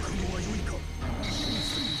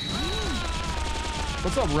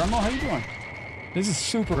 What's up, Remo? How you doing? This is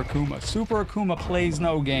Super Akuma. Super Akuma plays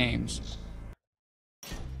no games.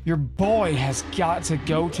 Your boy has got to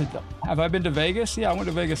go to the... Have I been to Vegas? Yeah, I went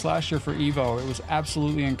to Vegas last year for EVO. It was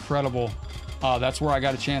absolutely incredible. That's where I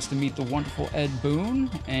got a chance to meet the wonderful Ed Boon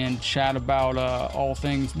and chat about all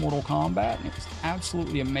things Mortal Kombat. And it was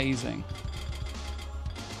absolutely amazing.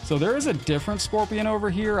 So there is a different Scorpion over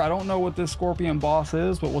here. I don't know what this Scorpion boss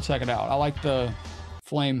is, but we'll check it out. I like the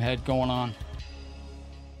flame head going on.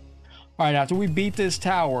 All right, after we beat this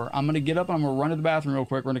tower, I'm going to get up and I'm going to run to the bathroom real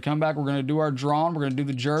quick. We're going to come back. We're going to do our drawn. We're going to do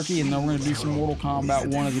the jerky, and then we're going to do some Mortal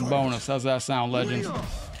Kombat 1 as a bonus. How's that sound, legends? I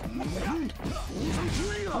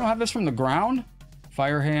don't have this from the ground.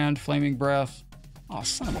 Fire hand, flaming breath. Oh,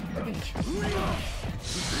 son of a bitch.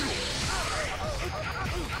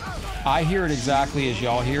 I hear it exactly as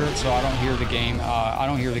y'all hear it, so I don't hear the game. I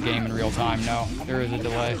don't hear the game in real time. No, there is a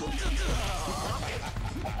delay.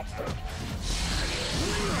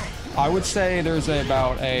 I would say there's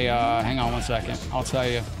about a, hang on one second, I'll tell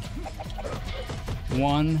you.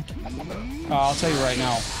 I'll tell you right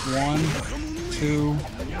now. 1, 2,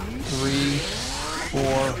 3,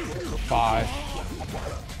 4, 5.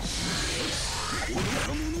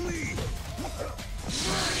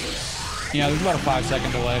 Yeah, there's about a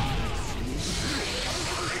 5-second delay.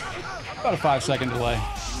 About a 5-second delay.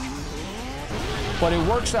 But it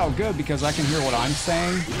works out good because I can hear what I'm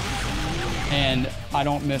saying. And I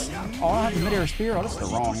don't miss... Oh, I don't have the mid-air spear. Oh, that's the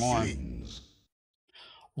wrong one.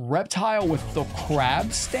 Reptile with the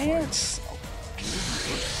crab stance?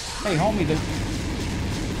 Hey, homie, the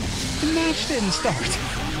match didn't start.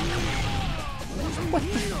 What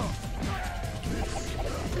the...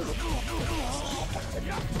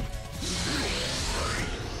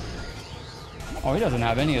 Oh, he doesn't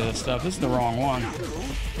have any of this stuff. This is the wrong one.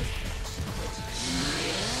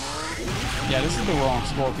 Yeah, this is the wrong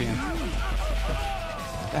Scorpion.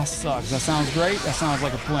 That sucks. That sounds great. That sounds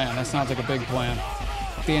like a plan. That sounds like a big plan.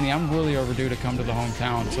 Danny, I'm really overdue to come to the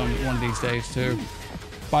hometown one of these days, too.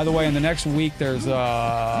 By the way, in the next week, there's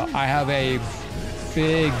I have a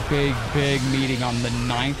big meeting on the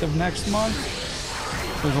 9th of next month.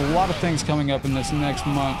 There's a lot of things coming up in this next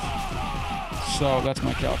month. So that's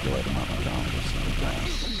my calculator, not my calendar.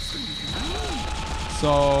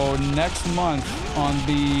 So next month, on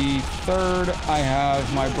the 3rd, I have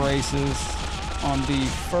my braces. On the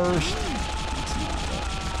 1st,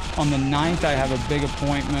 on the 9th, I have a big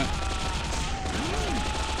appointment.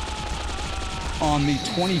 On the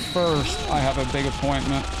 21st, I have a big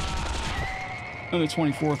appointment. On the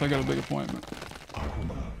 24th, I got a big appointment.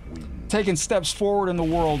 taking steps forward in the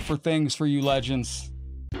world for things for you legends.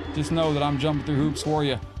 Just know that I'm jumping through hoops for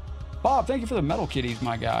you. Bob, thank you for the metal kitties,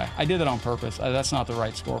 my guy. I did it on purpose. That's not the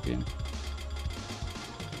right scorpion.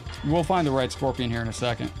 We'll find the right scorpion here in a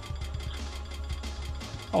second.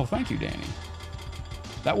 Oh, thank you, Danny.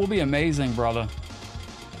 That will be amazing, brother.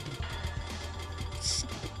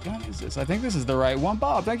 What gun is this? I think this is the right one.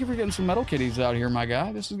 Bob, thank you for getting some metal kitties out here, my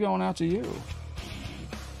guy. This is going out to you.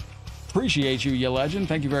 Appreciate you, you legend.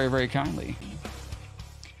 Thank you very, very kindly.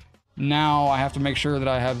 Now I have to make sure that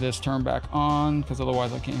I have this turned back on because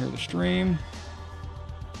otherwise I can't hear the stream.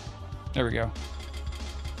 There we go.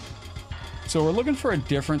 So we're looking for a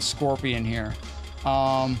different scorpion here.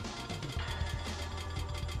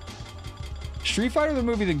 Street Fighter the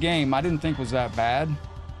movie, the game, I didn't think was that bad.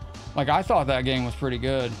 Like, I thought that game was pretty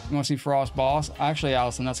good. You want to see Frost Boss? Actually,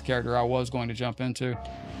 Allison, that's a character I was going to jump into.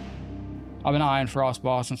 I've been eyeing Frost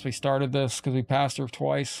Boss since we started this because we passed her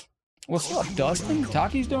twice. What's up, Dustin?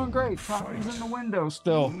 Taki's doing great. Taki's in the window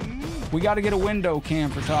still. We got to get a window cam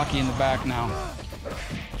for Taki in the back now.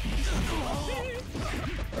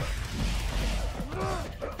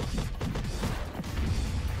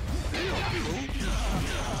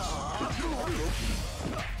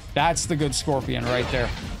 That's the good scorpion right there.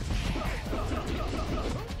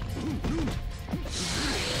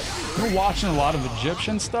 We're watching a lot of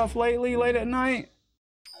Egyptian stuff lately, late at night.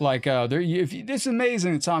 Like, it's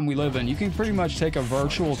amazing the time we live in. You can pretty much take a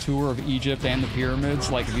virtual tour of Egypt and the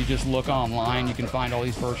pyramids. Like, if you just look online, you can find all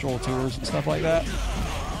these virtual tours and stuff like that.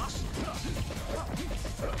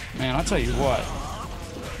 Man, I'll tell you what.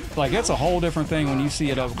 Like, it's a whole different thing when you see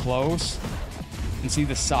it up close and see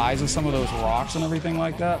the size of some of those rocks and everything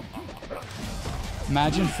like that.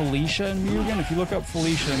 Imagine Felicia and Mugen. If you look up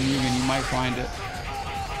Felicia and Mugen, you might find it.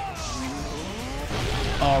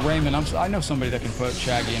 Raymond, I know somebody that can put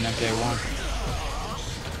Shaggy in MK1.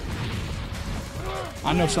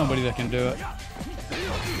 I know somebody that can do it.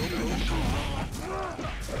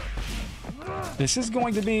 This is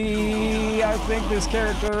going to be, I think, this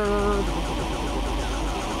character.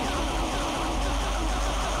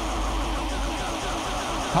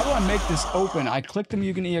 How do I make this open? I clicked the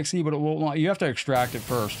Mugen EXE, but it won't. You have to extract it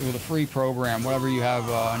first with a free program, whatever you have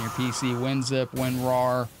on your PC. WinZip,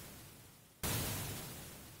 WinRAR.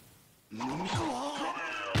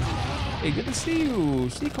 Hey, good to see you,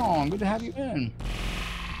 Seacon. Good to have you in.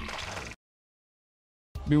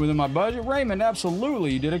 Be within my budget, Raymond.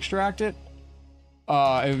 Absolutely, you did extract it.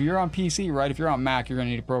 If you're on PC, right? If you're on Mac, you're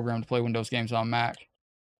gonna need a program to play Windows games on Mac.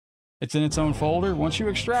 It's in its own folder. Once you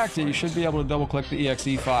extract it, you should be able to double-click the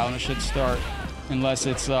exe file, and it should start, unless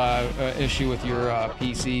it's an issue with your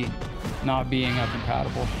PC not being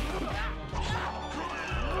compatible.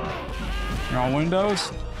 You're on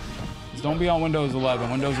Windows. Don't be on Windows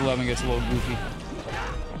 11. Windows 11 gets a little goofy.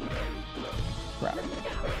 Crap.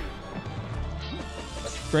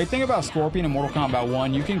 Great thing about Scorpion in Mortal Kombat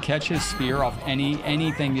 1, you can catch his spear off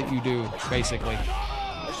anything that you do, basically.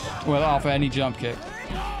 Well, off any jump kick.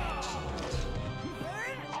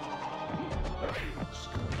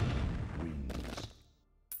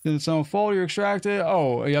 In its own folder, you extract it.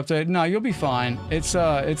 Oh, you have to. No, you'll be fine. It's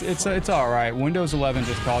all right. Windows 11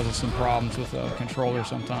 just causes some problems with the controller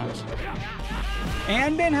sometimes.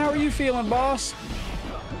 And then, how are you feeling, boss?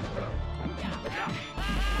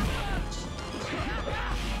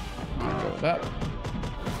 I'll go with that.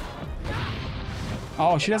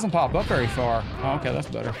 Oh, she doesn't pop up very far. Oh, okay, that's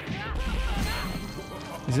better.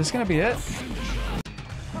 Is this gonna be it?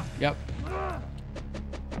 Yep.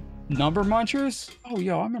 Number munchers? Oh,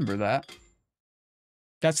 yo, I remember that.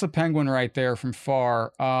 That's the penguin right there from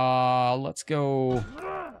far. Let's go.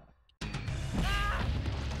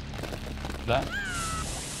 That.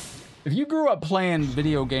 If you grew up playing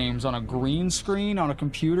video games on a green screen on a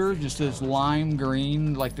computer, just this lime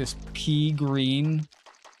green, like this pea green,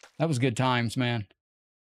 that was good times, man.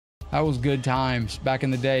 That was good times. Back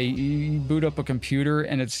in the day, you boot up a computer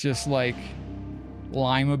and it's just like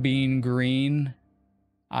lima bean green.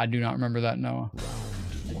 I do not remember that, Noah. I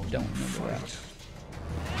don't remember that.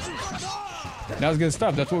 That was good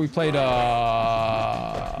stuff. That's what we played, what's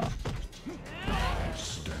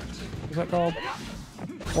that called?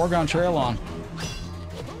 Oregon Trail on.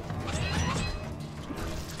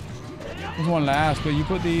 I was wanting to ask, but you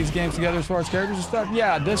put these games together as far as characters and stuff?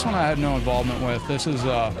 Yeah, this one I had no involvement with. This is, you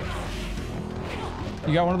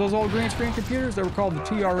got one of those old green screen computers? They were called the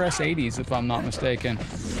TRS-80s, if I'm not mistaken.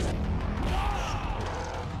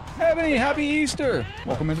 Ebony, happy Easter!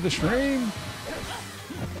 Welcome into the stream.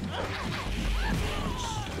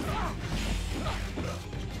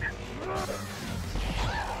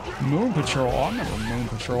 Moon Patrol. I remember Moon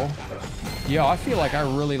Patrol. Yo, I feel like I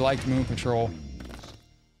really liked Moon Patrol.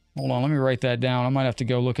 Hold on, let me write that down. I might have to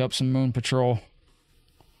go look up some Moon Patrol.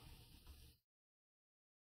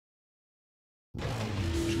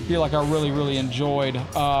 Feel like I really enjoyed.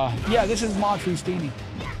 Yeah, this is Mod Fustini.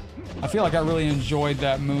 I feel like I really enjoyed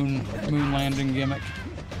that moon landing gimmick.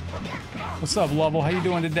 What's up, Lovell? How you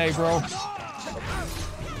doing today, bro? All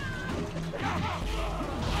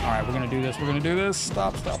right, we're gonna do this. We're gonna do this.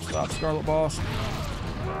 Stop, Scarlet Boss.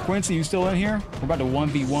 Quincy, you still in here? We're about to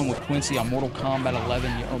 1v1 with Quincy on Mortal Kombat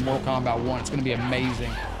 11 or Mortal Kombat 1. It's gonna be amazing.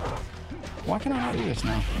 Why can I not do this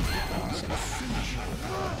now?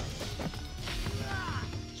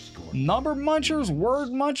 Number Munchers, Word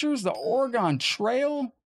Munchers, the Oregon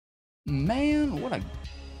Trail. Man, what a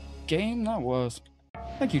game that was.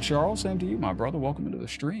 Thank you, Charles. Same to you, my brother. Welcome into the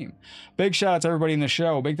stream. Big shout out to everybody in the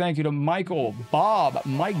show. Big thank you to Michael, Bob,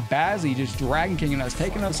 Mike Bazzi, just Dragon Kinging us,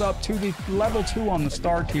 taking us up to the level 2 on the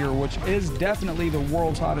star tier, which is definitely the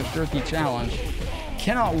world's hottest jerky challenge.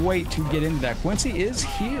 Cannot wait to get into that. Quincy is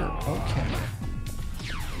here. Okay.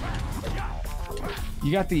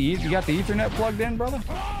 You got the Ethernet plugged in, brother?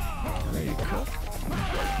 Ready to cook?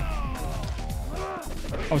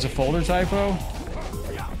 Oh, it's a folder typo?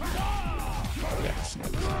 Yes.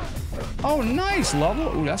 Oh, nice,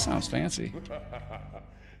 Level. Ooh, that sounds fancy.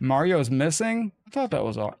 Mario's missing? I thought that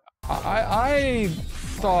was all. I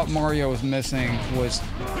thought Mario was missing was...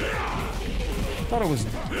 I thought it was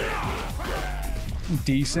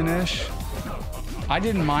decent-ish. I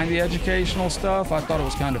didn't mind the educational stuff. I thought it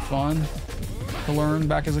was kind of fun to learn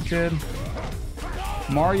back as a kid.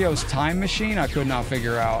 Mario's time machine, I could not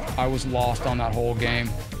figure out. I was lost on that whole game.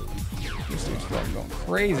 This dude's fucking going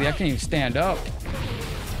crazy. I can't even stand up.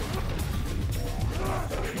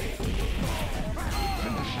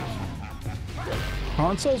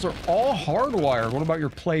 Consoles are all hardwired. What about your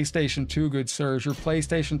PlayStation 2, good sir? Is your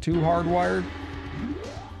PlayStation 2 hardwired?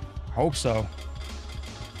 I hope so.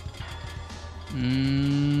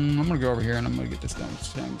 I'm gonna go over here and I'm gonna get this done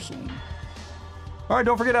soon. All right,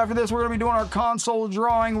 don't forget, after this, we're going to be doing our console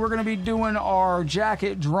drawing. We're going to be doing our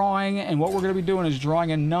jacket drawing. And what we're going to be doing is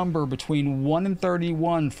drawing a number between 1 and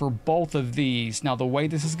 31 for both of these. Now, the way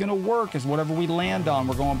this is going to work is whatever we land on,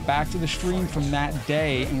 we're going back to the stream from that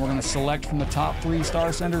day. And we're going to select from the top 3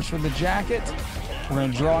 star senders for the jacket. We're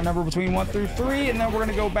going to draw a number between 1 through 3. And then we're going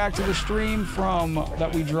to go back to the stream from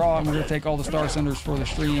that we draw. And we're going to take all the star senders for the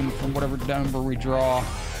stream from whatever number we draw.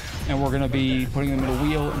 And we're going to be putting them in a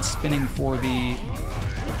wheel and spinning for the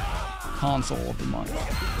console of the month.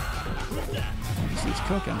 He's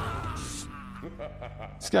cooking.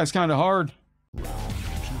 This guy's kind of hard.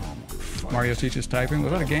 Mario teaches typing.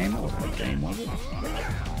 Was that a game? That wasn't a game, was it?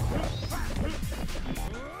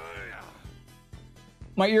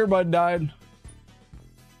 My earbud died.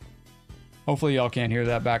 Hopefully y'all can't hear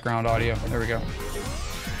that background audio. There we go.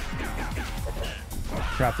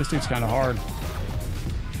 Crap, this dude's kind of hard.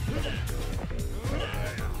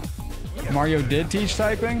 Mario did teach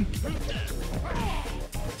typing.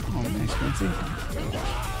 Oh, nice, Quincy.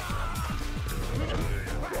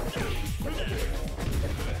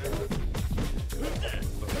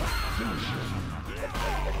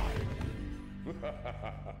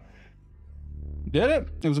 Did it?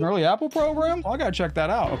 It was an early Apple program? Oh, I gotta check that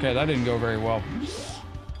out. Okay, that didn't go very well.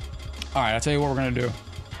 All right, I'll tell you what we're gonna do.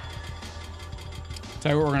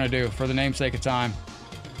 Tell you what we're gonna do for the namesake of time.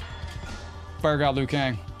 Fire God Liu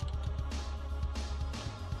Kang.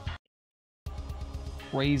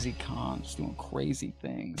 Crazy cons, doing crazy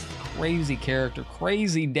things, crazy character,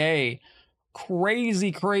 crazy day,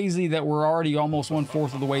 crazy that we're already almost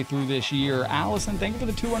 1/4 of the way through this year. Allison, thank you for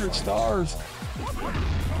the 200 stars.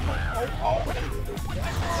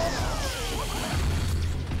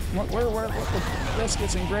 Where the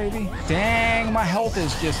biscuits and gravy? Dang, my health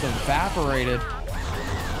is just evaporated.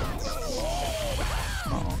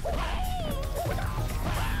 Oh.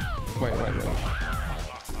 Wait.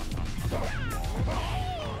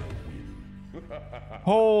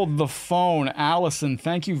 Hold the phone, Allison.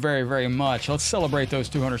 Thank you very much. Let's celebrate those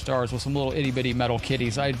 200 stars with some little itty bitty metal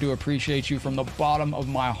kitties. I do appreciate you from the bottom of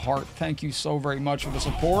my heart. Thank you so very much for the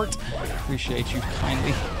support. Appreciate you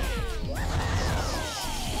kindly.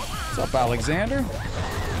 What's up, Alexander?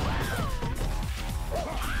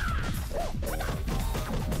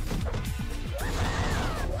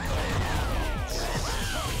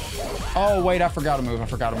 Oh, wait, I forgot to move.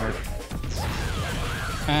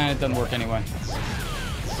 And it doesn't work anyway.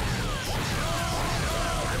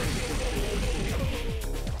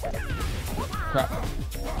 Crap.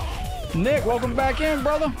 Nick, welcome back in,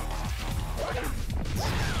 brother.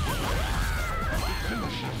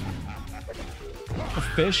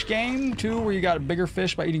 fish game too, where you got bigger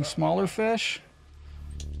fish by eating smaller fish.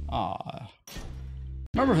 I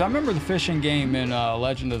remember the fishing game in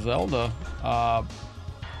Legend of Zelda,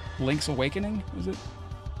 Link's Awakening, was it?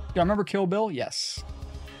 Yeah, I remember Kill Bill. Yes,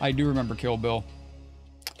 I do remember Kill Bill.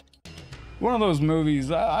 One of those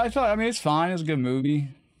movies. I thought. I mean, it's fine. It's a good movie.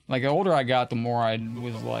 Like the older I got, the more I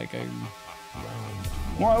was like. The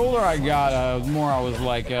more older I got, the more I was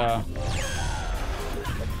like. The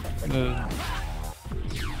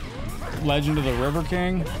Legend of the River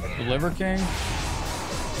King, the Liver King.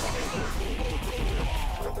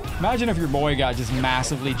 Imagine if your boy got just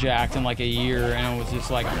massively jacked in like a year and it was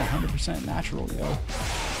just like, I'm 100% natural, yo.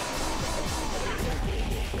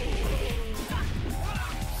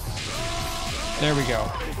 There we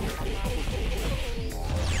go.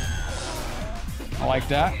 I like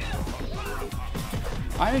that.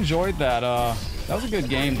 I enjoyed that. That was a good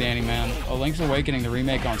game, Danny, man. A Link's Awakening, the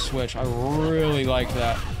remake on Switch. I really liked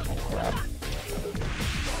that. Oh, crap.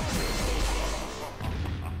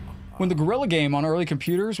 When the Gorilla game on early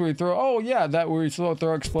computers, where you throw, oh yeah, that where you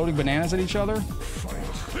throw exploding bananas at each other.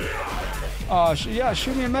 Yeah,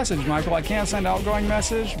 shoot me a message, Michael. I can't send outgoing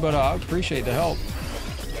message, but I appreciate the help.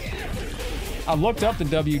 I looked up the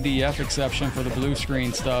WDF exception for the blue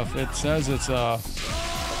screen stuff. It says it's I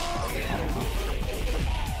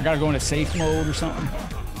gotta go into safe mode or something.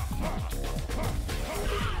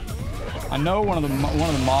 I know one of the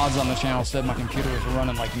mods on the channel said my computer was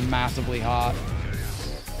running like massively hot.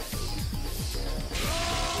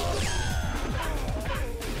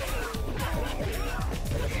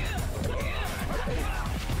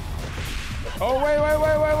 Oh, wait,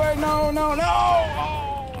 no,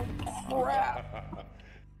 oh, crap.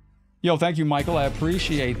 Yo, thank you, Michael, I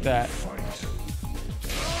appreciate that.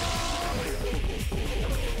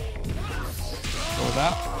 Go with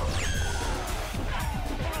that.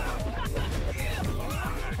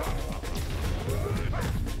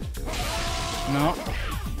 No.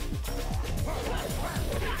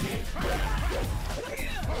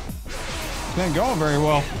 It ain't going very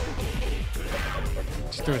well.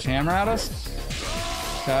 Just threw his hammer at us.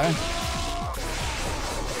 Okay.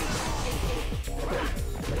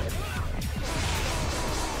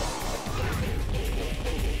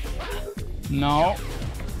 No.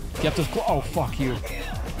 Get this. Oh, fuck you.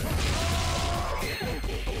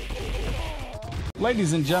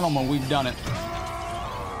 Ladies and gentlemen, we've done it.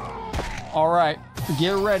 All right,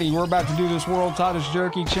 get ready. We're about to do this World Tightest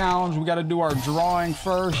Jerky Challenge. We got to do our drawing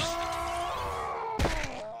first.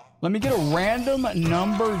 Let me get a random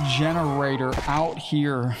number generator out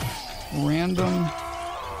here. Random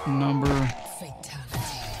number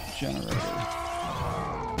generator.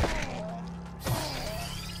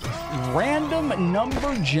 Random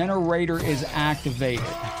number generator is activated.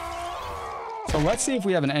 So let's see if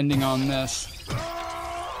we have an ending on this.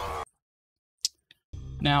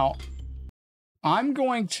 Now, I'm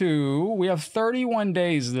going to, we have 31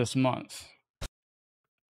 days this month.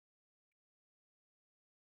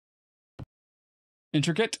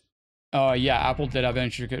 Intricate? Yeah, Apple did have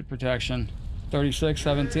intricate protection. 36,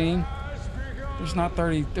 17. There's not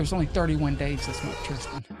 30, there's only 31 days this month,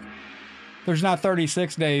 Tristan. There's not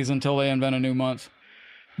 36 days until they invent a new month.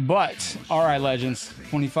 But, all right, legends.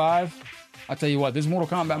 25. I'll tell you what, this is Mortal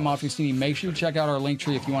Kombat mod Fustini. Make sure you check out our link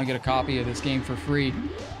tree if you want to get a copy of this game for free.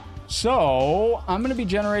 So, I'm going to be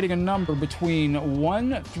generating a number between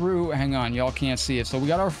 1 through, hang on, y'all can't see it. So, we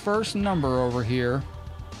got our first number over here.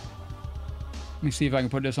 Let me see if I can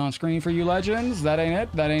put this on screen for you legends. That ain't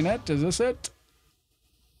it. That ain't it. Is this it?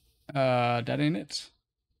 That ain't it.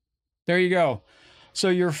 There you go. So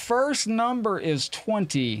your first number is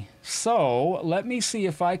 20. So let me see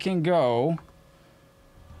if I can go.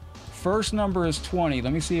 First number is 20.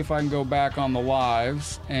 Let me see if I can go back on the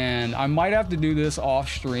lives. And I might have to do this off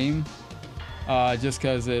stream. Just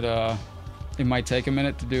because it might take a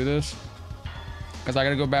minute to do this. Because I got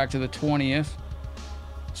to go back to the 20th.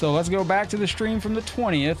 So let's go back to the stream from the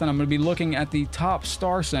 20th, and I'm going to be looking at the top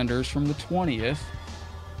star senders from the 20th.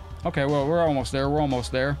 Okay, well, we're almost there. We're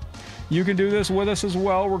almost there. You can do this with us as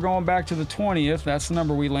well. We're going back to the 20th. That's the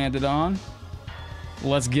number we landed on.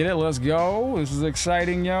 Let's get it. Let's go. This is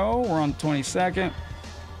exciting, yo. We're on the 22nd.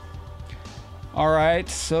 All right,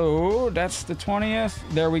 so that's the 20th.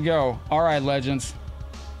 There we go. All right, legends.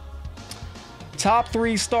 Top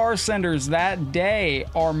 3 star senders that day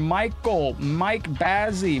are Michael, Mike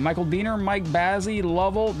Bazzi, Michael Diener, Mike Bazzi,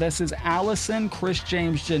 Lovell. This is Allison, Chris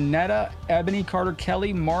James, Janetta, Ebony, Carter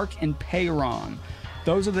Kelly, Mark, and Payron.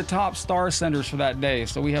 Those are the top star senders for that day.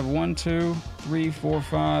 So we have 1, 2, 3, 4,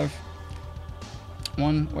 5.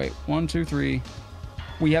 1, 2, 3.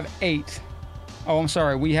 We have 8. Oh, I'm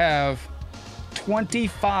sorry. We have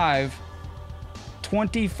 25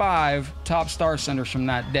 top star centers from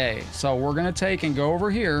that day. So we're gonna take and go over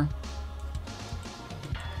here.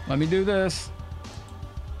 Let me do this.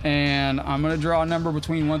 And I'm gonna draw a number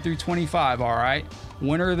between 1 through 25, all right?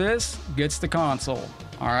 Winner of this gets the console,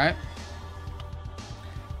 all right?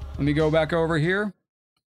 Let me go back over here.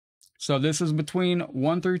 So this is between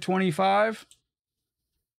 1 through 25.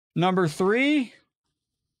 Number 3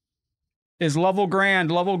 is Level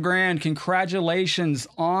Grand. Level Grand, congratulations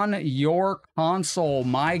on your console,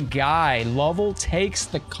 my guy. Level takes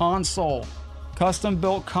the console. Custom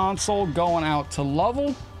built console going out to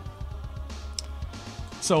Level.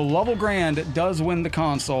 So Level Grand does win the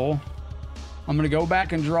console. I'm gonna go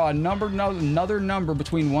back and draw a number, another number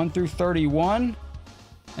between 1 through 31.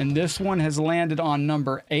 And this one has landed on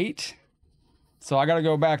number 8. So I gotta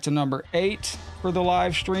go back to number 8 for the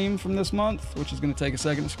live stream from this month, which is gonna take a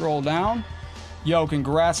second to scroll down. Yo,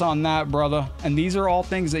 congrats on that, brother. And these are all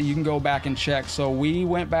things that you can go back and check. So we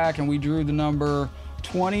went back and we drew the number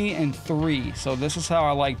 20 and 3. So this is how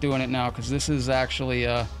I like doing it now, because this is actually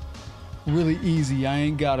really easy. I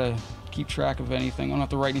ain't gotta keep track of anything. I don't have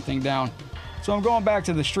to write anything down. So I'm going back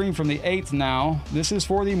to the stream from the 8th now. This is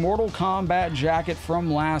for the Mortal Kombat jacket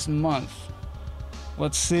from last month.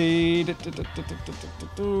 Let's see. Let's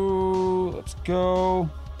go.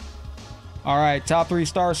 All right, top 3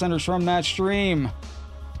 star centers from that stream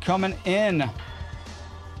coming in.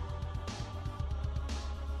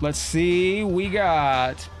 Let's see. We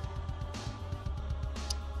got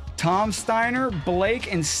Tom Steiner,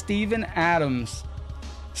 Blake, and Steven Adams.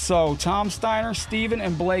 So Tom Steiner, Steven,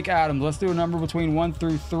 and Blake Adams. Let's do a number between 1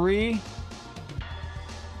 through 3.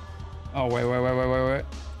 Oh, wait.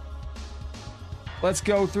 Let's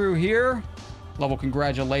go through here. Level,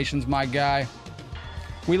 congratulations, my guy.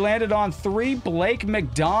 We landed on 3. Blake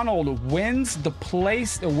McDonald wins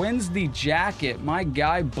the jacket. My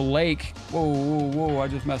guy, Blake. Whoa, I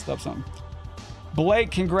just messed up something.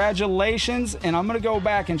 Blake, congratulations. And I'm going to go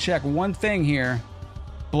back and check one thing here.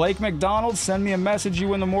 Blake McDonald, send me a message. You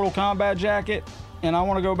win the Mortal Kombat jacket. And I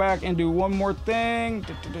want to go back and do one more thing.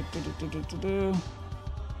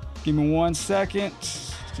 Give me 1 second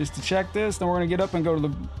just to check this. Then we're going to get up and go to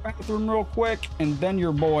the bathroom real quick. And then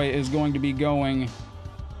your boy is going to be going.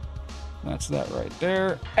 That's that right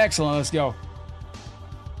there. Excellent. Let's go.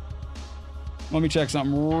 Let me check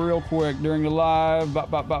something real quick during the live.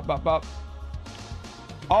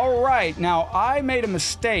 All right. Now, I made a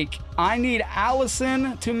mistake. I need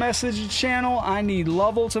Allison to message the channel. I need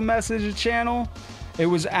Lovell to message the channel. It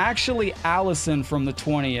was actually Allison from the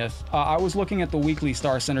 20th. I was looking at the weekly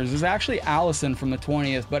star centers. It's actually Allison from the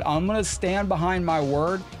 20th, but I'm going to stand behind my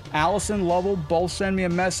word. Allison, Lovell, both send me a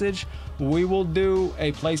message. We will do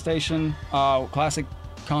a PlayStation Classic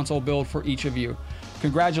console build for each of you.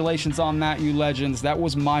 Congratulations on that, you legends. That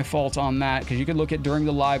was my fault on that, because you could look at during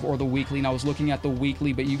the live or the weekly, and I was looking at the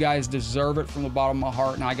weekly, but you guys deserve it from the bottom of my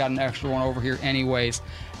heart, and I got an extra one over here anyways.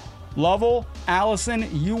 Lovell, Allison,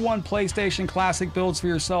 you won PlayStation Classic builds for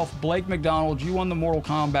yourself. Blake McDonald, you won the Mortal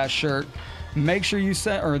Kombat shirt. Make sure you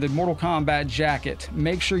send, or the Mortal Kombat jacket.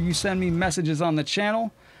 Make sure you send me messages on the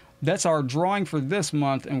channel. That's our drawing for this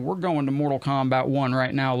month, and we're going to Mortal Kombat 1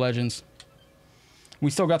 right now, legends. We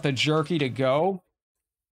still got the jerky to go.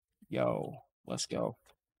 Yo, let's go.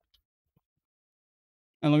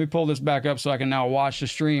 And let me pull this back up so I can now watch the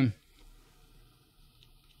stream.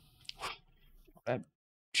 That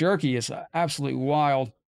jerky is absolutely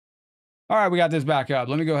wild. All right, we got this back up.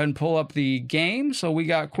 Let me go ahead and pull up the game. So we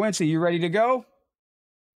got Quincy, you ready to go?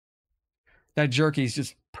 That jerky is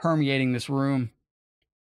just permeating this room.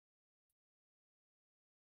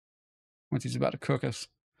 Quincy's about to cook us.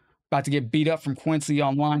 About to get beat up from Quincy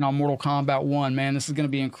online on Mortal Kombat 1. Man, this is going to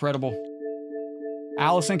be incredible.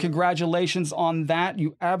 Allison, congratulations on that.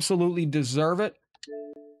 You absolutely deserve it.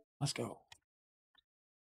 Let's go.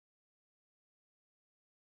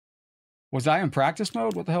 Was I in practice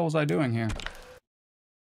mode? What the hell was I doing here?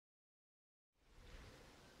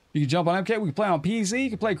 You can jump on MK. We can play on PC. You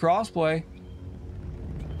can play crossplay.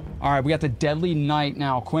 All right, we got the Deadly Knight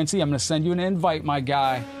now. Quincy, I'm going to send you an invite, my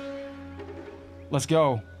guy. Let's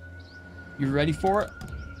go. You ready for it?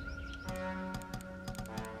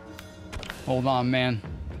 Hold on, man.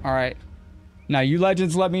 All right. Now, you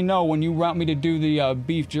legends, let me know when you want me to do the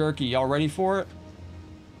beef jerky. Y'all ready for it?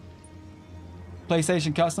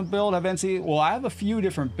 PlayStation custom build, well, I have a few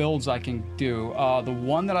different builds I can do. The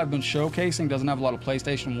one that I've been showcasing doesn't have a lot of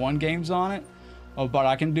PlayStation 1 games on it, but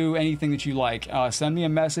I can do anything that you like. Send me a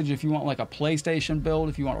message if you want like a PlayStation build,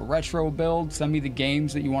 if you want a retro build. Send me the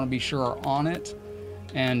games that you want to be sure are on it,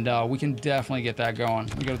 and we can definitely get that going.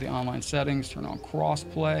 We go to the online settings, turn on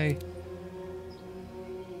crossplay.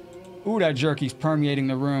 Ooh, that jerky's permeating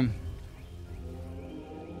the room.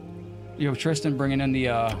 Yo, Tristan bringing in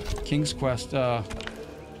the King's Quest, the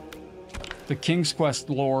King's Quest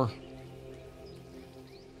lore.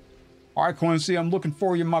 All right, Quincy, I'm looking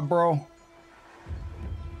for you, my bro. All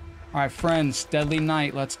right, friends, Deadly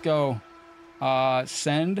Night, let's go.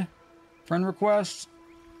 Send friend requests.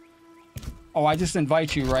 Oh, I just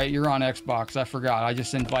invite you, right? You're on Xbox. I forgot. I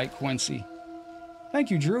just invite Quincy.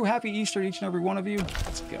 Thank you, Drew. Happy Easter to each and every one of you.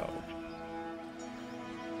 Let's go.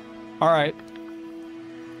 All right.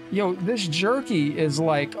 Yo, this jerky is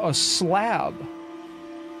like a slab.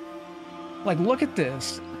 Like, look at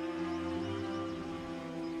this.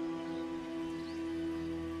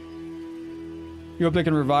 You hope they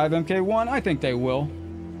can revive MK1? I think they will.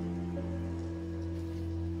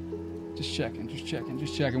 Just checking, just checking,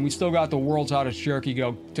 just checking. We still got the world's hottest jerky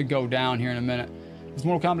to go down here in a minute. Does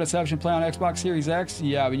Mortal Kombat Deception play on Xbox Series X?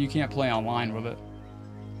 Yeah, but you can't play online with it.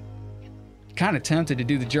 Kind of tempted to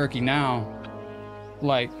do the jerky now.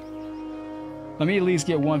 Like, let me at least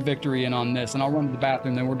get one victory in on this, and I'll run to the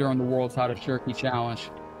bathroom, then we're doing the world's hottest jerky challenge.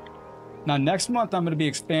 Now, next month, I'm going to be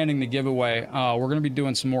expanding the giveaway. We're going to be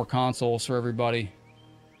doing some more consoles for everybody.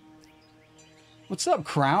 What's up,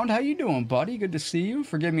 Crowned? How you doing, buddy? Good to see you.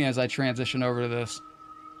 Forgive me as I transition over to this.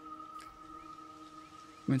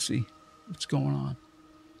 Quincy, what's going on?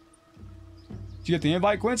 Did you get the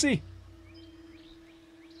invite, Quincy?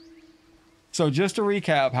 So just to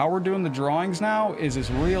recap, how we're doing the drawings now is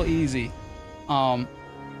it's real easy.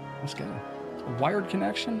 Let's get a wired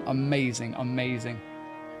connection. Amazing, amazing.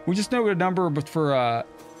 We just know a number for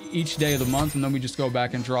each day of the month, and then we just go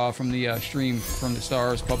back and draw from the stream from the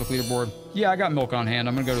stars public leaderboard. Yeah, I got milk on hand.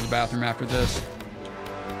 I'm gonna go to the bathroom after this.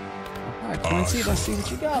 All right, Quincy, let's see what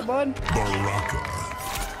you got, bud. Baraka.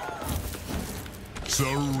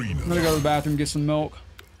 Serena. I'm gonna go to the bathroom, get some milk.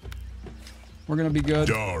 We're gonna be good.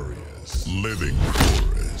 Darius. Living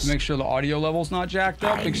Forest. Make sure the audio level's not jacked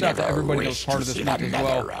up. Big shout out to everybody that was part of this month as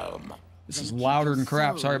well. This is louder than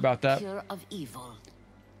crap. Sorry about that.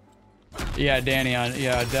 Yeah, Danny,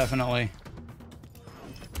 yeah, definitely.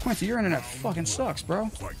 Quincy, your internet fucking sucks, bro.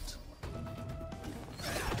 Fight.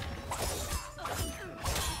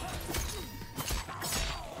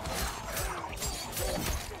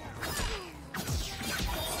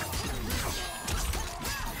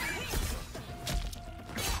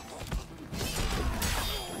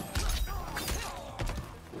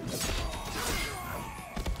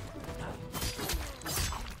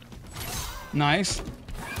 Nice.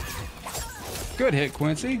 Good hit,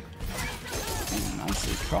 Quincy.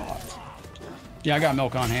 Nicely caught. Yeah, I got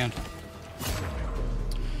milk on hand.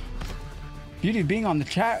 Beauty of being on the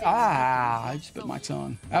chat. Ah, I just bit my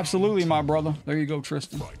tongue. Absolutely, my brother. There you go,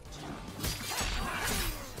 Tristan.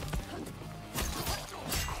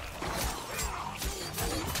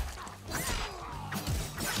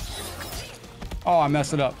 Oh, I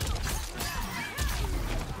messed it up. Here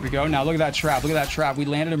we go. Now look at that trap. Look at that trap. We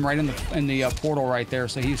landed him right in the portal right there,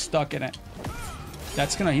 so he's stuck in it.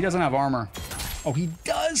 That's gonna. He doesn't have armor. Oh, he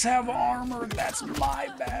does have armor. That's my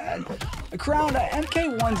bad. Crown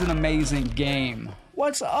MK1's an amazing game.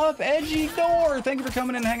 What's up, Edgy Door? Thank you for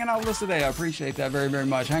coming in and hanging out with us today. I appreciate that very, very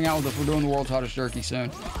much. Hang out with us. We're doing the world's hottest jerky soon.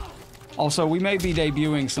 Also, we may be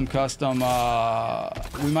debuting some custom.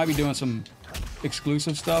 We might be doing some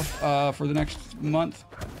exclusive stuff for the next month.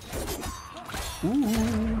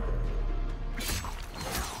 Ooh.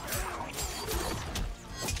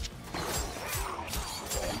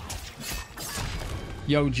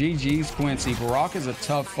 Yo, GG's Quincy. Barack is a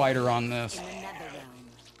tough fighter on this.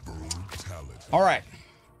 All right.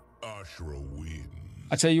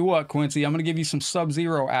 I tell you what, Quincy, I'm going to give you some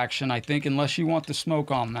Sub-Zero action, I think, unless you want the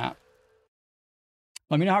smoke on that.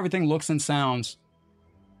 Let me know how everything looks and sounds.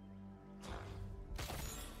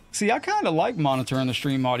 See, I kind of like monitoring the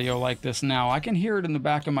stream audio like this now. I can hear it in the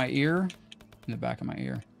back of my ear. In the back of my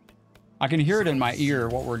ear. I can hear it in my ear,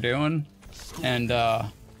 what we're doing. And,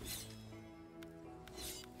 oh,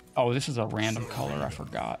 this is a random color. I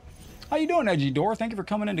forgot. How you doing, Edgy Door? Thank you for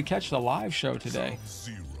coming in to catch the live show today.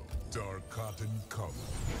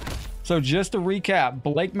 So just to recap,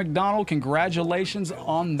 Blake McDonald, congratulations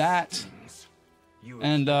on that.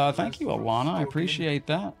 And thank you, Alana. I appreciate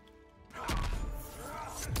that.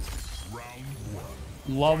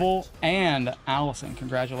 Lovell and Allison,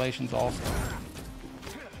 congratulations also.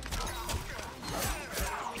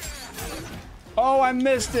 Oh, I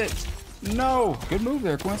missed it. No. Good move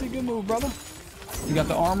there, Quincy. Good move, brother. You got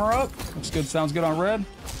the armor up. Looks good. Sounds good on red.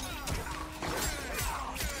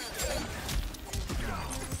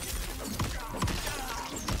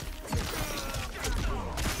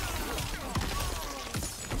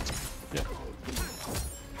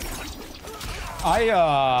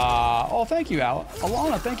 Oh, thank you,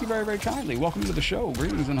 Alana. Thank you very, very kindly. Welcome to the show.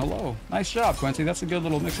 Greetings and hello. Nice job, Quincy. That's a good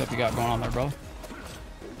little mix-up you got going on there, brother.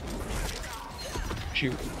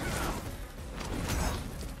 Shoot.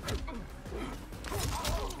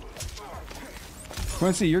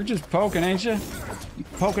 Quincy, you're just poking, ain't you?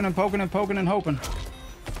 Poking and poking and poking and hoping.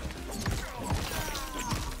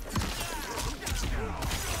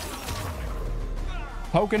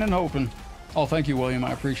 Poking and hoping. Oh, thank you, William.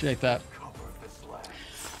 I appreciate that.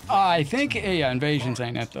 I think, yeah, invasions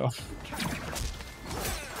ain't it, though.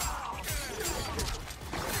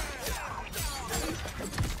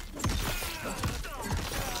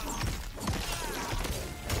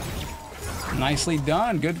 Nicely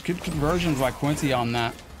done. Good conversions by Quincy on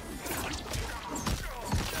that.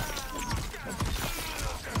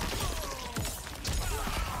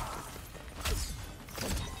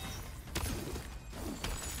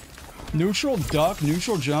 Neutral duck,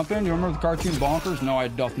 neutral jump in. You remember the cartoon Bonkers? No, I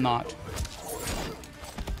doth not.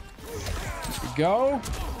 There we go.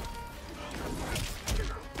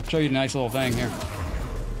 Show you a nice little thing here.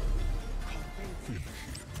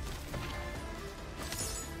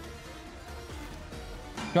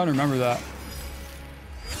 Trying to remember that.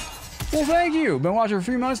 Well, thank you. Been watching for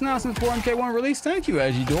 3 months now since 4MK1 release. Thank you,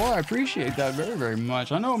 Edgydor. I appreciate that very, very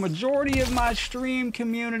much. I know a majority of my stream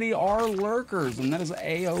community are lurkers, and that is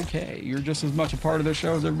A-okay. You're just as much a part of the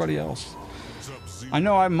show as everybody else. I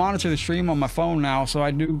know I monitor the stream on my phone now, so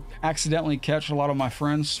I do accidentally catch a lot of my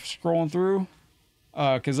friends scrolling through.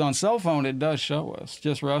 Because on cell phone, it does show us.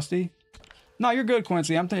 Just Rusty. No, you're good,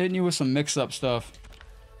 Quincy. I'm hitting you with some mix-up stuff.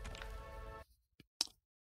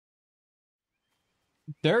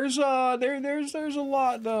 There's a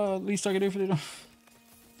lot least I can do for the.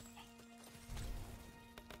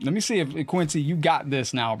 Let me see if Quincy, you got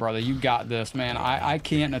this now, brother. You got this, man. I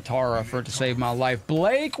can't Natara for it to save my life.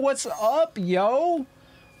 Blake, what's up, yo?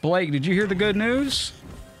 Blake, did you hear the good news?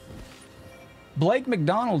 Blake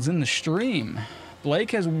McDonald's in the stream.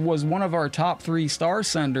 Blake was one of our top 3 star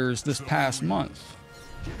senders this past month.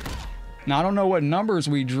 Now I don't know what numbers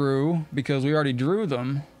we drew because we already drew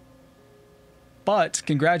them. But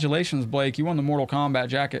congratulations, Blake. You won the Mortal Kombat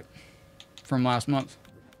jacket from last month.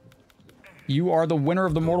 You are the winner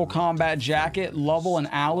of the Mortal Kombat jacket. Lovell and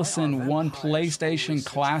Allison won PlayStation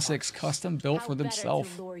Classics custom built for themselves.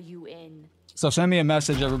 So send me a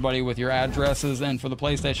message, everybody, with your addresses. And for the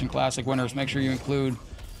PlayStation Classic winners, make sure you include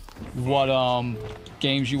what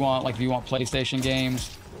games you want. Like if you want PlayStation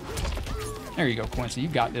games. There you go, Quincy. You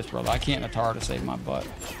got this, brother. I can't Natara to save my butt.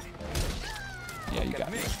 Yeah, you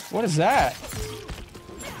got it. What is that?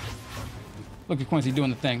 Look at Quincy doing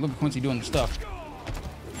the thing. Look at Quincy doing the stuff.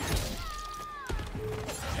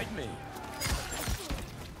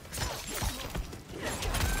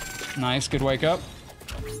 Nice, good wake up.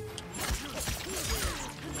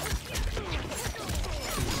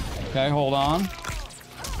 Okay, hold on.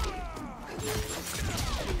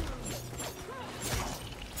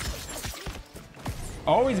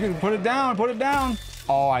 Oh, he's gonna put it down, put it down.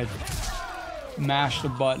 Oh, I mashed the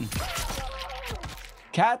button.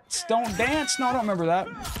 Cats don't dance? No, I don't remember that.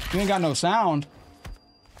 You ain't got no sound.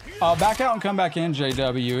 Back out and come back in,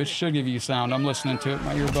 JW. It should give you sound. I'm listening to it,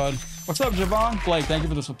 my earbud. What's up, Javon? Blake, thank you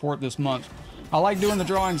for the support this month. I like doing the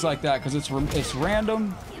drawings like that because it's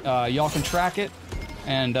random. Y'all can track it.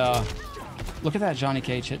 And look at that Johnny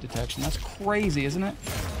Cage hit detection. That's crazy, isn't it?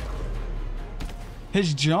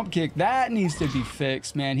 His jump kick, that needs to be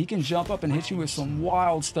fixed, man. He can jump up and hit you with some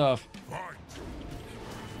wild stuff.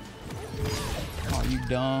 Oh, you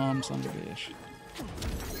dumb son of a bitch.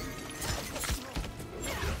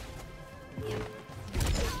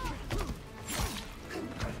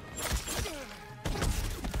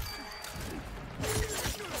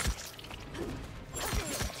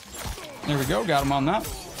 There we go, got him on that.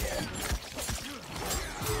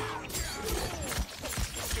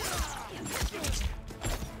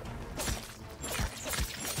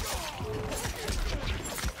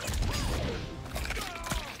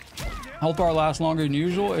 Health bar lasts longer than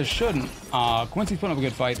usual. It shouldn't. Quincy's putting up a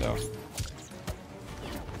good fight, though.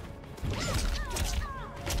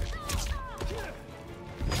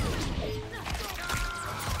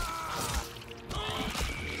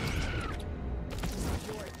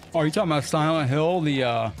 Oh, you talking about Silent Hill? The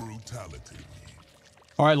All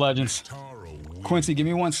right, legends. Quincy, give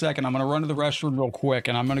me 1 second. I'm gonna run to the restroom real quick,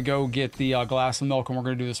 and I'm gonna go get the glass of milk, and we're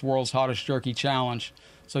gonna do this world's hottest jerky challenge.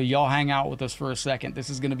 So y'all hang out with us for a second. This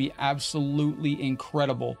is gonna be absolutely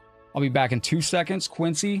incredible. I'll be back in 2 seconds.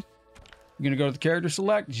 Quincy, you're gonna go to the character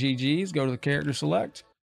select. GG's, go to the character select.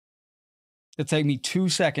 It'll take me 2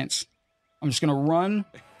 seconds. I'm just gonna run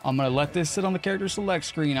I'm going to let this sit on the character select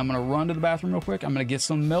screen. I'm going to run to the bathroom real quick. I'm going to get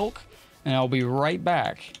some milk, and I'll be right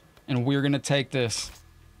back. And we're going to take this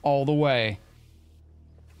all the way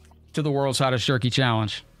to the World's Hottest Jerky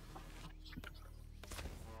Challenge.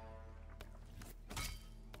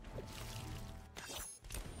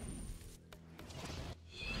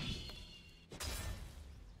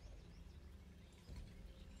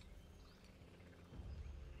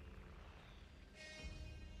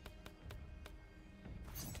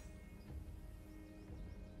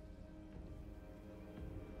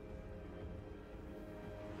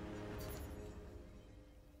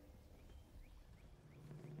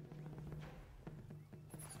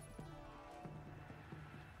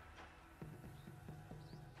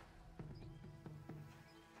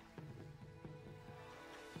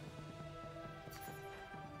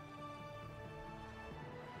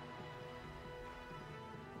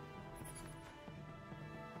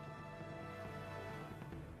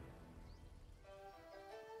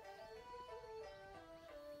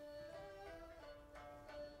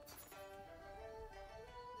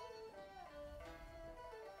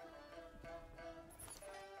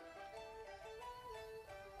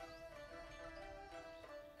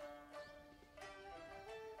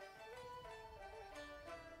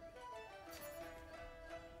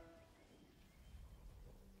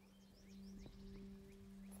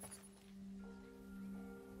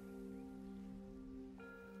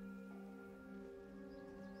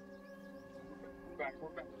 We're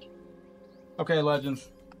back. Okay, legends.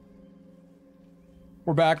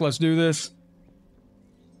 We're back. Let's do this.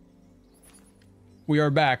 We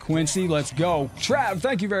are back. Quincy, let's go. Trav,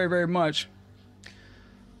 thank you very, very much.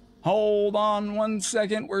 Hold on 1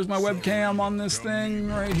 second. Where's my webcam on this thing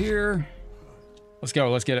right here? Let's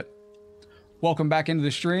go. Let's get it. Welcome back into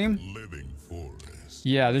the stream. Living forest.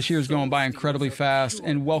 Yeah, this year's going by incredibly fast.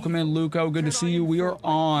 And welcome in, Luco. Good to see you. We are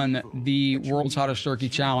on the World's Hottest Jerky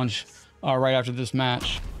Challenge right after this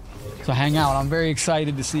match. So hang out. I'm very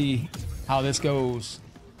excited to see how this goes.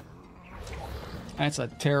 That's a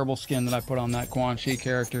terrible skin that I put on that Quan Chi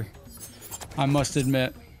character, I must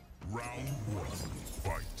admit. Round one,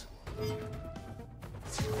 fight.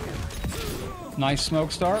 Nice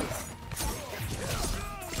smoke start.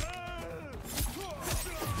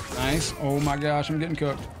 Nice. Oh my gosh, I'm getting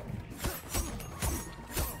cooked.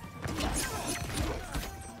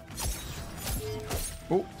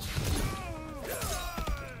 Oh.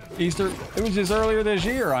 Easter. It was just earlier this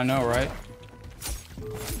year, I know, right?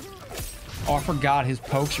 Oh, I forgot his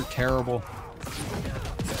pokes are terrible.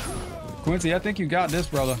 Quincy, I think you got this,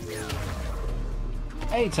 brother.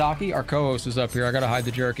 Hey, Taki, our co-host is up here. I gotta hide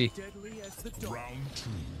the jerky. Round two,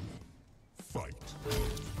 fight.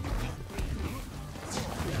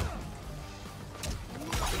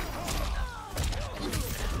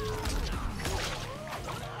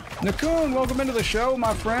 Nakun, welcome into the show,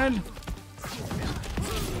 my friend.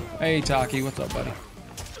 Hey, Taki, what's up, buddy?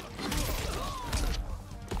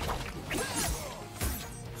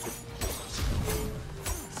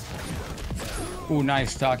 Ooh,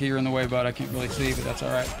 nice, Taki. You're in the way, bud. I can't really see, but that's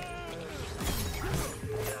all right.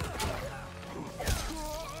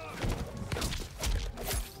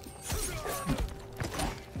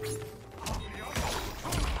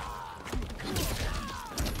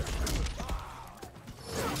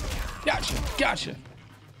 Gotcha, gotcha.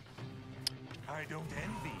 I don't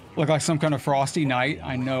envy. Look like some kind of frosty night.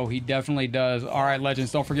 I know, he definitely does. All right,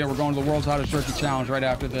 legends, don't forget we're going to the World's Hottest Jerky Challenge right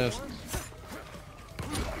after this.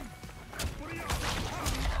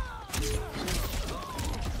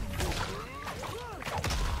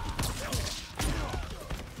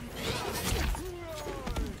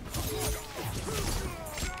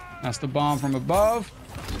 That's the bomb from above.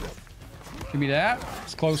 Give me that.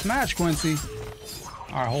 It's a close match, Quincy.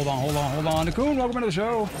 All right, hold on. Nakun, welcome into the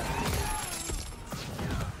show.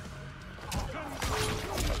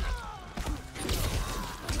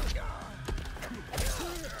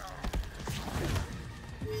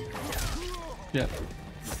 Yeah.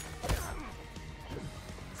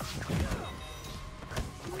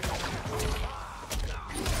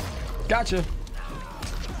 Gotcha.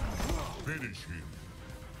 Finish him.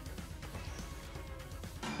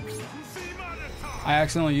 I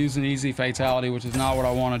accidentally used an easy fatality, which is not what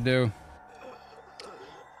I want to do.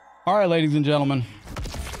 All right, ladies and gentlemen.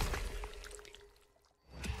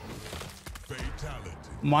 Fatality.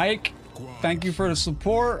 Mike, thank you for the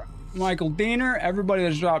support. Michael Diener, everybody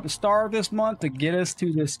that's dropped a star this month to get us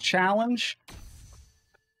to this challenge.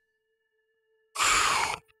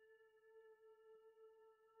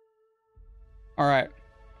 All right.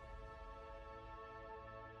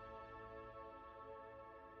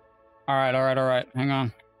 All right. Hang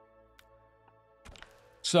on.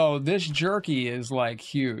 So this jerky is like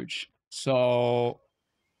huge. So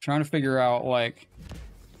trying to figure out like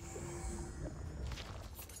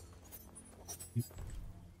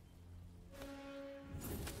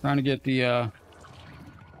trying to get the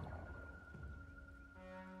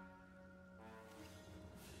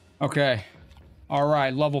okay. All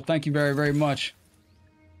right, Level, thank you very, very much.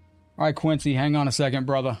 All right, Quincy, hang on a second,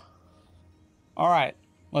 brother. All right,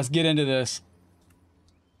 let's get into this.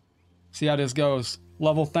 See how this goes.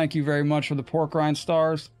 Level, thank you very much for the pork rind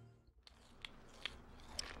stars.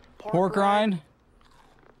 Pork rind?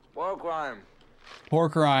 Pork rind.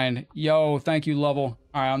 Pork rind. Yo, thank you, Level.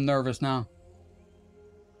 All right, I'm nervous now.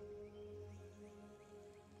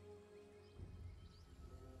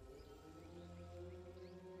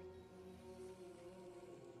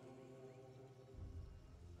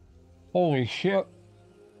 Holy shit.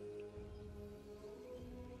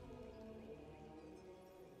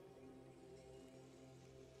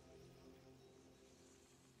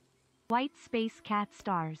 White space cat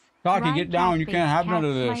stars. Cocky, Ride get down. cat You face, can't have cat none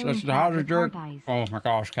of this. smiling That's the cat how's a with jerk. heart eyes. Oh my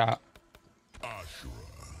gosh, cat. Ashura.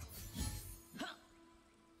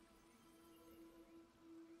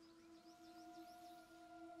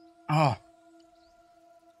 Oh.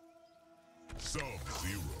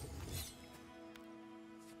 Sub-Zero.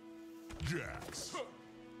 Jax.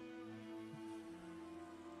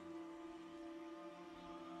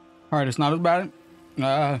 All right, it's not as bad.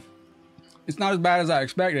 It's not as bad as I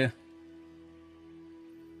expected.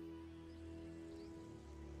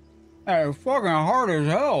 Hey, it's fucking hard as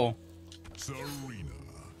hell. Serena.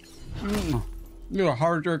 This is the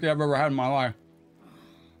hardest jerky I've ever had in my life.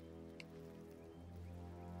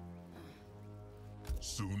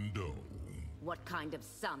 Sundo. What kind of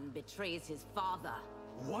son betrays his father?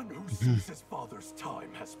 One who sees his father's time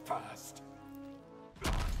has passed.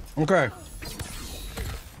 Okay.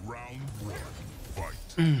 Round one.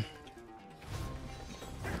 Fight.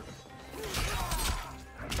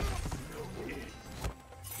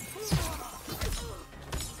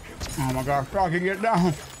 Oh my gosh, I can get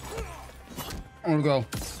down. I'm gonna go.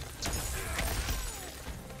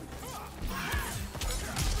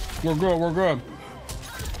 We're good, we're good.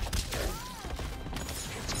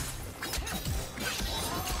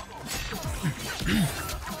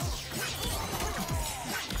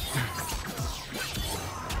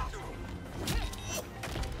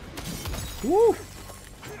 Woo!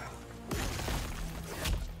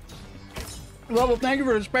 Level, thank you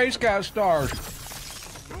for the Space Cat stars.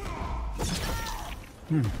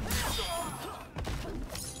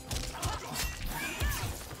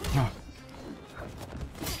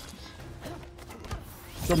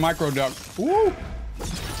 It's a micro duck. Woo!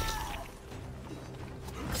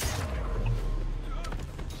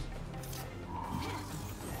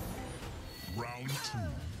 Round two.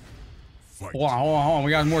 Fight. Hold on, hold on, hold on.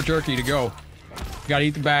 We got more jerky to go. We gotta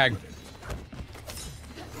eat the bag.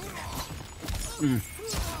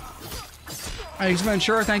 Hey,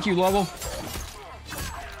 Ventura, thank you, Level.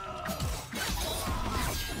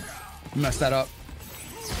 Messed that up.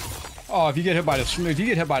 Oh, if you get hit by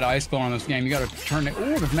the ice ball in this game, you gotta turn it.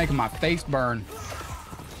 Ooh, it's making my face burn.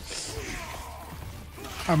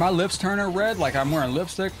 Are my lips turning red like I'm wearing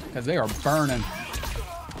lipstick? Because they are burning.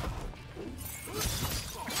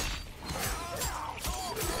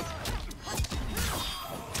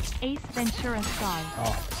 Ace Ventura stars.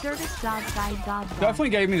 Oh. Service dog guide dog. Definitely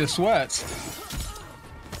gave me the sweats.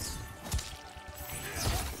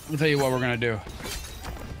 I'll tell you what we're gonna do.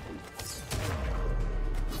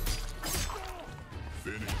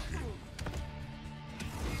 Finish him.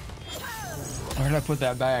 Where did I put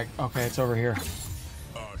that bag? Okay, it's over here.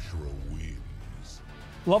 Ashura wins.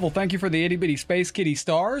 Level, thank you for the itty bitty space kitty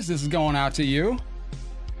stars. This is going out to you.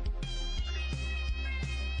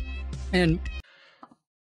 And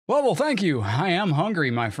Level, thank you. I am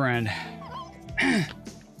hungry, my friend.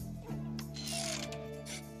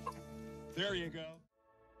 There you go.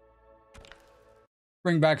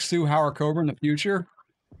 Bring back Sue Howard Cobra in the future.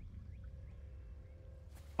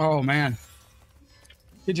 Oh man.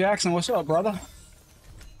 Hey Jackson, what's up, brother?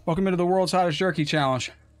 Welcome into the World's Hottest Jerky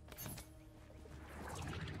Challenge.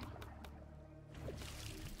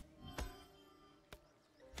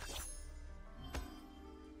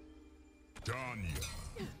 Tanya.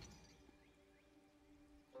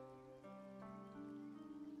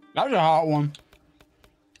 That's a hot one.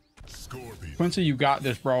 Scorpion. Quincy, you got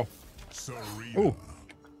this, bro. Serena. Ooh.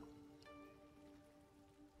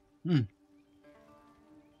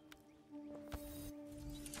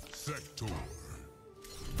 Sector.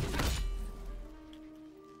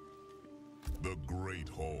 The Great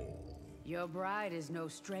Hall. Your bride is no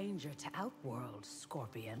stranger to Outworld,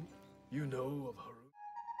 Scorpion. You know of her.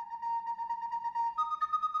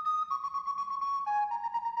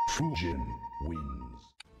 Jin wins.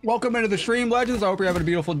 Welcome into the stream, Legends. I hope you're having a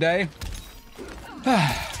beautiful day.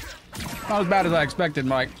 Not as bad as I expected,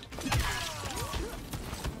 Mike.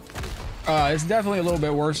 It's definitely a little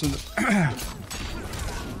bit worse than a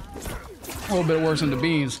little bit worse than the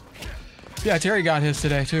beans. Yeah, Terry got his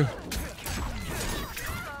today too.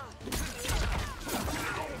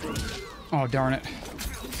 Oh, darn it.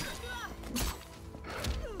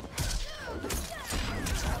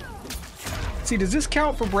 See, does this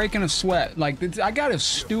count for breaking a sweat? Like, I got a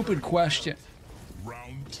stupid question.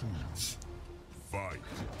 Round 2. Fight.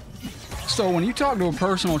 So when you talk to a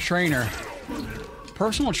personal trainer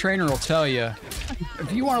will tell you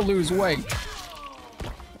if you want to lose weight.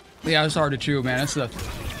 Yeah, it's hard to chew, man. It's a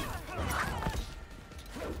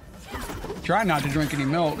try not to drink any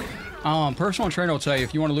milk. Personal trainer will tell you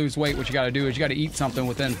if you want to lose weight, what you got to do is you got to eat something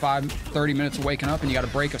within 30 minutes of waking up, and you got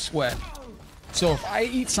to break a sweat. So if I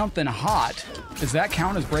eat something hot, does that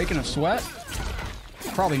count as breaking a sweat?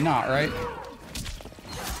 Probably not, right?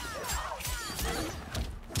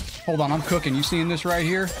 Hold on, I'm cooking. You seeing this right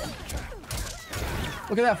here?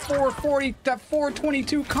 Look at that 440, that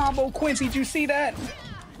 422 combo, Quincy. Did you see that?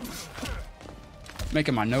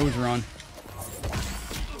 Making my nose run.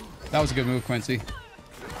 That was a good move, Quincy.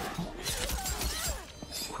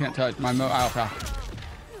 Can't touch my alpha.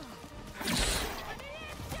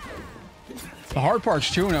 The hard part's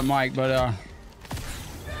chewing it, Mike, but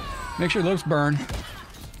make sure your lips burn.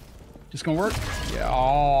 Just gonna work? Yeah.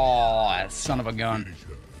 Oh, that son of a gun.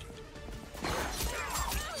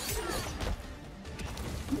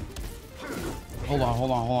 Hold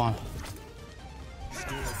on.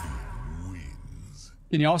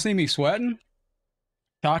 Can y'all see me sweating?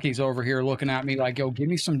 Taki's over here looking at me like, yo, give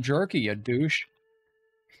me some jerky, you douche.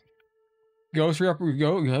 Ghost Reaper,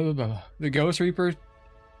 the Ghost Reaper.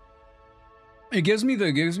 It gives me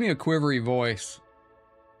a quivery voice.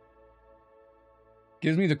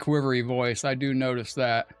 Gives me the quivery voice. I do notice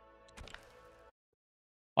that.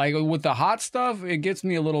 Like with the hot stuff, it gets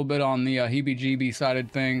me a little bit on the heebie-jeebie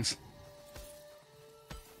sided things.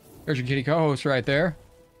 There's your kitty co-host right there.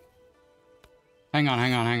 Hang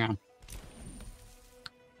on.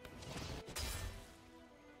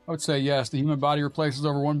 I would say yes. The human body replaces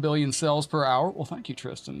over 1 billion cells per hour. Well, thank you,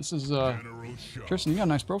 Tristan. This is Tristan, you got a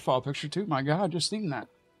nice profile picture too. My God, just seen that.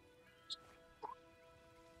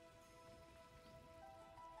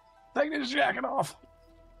 Take this jacket off.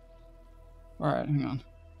 All right, hang on.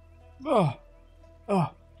 Oh.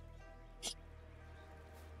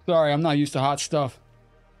 Sorry, I'm not used to hot stuff.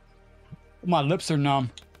 My lips are numb.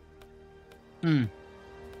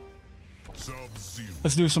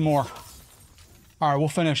 Let's do some more. All right, we'll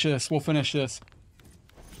finish this.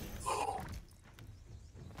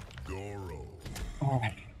 Goro. All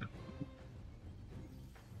right.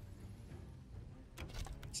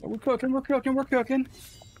 So we're cooking.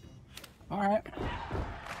 All right.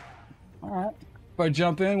 If I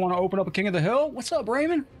jump in, want to open up a King of the Hill? What's up,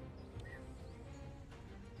 Raymond?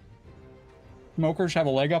 Smokers have a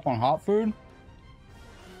leg up on hot food?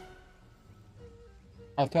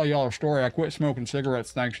 I'll tell y'all a story. I quit smoking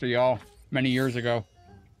cigarettes thanks to y'all many years ago.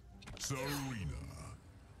 Serena.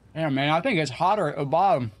 Yeah, man, I think it's hotter at the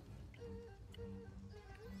bottom.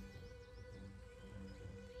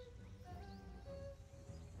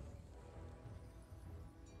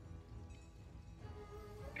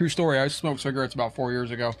 True story, I smoked cigarettes about 4 years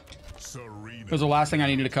ago. Serena. It was the last thing I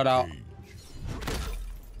needed to cut out.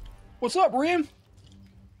 What's up, Rim? It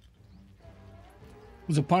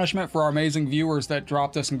was a punishment for our amazing viewers that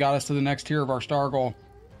dropped us and got us to the next tier of our star goal.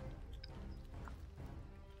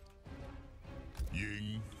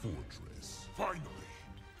 Ying Fortress. Finally,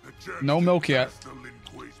 the No milk yet.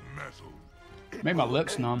 Linquay's metal. Made my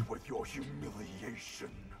lips numb. With your humiliation.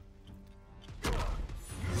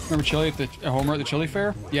 Remember Chili at the Homer at the Chili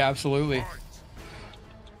Fair? Yeah, absolutely.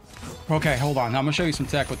 Okay, hold on. Now I'm gonna show you some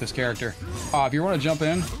tech with this character. If you want to jump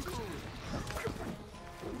in.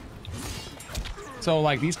 So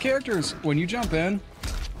like these characters, when you jump in,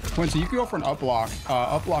 Quincy, you can go for an up block.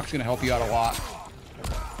 Up block's gonna help you out a lot.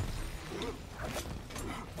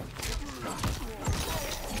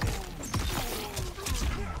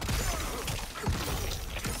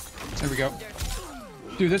 There we go.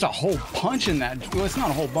 Dude, there's a whole punch in that. Well, it's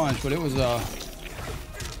not a whole bunch, but it was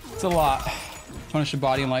it's a lot. Punish the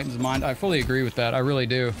body and lightens the mind. I fully agree with that. I really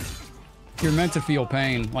do. You're meant to feel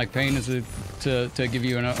pain. Like pain is to give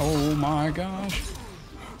you an. Oh my gosh.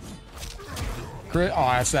 Crit. Oh,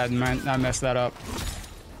 that's that. Man, I messed that up.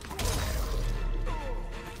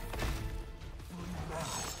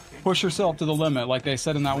 Push yourself to the limit, like they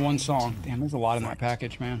said in that one song. Damn, there's a lot in that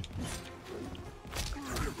package, man.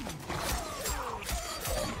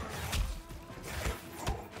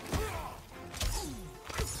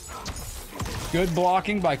 Good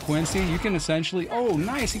blocking by Quincy. You can essentially... Oh,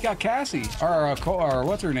 nice. He got Cassie. Or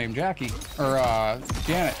what's her name? Jackie. Or,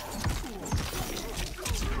 Janet.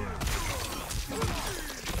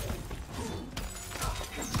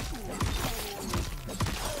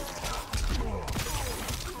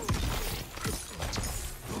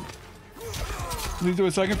 Please do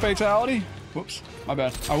a second fatality. Whoops. My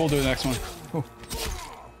bad. I will do the next one. Oh.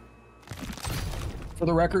 For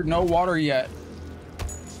the record, no water yet.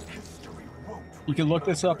 You can look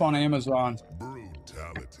this up on Amazon.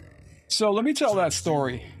 Brutality. So let me tell that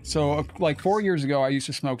story. So like 4 years ago, I used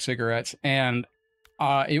to smoke cigarettes, and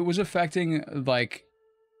it was affecting like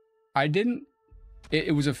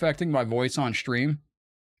it was affecting my voice on stream.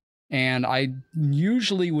 And I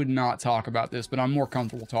usually would not talk about this, but I'm more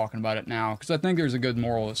comfortable talking about it now because I think there's a good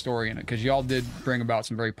moral of the story in it, because y'all did bring about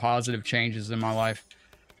some very positive changes in my life.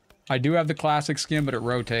 I do have the classic skin, but it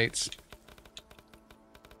rotates.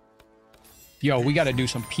 Yo, we got to do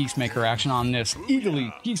some Peacemaker action on this.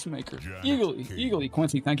 Eagerly, Peacemaker. Eagerly.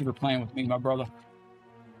 Quincy, thank you for playing with me, my brother.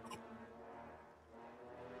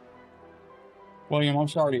 William, I'm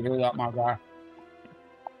sorry to hear that, my guy.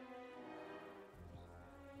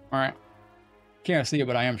 All right. Can't see it,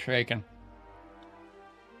 but I am shaking.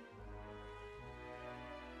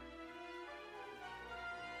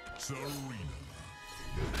 Serena.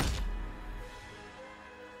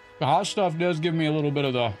 The hot stuff does give me a little bit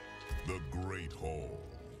of the... The Great Hall.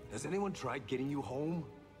 Has anyone tried getting you home?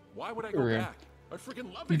 Why would I go back? I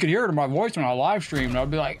freaking love it. You could hear it in my voice when I live stream, and I'd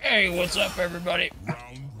be like, hey, what's up, everybody?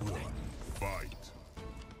 Round one. Fight.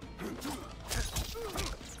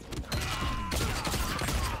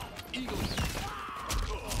 Eagle.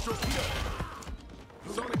 Torpedo.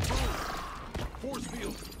 Sonic boom. Force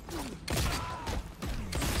field.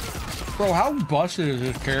 Bro, how busted is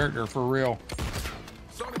this character for real?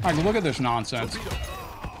 Like, look at this nonsense.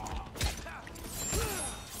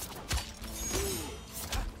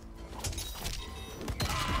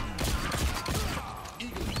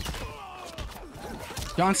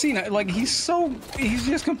 John Cena, like, he's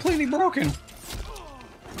just completely broken.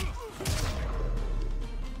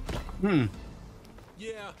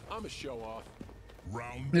 Yeah, I'm a show off.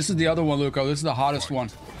 Round. This is the other one, Luco. This is the hottest one.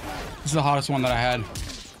 This is the hottest one that I had.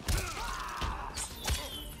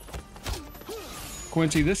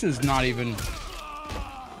 Quincy, this is not even...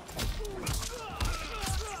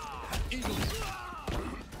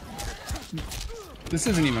 This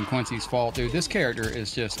isn't even Quincy's fault, dude. This character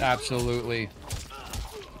is just absolutely...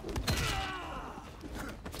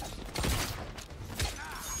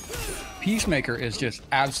 Peacemaker is just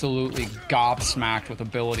absolutely gobsmacked with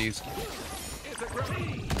abilities.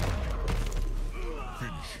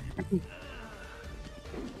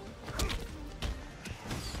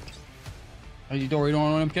 Are you Dory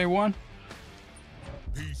on MK1?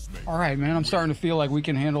 All right, man. I'm starting to feel like we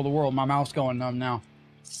can handle the world. My mouth's going numb now.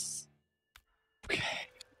 Okay.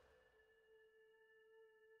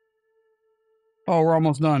 Oh, we're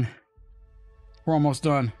almost done. We're almost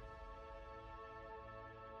done.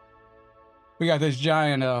 We got this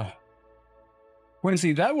giant,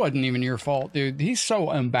 Quincy, that wasn't even your fault, dude. He's so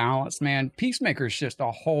imbalanced, man. Peacemaker's just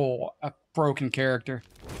a broken character.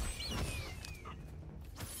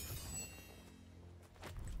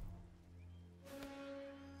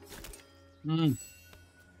 Mm.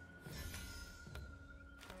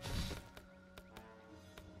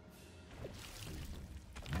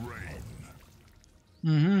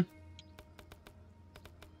 Mm-hmm.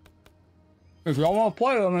 If y'all want to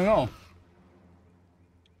play, let me know.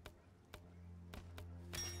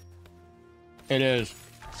 It is.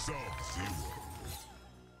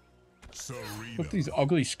 Look at these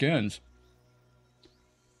ugly skins.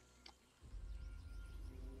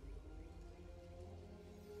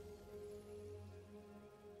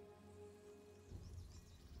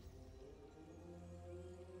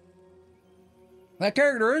 That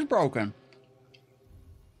character is broken.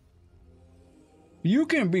 You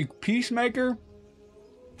can be Peacemaker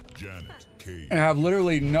and have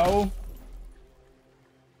literally no...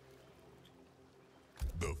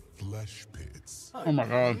 The flesh pits. Oh my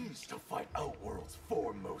god. To fight Outworld's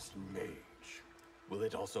foremost mage. Will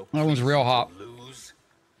it also That one's real hot. lose?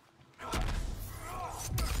 Round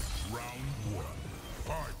one.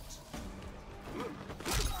 Fight.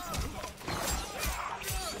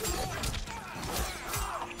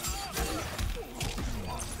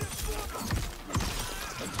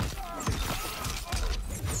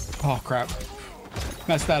 Oh crap.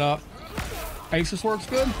 Messed that up. Asus works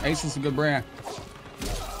good? Asus is a good brand.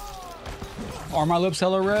 Are my lips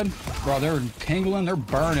hella red? Bro, they're tingling, they're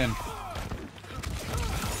burning.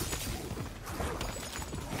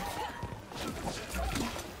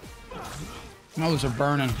 Those are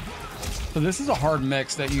burning. So this is a hard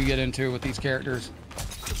mix that you get into with these characters.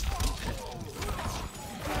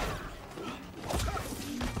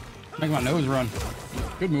 Make my nose run.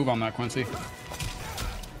 Good move on that, Quincy.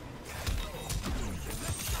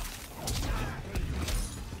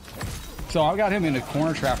 So I've got him in a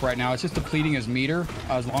corner trap right now. It's just depleting his meter.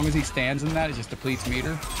 As long as he stands in that, it just depletes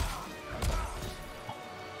meter.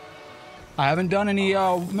 I haven't done any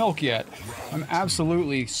milk yet. I'm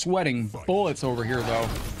absolutely sweating bullets over here, though.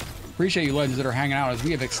 Appreciate you legends that are hanging out as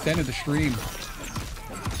we have extended the stream.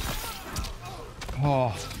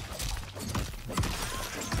 Oh.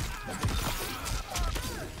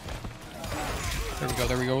 There we go,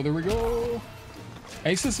 there we go, there we go.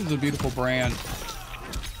 Asus is a beautiful brand.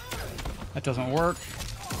 That doesn't work.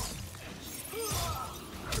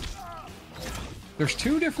 There's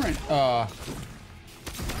two different,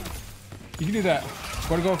 you can do that.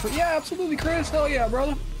 Want to go for, yeah, absolutely, Chris. Hell yeah,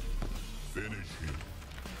 brother. Finish him.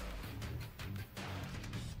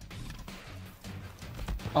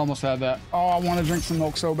 Almost had that. Oh, I want to drink some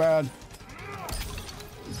milk so bad.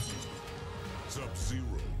 Sub-Zero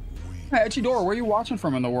wins. Hey, Echidora, where are you watching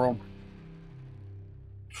from in the world?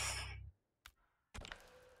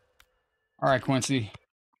 All right, Quincy.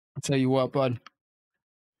 I'll tell you what, bud.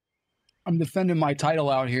 I'm defending my title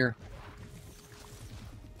out here.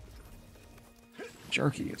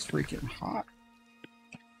 Jerky is freaking hot.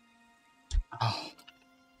 Oh.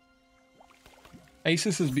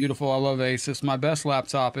 Asus is beautiful. I love Asus. My best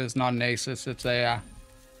laptop is not an Asus. It's a...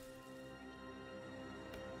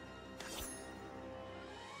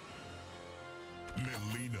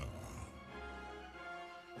 Melina.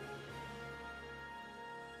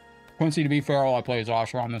 Quincy, to be fair, all I play is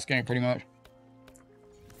Oshra on this game, pretty much.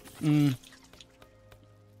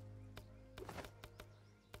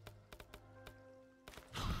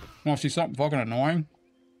 Want to see something fucking annoying?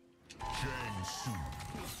 Shang Tsung.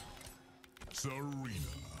 Serena.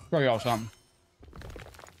 Show y'all something.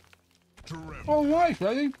 Trevor. Oh, nice,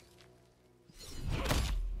 ready?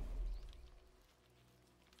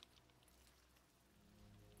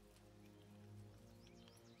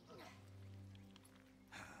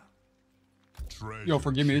 Yo,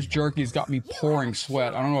 forgive me, this jerky's got me pouring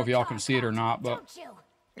sweat. I don't know if y'all can see it or not, but...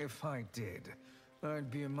 If I did,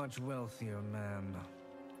 I'd be a much wealthier man.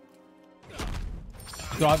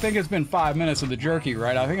 So I think it's been 5 minutes of the jerky,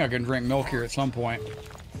 right? I think I can drink milk here at some point.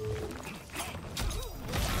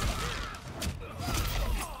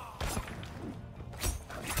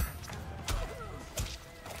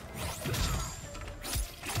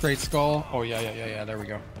 Straight skull. Oh, yeah. There we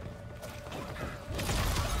go.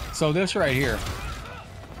 So this right here.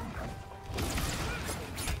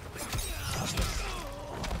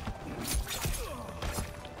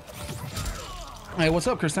 Hey, what's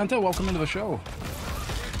up, Crescenta? Welcome into the show.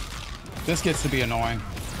 This gets to be annoying.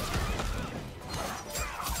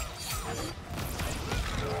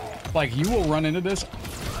 Like, you will run into this,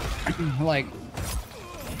 like...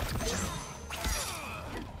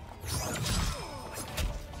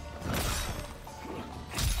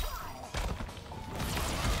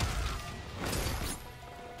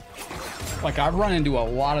 Like, I've run into a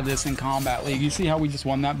lot of this in Combat League. You see how we just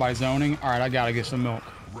won that by zoning? Alright, I gotta get some milk.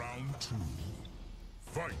 Round 2.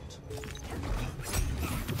 Fight.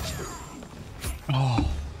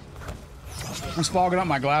 Oh. I'm fogging up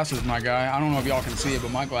my glasses, my guy. I don't know if y'all can see it, but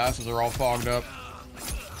my glasses are all fogged up.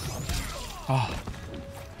 Oh.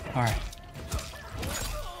 Alright.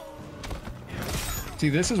 See,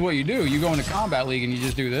 this is what you do. You go into Combat League and you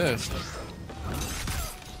just do this.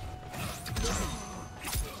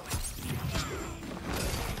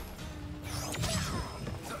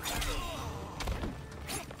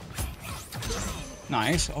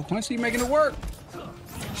 Nice. Oh, Quincy, you're making it work.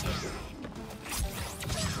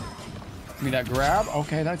 Give me that grab.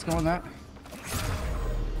 Okay, that's going that.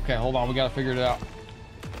 Okay, hold on. We got to figure it out.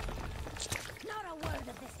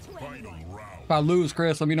 Final round. If I lose,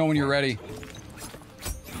 Chris, let me know when you're ready.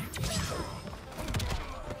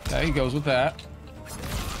 Okay, he goes with that.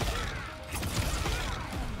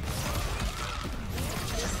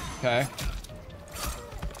 Okay.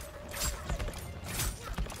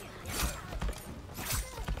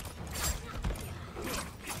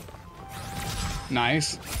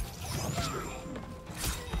 Nice.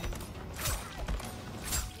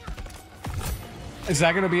 Is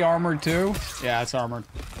that going to be armored too? Yeah, it's armored.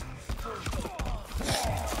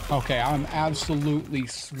 Okay, I'm absolutely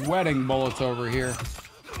sweating bullets over here.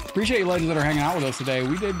 Appreciate you legends that are hanging out with us today.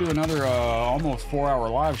 We did do another almost 4-hour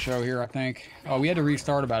live show here, I think. Oh, we had to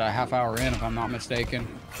restart about a half hour in, if I'm not mistaken.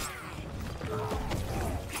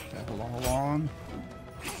 Okay, hold on.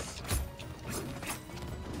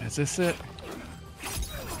 Is this it?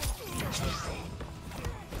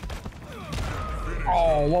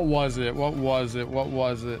 Oh, what was it? What was it? What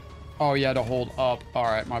was it? Oh, you had to hold up. All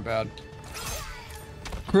right, my bad.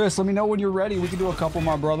 Chris, let me know when you're ready. We can do a couple,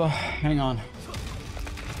 my brother. Hang on.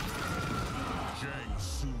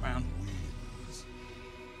 Man. At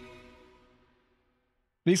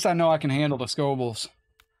least I know I can handle the Scobles.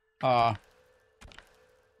 All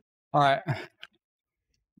right.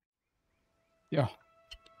 Yo.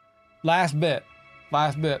 Last bit.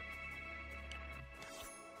 Last bit.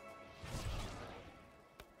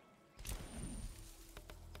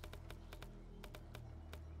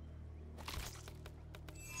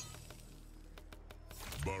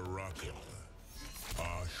 Baraka.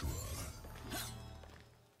 Ashra.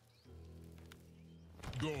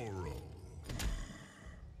 Goro.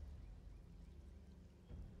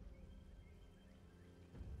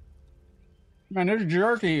 Man, this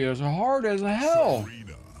jerky is hard as hell.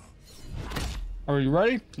 Serena. Are you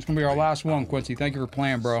ready? It's gonna be our last one, Quincy. Thank you for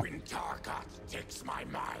playing, bro. When Tarkat takes my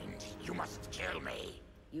mind, you must kill me.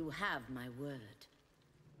 You have my word.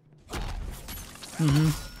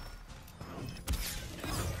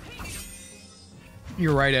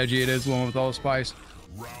 You're right, Edgy. It is the one with all the spice.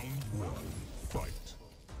 Round one. Fight.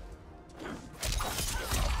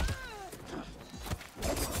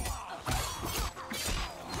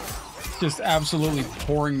 Just absolutely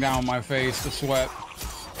pouring down my face, the sweat.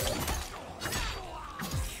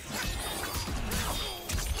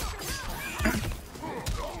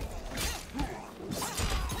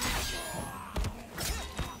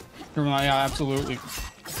 Yeah, absolutely.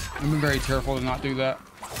 I've been very careful to not do that.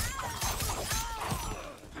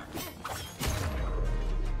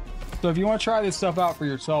 So if you want to try this stuff out for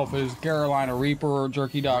yourself, it is Carolina Reaper,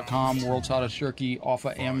 jerky.com, world's hottest jerky off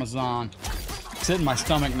of Amazon. It's hitting my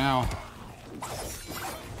stomach now.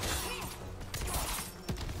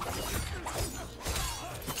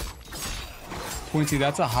 Quincy,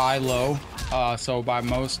 that's a high-low. So by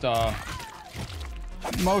most of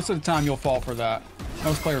the time you'll fall for that.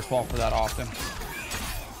 Most players fall for that often.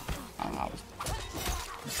 I don't know.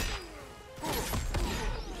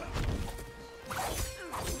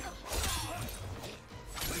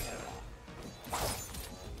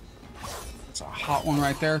 It's a hot one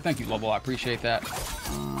right there. Thank you, Lovell. I appreciate that.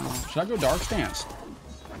 Should I go dark stance?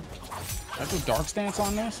 Should I go dark stance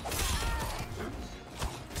on this?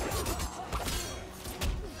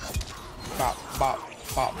 Bop, bop,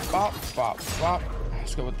 bop, bop, bop, bop.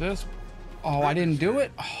 Let's go with this. Oh, I didn't do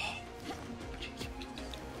it? Oh.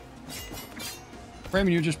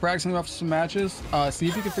 Raymond, you're just practicing after some matches? See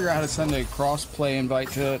if you can figure out how to send a cross-play invite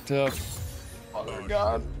to... Oh, my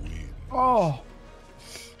God. Oh.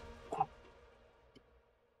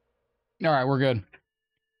 Alright, we're good.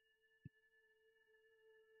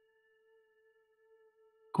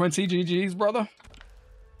 Quincy, GG's, brother.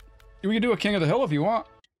 We can do a King of the Hill if you want.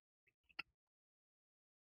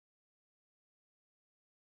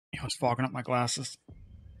 I was fogging up my glasses.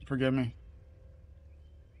 Forgive me.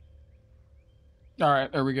 All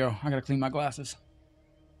right, there we go. I gotta clean my glasses.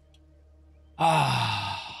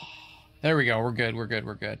 There we go. We're good. We're good.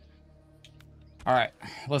 We're good. All right,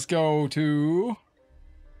 let's go to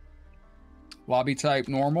lobby type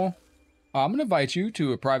normal. I'm gonna invite you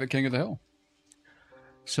to a private King of the Hill.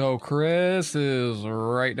 So Chris is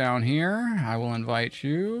right down here. I will invite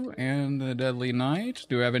you and the Deadly Knight.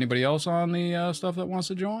 Do we have anybody else on the stuff that wants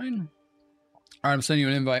to join? All right, I'm sending you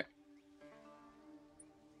an invite.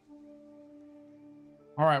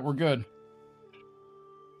 All right, we're good.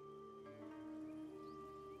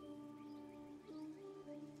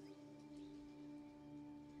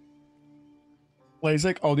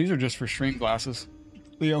 LASIK? Oh, these are just for stream glasses,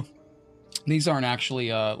 Leo. These aren't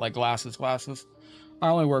actually like glasses. I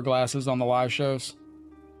only wear glasses on the live shows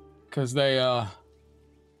because they I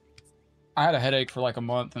had a headache for like a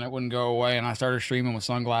month and it wouldn't go away, and I started streaming with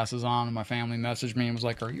sunglasses on, and my family messaged me and was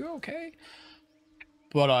like, "Are you okay?"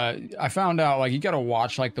 But I found out like you got to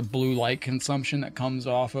watch like the blue light consumption that comes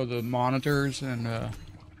off of the monitors, and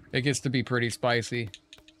it gets to be pretty spicy.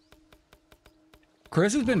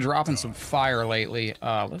 Chris has been dropping some fire lately.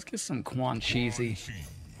 Let's get some Quan Cheesy.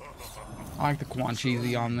 I like the Quan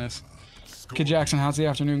Cheesy on this. Kid Jackson, how's the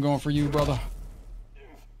afternoon going for you, brother?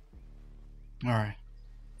 All right.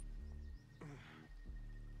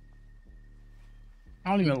 I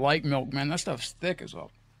don't even like milk, man. That stuff's thick as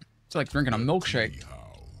well. It's like drinking a milkshake.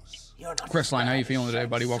 Chris Line, how you feeling today,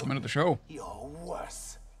 buddy? Welcome into the show. You're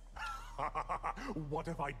worse. What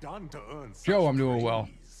have I done to earn such Joe, I'm doing well.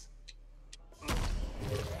 praise?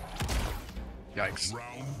 Yikes.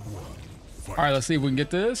 All right, let's see if we can get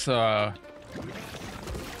this. Can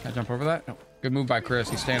I jump over that? No. Good move by Chris.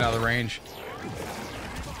 He's staying out of the range.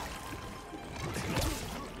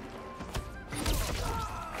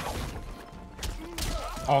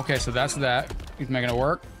 Okay, so that's that. He's making it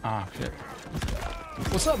work. Ah, shit.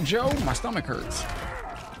 What's up, Joe? My stomach hurts.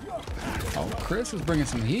 Oh, Chris is bringing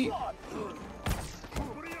some heat.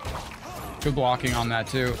 Good blocking on that,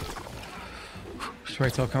 too.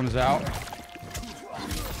 Straight till comes out.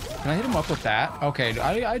 Can I hit him up with that? Okay,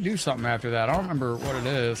 I do something after that. I don't remember what it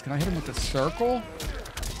is. Can I hit him with the circle?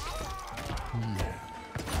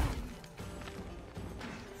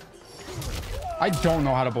 I don't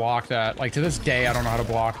know how to block that. Like, to this day, I don't know how to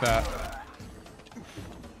block that.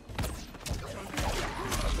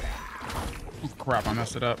 Oh, crap, I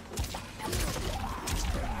messed it up.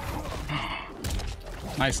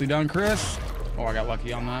 Nicely done, Chris. Oh, I got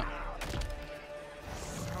lucky on that.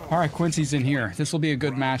 All right, Quincy's in here. This will be a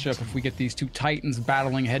good matchup if we get these two titans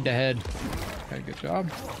battling head to head. Okay, good job.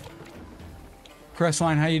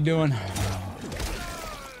 Crestline, how you doing?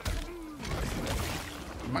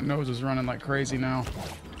 My nose is running like crazy now.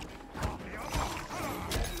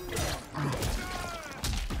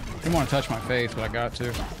 Didn't want to touch my face, but I got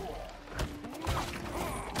to.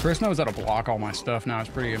 Chris knows how to block all my stuff now. It's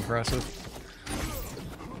pretty impressive.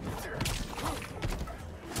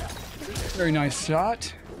 Very nice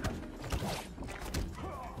shot.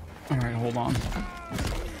 All right, hold on.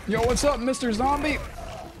 Yo, what's up, Mr. Zombie?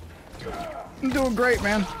 I'm doing great,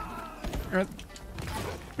 man.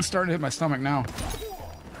 It's starting to hit my stomach now.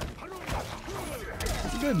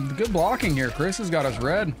 Good blocking here. Chris has got us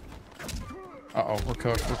red. Uh-oh, we're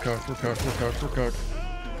cooked, we're cooked, we're cooked, we're cooked, we're cooked.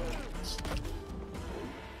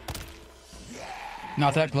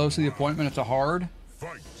 Not that close to the appointment, it's a hard.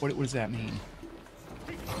 What does that mean?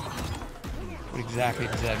 What exactly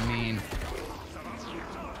does that mean?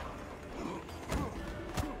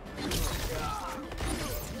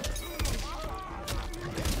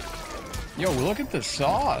 Yo, look at the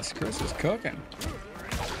sauce. Chris is cooking.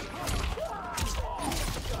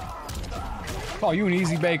 Oh, you an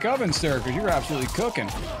easy bake oven, sir, because you're absolutely cooking.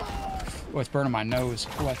 Oh, it's burning my nose.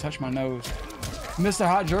 Oh, I touched my nose. Missed the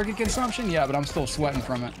hot jerky consumption? Yeah, but I'm still sweating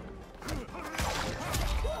from it.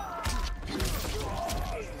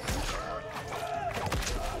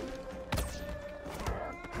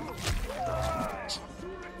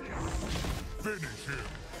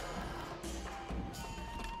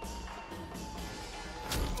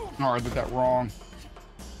 Oh, I did that wrong.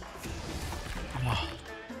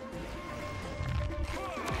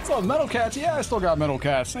 What's up, Metal Cats? Yeah, I still got Metal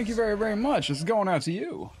Cats. Thank you very, very much. This is going out to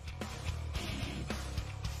you.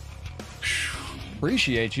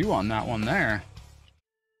 Appreciate you on that one there.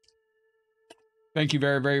 Thank you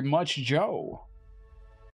very, very much, Joe.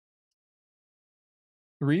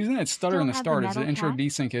 The reason it's stuttering in the start is the intro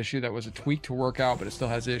desync issue that was a tweak to work out, but it still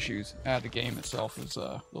has issues. The game itself is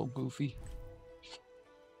a little goofy.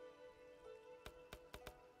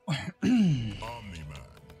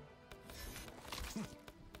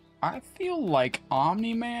 I feel like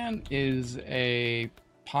Omni-Man is a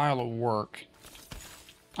pile of work.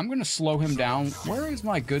 I'm gonna slow him down. Where is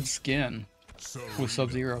my good skin with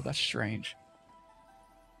Sub-Zero? That's strange.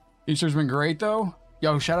 Easter's been great though.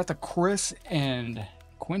 Yo, shout out to Chris and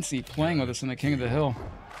Quincy playing with us in the King of the Hill.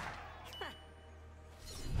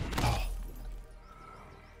 Oh.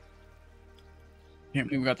 Can't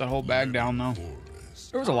believe we got that whole bag down though.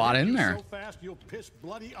 There was a lot in there. So fast you'll piss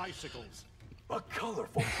bloody icicles. A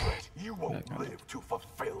colorful threat you won't live to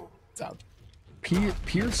fulfill. It's a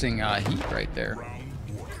piercing heat right there.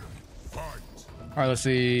 All right, let's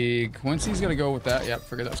see. Quincy's gonna go with that. Yep,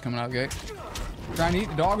 figured that was coming out gate. Trying to eat.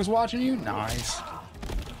 The dog is watching you. Nice.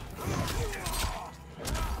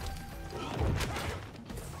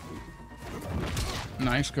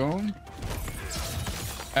 Nice going.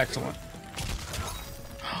 Excellent.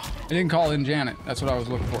 I didn't call in Janet. That's what I was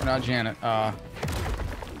looking for. Not Janet.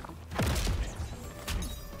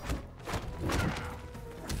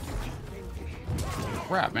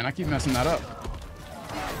 Crap, man. I keep messing that up.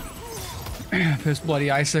 Piss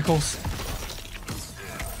bloody icicles.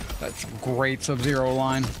 That's a great Sub-Zero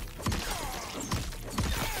line.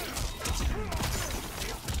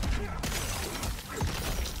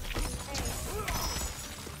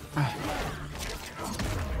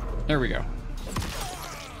 There we go.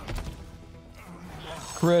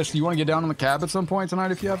 Chris, do you want to get down on the cab at some point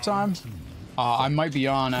tonight if you have time? I might be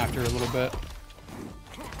on after a little bit.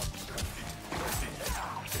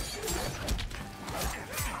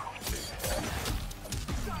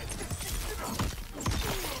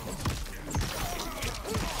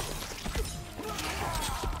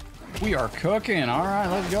 We are cooking. All right,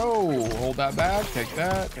 let's go. Hold that back. Take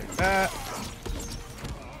that. Take that.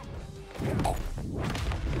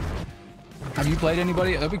 Have you played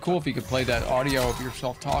anybody? That'd be cool if you could play that audio of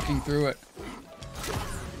yourself talking through it.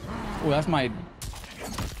 Oh, that's my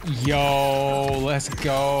Yo, let's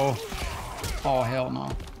go. Oh, hell no.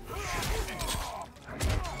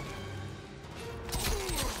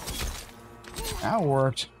 That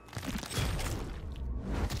worked.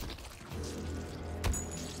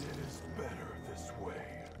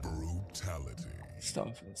 Brutality.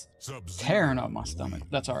 Stuff is Sub-Zero tearing up my stomach.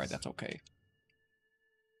 That's alright, that's okay.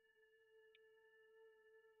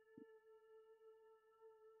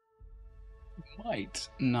 Might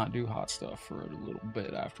not do hot stuff for a little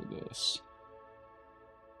bit after this.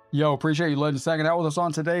 Yo, appreciate you letting us hang out with us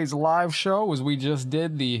on today's live show as we just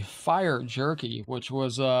did the fire jerky, which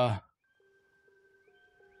was that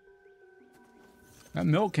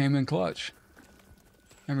milk came in clutch.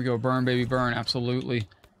 There we go, burn baby burn, absolutely.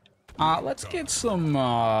 Let's get some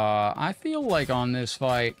I feel like on this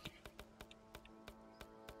fight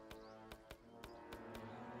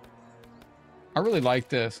I really like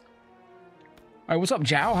this. Alright, what's up,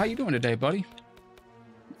 Jow? How you doing today, buddy?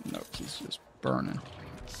 No, he's just burning.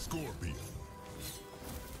 Scorpion.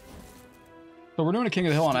 So we're doing a King of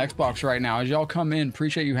the Hill on Xbox right now. As y'all come in,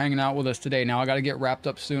 appreciate you hanging out with us today. Now I got to get wrapped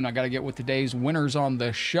up soon. I got to get with today's winners on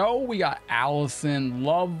the show. We got Allison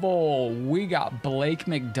Lovell. We got Blake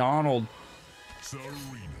McDonald. Serena.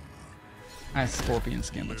 That Scorpion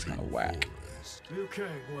skin looks kind of whack. Liu Kang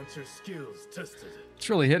wants your skills tested. It's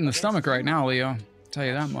really hitting the stomach right now, Leo. I'll tell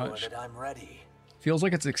you that much. I'm ready. Feels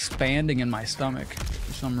like it's expanding in my stomach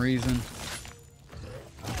for some reason.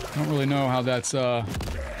 I don't really know how that's have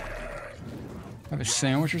a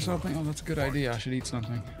sandwich or something? Oh, that's a good idea. I should eat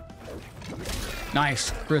something.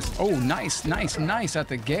 Nice, Chris. Oh, nice, nice, nice at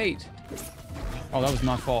the gate. Oh, that was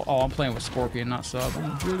my fault. Oh, I'm playing with Scorpion, not Sub.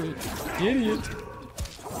 Oh, idiot.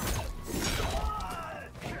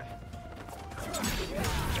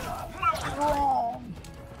 Wrong.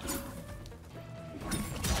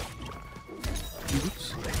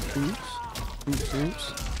 Oops, oops, oops,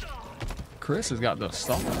 oops. Chris has got the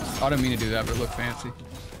stuff. I didn't mean to do that, but it looked fancy.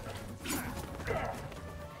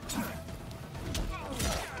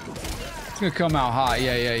 It's gonna come out hot.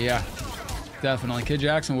 Yeah. Definitely. Kid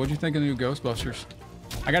Jackson, what'd you think of the new Ghostbusters?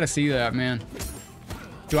 I gotta see that, man.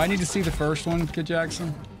 Do I need to see the first one, Kid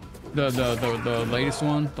Jackson? The latest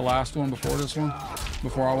one? The last one before this one?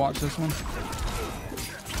 Before I watch this one?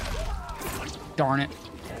 Darn it.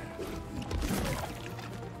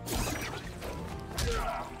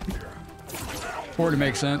 For it to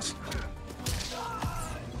make sense.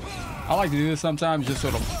 I like to do this sometimes, just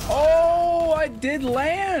sort of. Oh, I did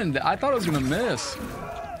land. I thought I was gonna miss.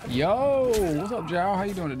 Yo, what's up, Jow? How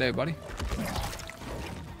you doing today, buddy?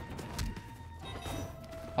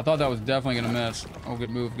 I thought that was definitely gonna miss. Oh, good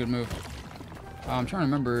move, good move. I'm trying to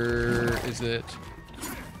remember. Is it?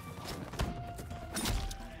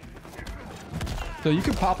 So you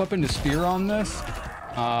can pop up into spear on this.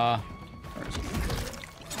 Where is it?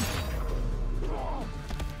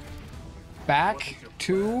 Back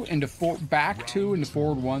two into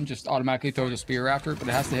forward one just automatically throws a spear after it, but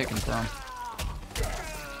it has to hit confirm.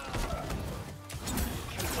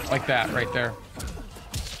 Like that right there.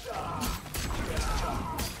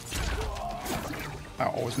 I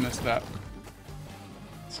always miss that.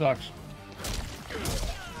 Sucks.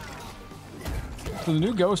 So the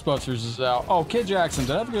new Ghostbusters is out. Oh, Kid Jackson,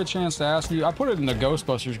 did I ever get a chance to ask you? I put it in the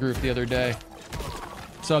Ghostbusters group the other day.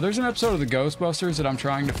 So there's an episode of the Ghostbusters that I'm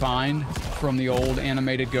trying to find from the old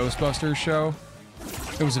animated Ghostbusters show.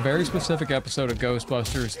 It was a very specific episode of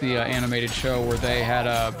Ghostbusters, the animated show, where they had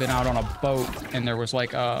been out on a boat and there was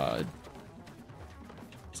like a,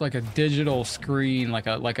 it's like a digital screen, like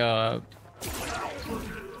a.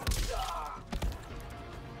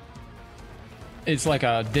 It's like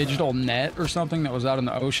a digital net or something that was out in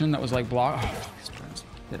the ocean that was like blocked. Oh,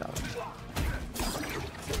 get out of here.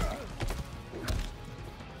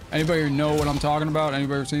 Anybody know what I'm talking about?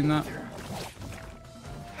 Anybody ever seen that?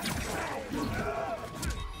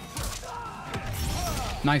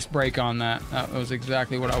 Nice break on that. That was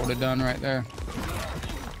exactly what I would have done right there.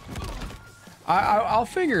 I'll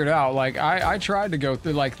figure it out. Like I tried to go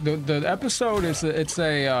through like the episode is it's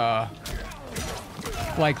a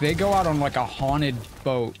like they go out on like a haunted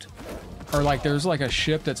boat, or like there's like a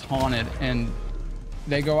ship that's haunted, and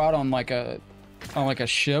they go out on like a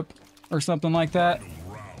ship or something like that,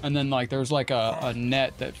 and then like there's like a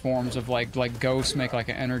net that forms of like ghosts make like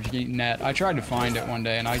an energy net. I tried to find it one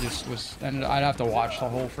day and I just was, and I'd have to watch the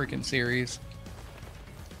whole freaking series.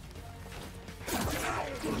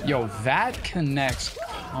 Yo, that connects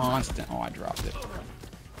constant. Oh, I dropped it.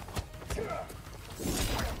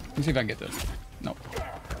 Let me see if I can get this. Nope.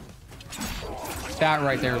 That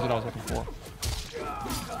right there is what I was looking for.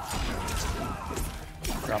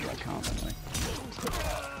 Drop that constantly.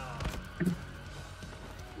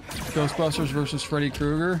 Ghostbusters versus Freddy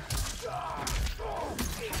Krueger.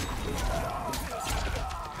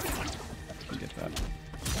 Get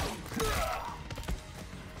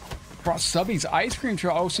that. Subby's ice cream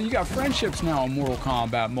trail. Oh, so you got friendships now in Mortal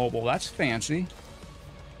Kombat Mobile. That's fancy.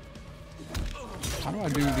 How do I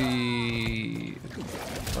do the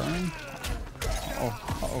burn?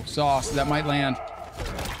 Uh-oh, sauce. That might land.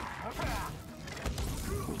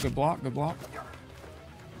 Good block, good block.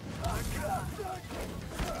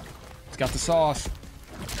 It's got the sauce.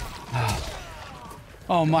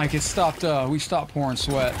 Oh, Mike, it stopped. We stopped pouring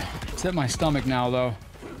sweat. It's hit my stomach now, though.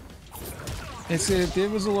 It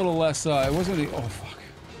was a little less. It wasn't. Oh fuck.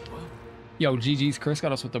 Yo, GG's. Chris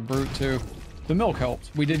got us with the brute too. The milk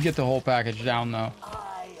helped. We did get the whole package down though.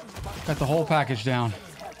 Got the whole package down.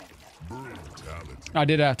 I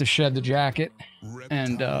did have to shed the jacket,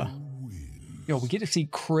 and yo, we get to see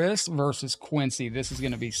Chris versus Quincy. This is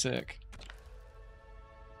gonna be sick.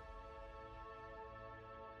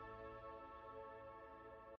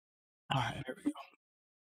 All right, there we go.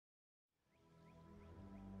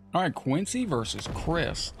 All right, Quincy versus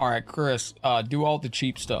Chris. All right, Chris, do all the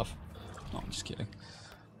cheap stuff. No, I'm just kidding.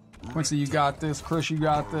 Quincy, you got this. Chris, you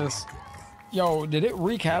got this. Yo, did it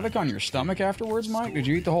wreak havoc on your stomach afterwards, Mike? Did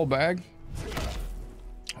you eat the whole bag?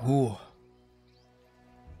 Ooh.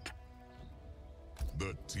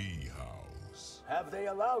 The tea house. Have they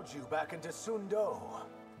allowed you back into Sundo?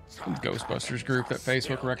 Ghostbusters group that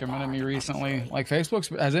Facebook recommended me recently. Like, Facebook's...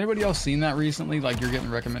 Has anybody else seen that recently? Like, you're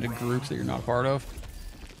getting recommended groups that you're not a part of?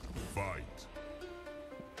 Fight.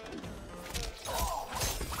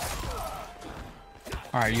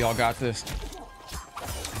 Alright, y'all got this.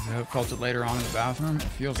 I felt it later on in the bathroom. It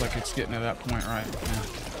feels like it's getting to that point, right? Yeah.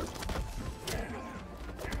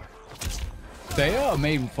 They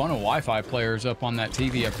made fun of Wi-Fi players up on that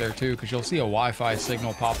TV up there, too, because you'll see a Wi-Fi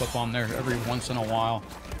signal pop up on there every once in a while.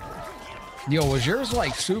 Yo, was yours,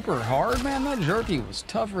 like, super hard, man? That jerky was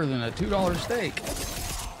tougher than a $2 steak.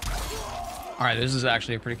 All right, this is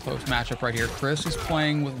actually a pretty close matchup right here. Chris is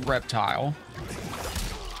playing with Reptile.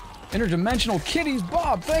 Interdimensional Kitties,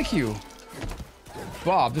 Bob, thank you.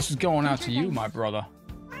 Bob, this is going out to you, my brother.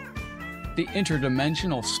 The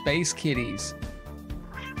Interdimensional Space Kitties.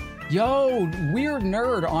 Yo, Weird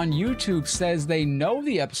Nerd on YouTube says they know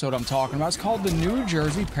the episode I'm talking about. It's called the New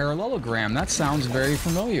Jersey Parallelogram. That sounds very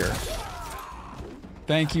familiar.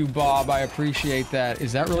 Thank you, Bob. I appreciate that.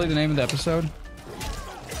 Is that really the name of the episode?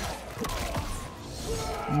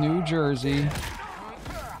 New Jersey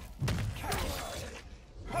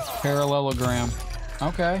Parallelogram.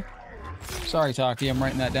 Okay. Sorry, Taki. I'm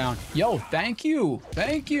writing that down. Yo, thank you.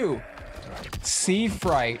 Thank you. Sea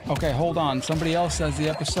Fright. Okay, hold on. Somebody else says the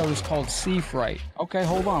episode is called Sea Fright. Okay,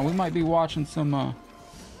 hold on. We might be watching some,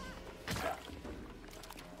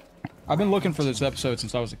 I've been looking for this episode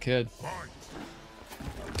since I was a kid.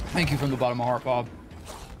 Thank you from the bottom of my heart, Bob.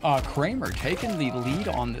 Kramer taking the lead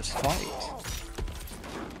on this fight.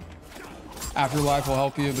 Afterlife will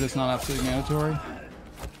help you, but it's not absolutely mandatory.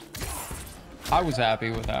 I was happy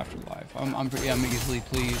with Afterlife. I'm easily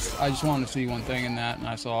pleased. I just wanted to see one thing in that, and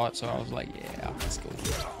I saw it, so I was like, yeah, let's go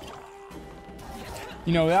for it.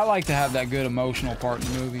 You know, I like to have that good emotional part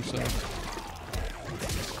in the movie, so.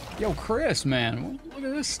 Yo, Chris, man, look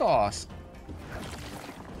at this sauce.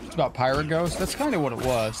 It's about pirate ghosts. That's kind of what it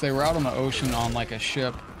was. They were out on the ocean on like a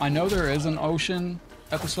ship. I know there is an ocean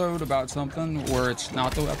episode about something where it's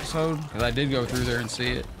not the episode, because I did go through there and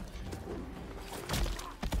see it.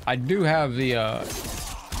 I do have the,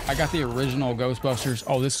 I got the original Ghostbusters.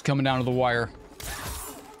 Oh, this is coming down to the wire.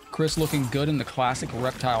 Chris looking good in the classic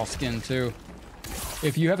reptile skin, too.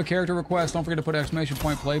 If you have a character request, don't forget to put exclamation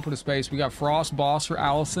point play, put a space. We got Frost Boss for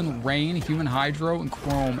Allison, Rain, Human Hydro, and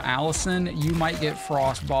Chrome. Allison, you might get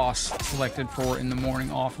Frost Boss selected for in the morning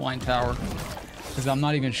offline tower. Because I'm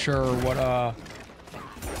not even sure what, I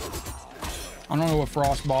don't know what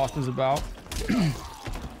Frost Boss is about.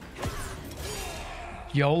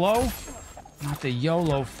 YOLO? Not the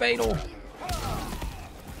YOLO Fatal.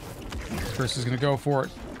 Chris is gonna go for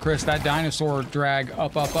it. Chris, that dinosaur drag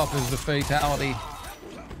up is the fatality.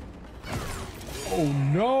 Oh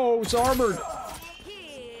no, it's armored.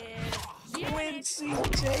 Quincy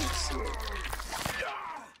takes it.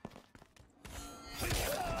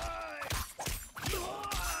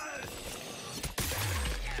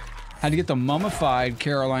 Had to get the mummified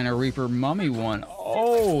Carolina Reaper mummy one.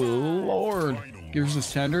 Oh Lord. Gears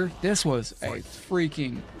is tender. This was a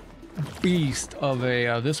freaking beast of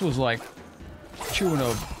a, this was like chewing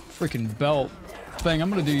a freaking belt. Fang, I'm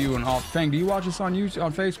gonna do you an off. Fang, do you watch this on YouTube,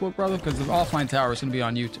 on Facebook, brother? Because the offline tower is gonna be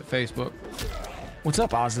on YouTube, Facebook. What's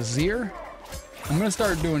up, Azazir? I'm gonna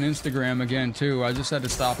start doing Instagram again too. I just had to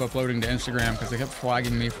stop uploading to Instagram because they kept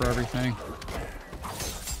flagging me for everything.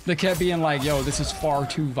 They kept being like, yo, this is far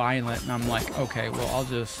too violent. And I'm like, okay, well, I'll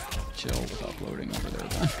just chill with uploading over there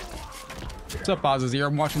then. What's up, Oz's here?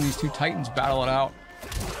 I'm watching these two Titans battle it out.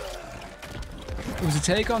 It was a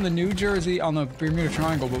take on the New Jersey, on the Bermuda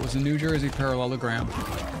Triangle, but it was a New Jersey parallelogram.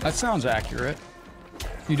 That sounds accurate.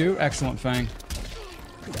 You do? Excellent, Fang.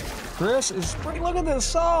 Chris is... Look at this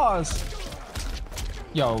sauce!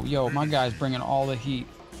 Yo, my guy's bringing all the heat.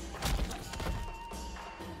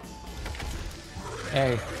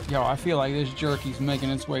 Hey, yo, I feel like this jerky's making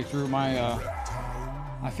its way through my,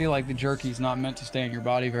 I feel like the jerky's not meant to stay in your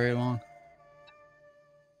body very long.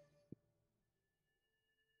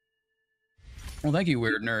 Well, thank you,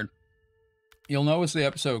 Weird Nerd. You'll notice the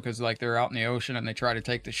episode because, like, they're out in the ocean and they try to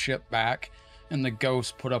take the ship back, and the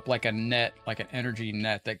ghosts put up, like, a net, like an energy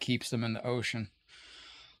net that keeps them in the ocean.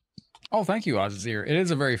 Oh, thank you, Azir. It is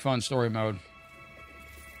a very fun story mode.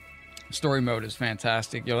 Story mode is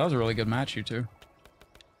fantastic. Yo, that was a really good match, you two.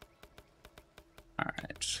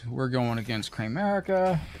 Alright, we're going against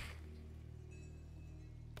Kramerica.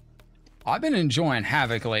 I've been enjoying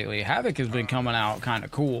Havoc lately. Havoc has been coming out kind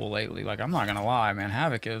of cool lately. Like, I'm not gonna lie, man.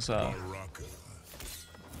 Havoc is, I'm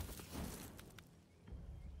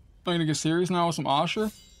gonna get serious now with some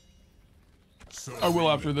Asher. I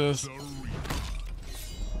will after this.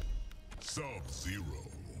 Sub-Zero.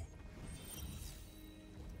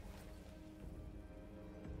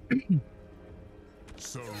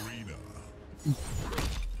 Serena.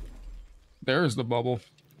 There's the bubble.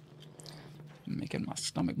 Making my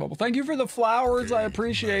stomach bubble. Thank you for the flowers. I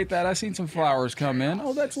appreciate that. I seen some flowers come in.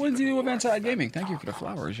 Oh, that's Lindsay New Headlockedgaming. Thank you for the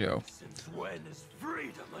flowers, yo. Since when is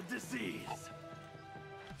freedom a disease?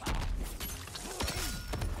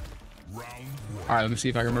 Alright, let me see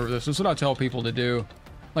if I can remember this. This is what I tell people to do.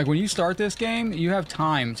 Like, when you start this game, you have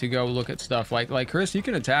time to go look at stuff. Like Chris, you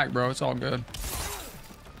can attack, bro. It's all good.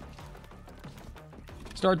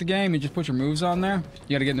 Start the game, you just put your moves on there.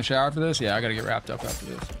 You gotta get in the shower for this? Yeah, I gotta get wrapped up after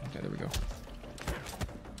this. Okay, there we go.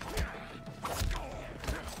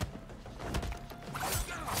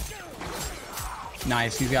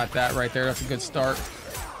 Nice, he's got that right there. That's a good start.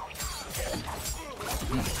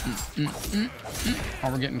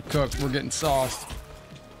 Oh, we're getting cooked. We're getting sauced.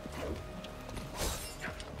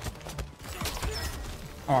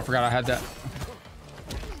 Oh, I forgot I had that.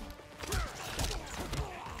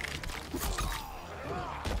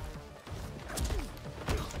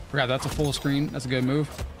 Forgot that's a full screen. That's a good move.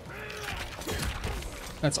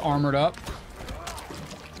 That's armored up.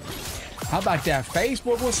 How about that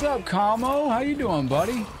Facebook? What's up, Kamo? How you doing,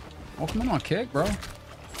 buddy? Welcome in on Kick, bro.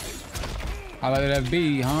 How about that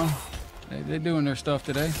B, huh? They're doing their stuff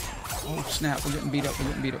today. Oh, snap. We're getting beat up. We're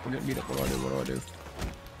getting beat up. We're getting beat up. What do I do? What do I do?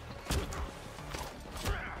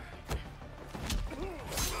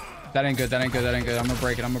 That ain't good. That ain't good. That ain't good. I'm gonna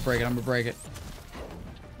break it. I'm gonna break it. I'm gonna break it.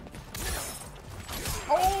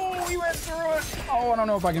 Oh, he went through it. Oh, I don't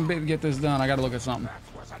know if I can get this done. I gotta look at something.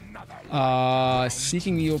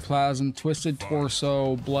 Seeking Neoplasm, Twisted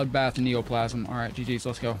Torso, Bloodbath, and Neoplasm. Alright, GG's,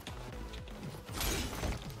 let's go.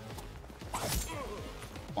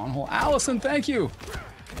 On hole. Allison, thank you!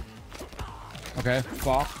 Okay,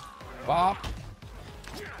 bop. Bop.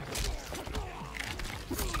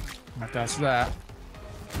 That's that.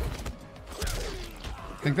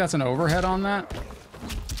 I think that's an overhead on that.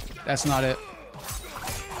 That's not it.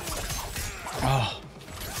 Oh.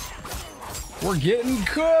 We're getting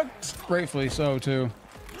cooked! Gratefully so, too.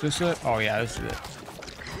 Is this it? Oh, yeah, this is it.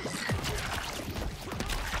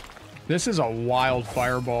 This is a wild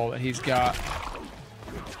fireball that he's got.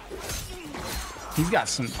 He's got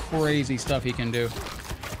some crazy stuff he can do.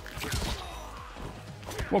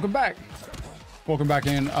 Welcome back. Welcome back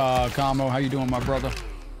in, Kamo. How you doing, my brother?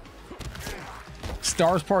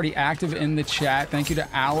 Stars Party active in the chat. Thank you to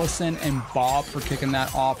Allison and Bob for kicking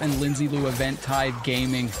that off, and Lindsay Lou Event Tide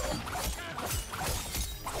Gaming.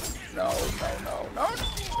 No.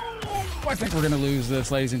 I think we're gonna lose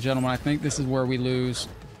this, ladies and gentlemen. I think this is where we lose.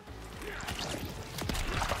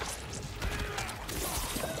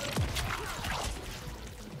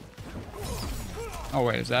 Oh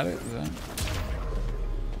wait, is that it? Is that it?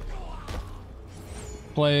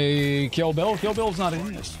 Play Kill Bill. Kill Bill's not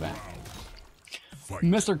in this thing.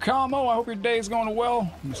 Mr. Kamo, I hope your day is going well.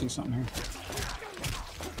 Let me see something here.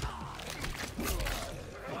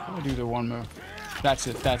 Let me do the one move. That's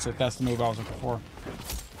it. That's it. That's the move I was looking for.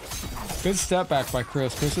 Good step back by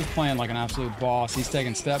Chris. Chris is playing like an absolute boss. He's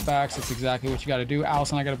taking step backs. That's exactly what you got to do.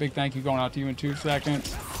 Allison, I got a big thank you going out to you in 2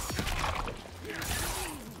 seconds.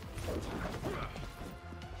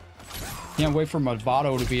 Can't wait for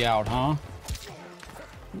Movado to be out, huh?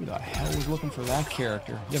 Who the hell was looking for that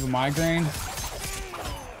character? You have a migraine?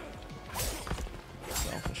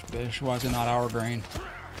 Selfish bitch. Why is it not our grain?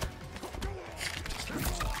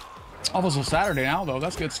 Almost a Saturday now, though.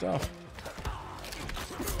 That's good stuff.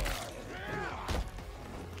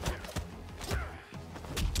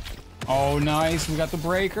 Oh, nice. We got the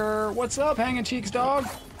breaker. What's up, hanging cheeks, dog?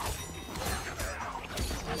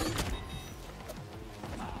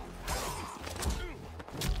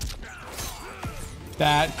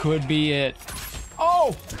 That could be it.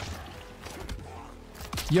 Oh!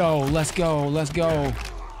 Yo, let's go. Let's go.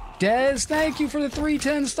 Dez, thank you for the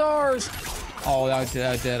 310 stars. Oh, I'm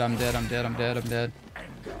dead. I'm dead. I'm dead. I'm dead. I'm dead.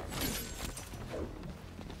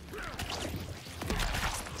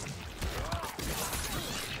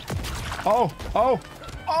 Oh, oh,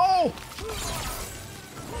 oh!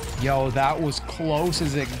 Yo, that was close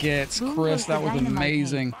as it gets, Chris. That was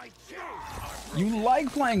amazing. You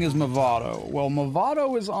like playing as Movado. Well,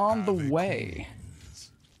 Movado is on the way.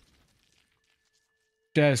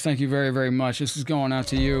 Des, thank you very, very much. This is going out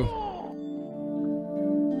to you.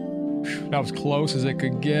 That was close as it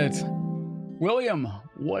could get. William,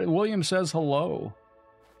 what? William says hello.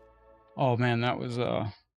 Oh man, that was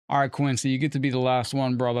all right, Quincy. You get to be the last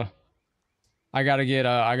one, brother. I gotta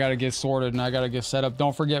get sorted and I gotta get set up.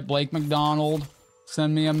 Don't forget Blake McDonald.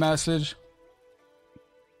 Send me a message.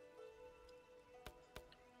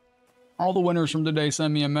 All the winners from today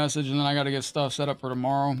send me a message, and then I gotta get stuff set up for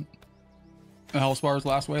tomorrow. The health bars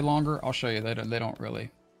last way longer. I'll show you. They don't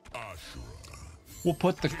really. We'll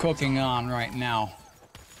put the cooking on right now.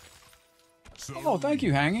 Oh, thank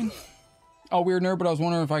you, hanging. Oh, weird nerd, but I was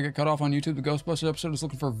wondering if I get cut off on YouTube. The Ghostbusters episode is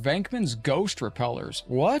looking for Venkman's ghost repellers.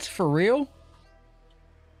 What? For real?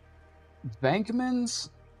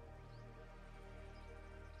 Venkman's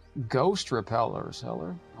ghost repellers,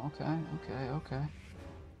 Heller. Okay, okay, okay.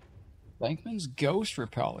 Venkman's ghost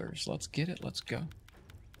repellers. Let's get it. Let's go.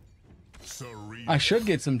 I should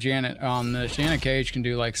get some Janet on this. Janet Cage can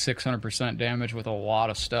do like 600% damage with a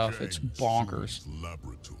lot of stuff. It's bonkers.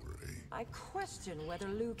 I question whether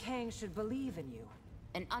Liu Kang should believe in you.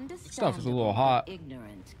 An Stuff is a little hot.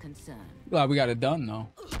 Ignorant concern. Glad we got it done though.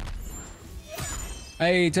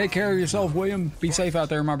 Hey, take care of yourself, William. Be safe out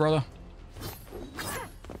there, my brother.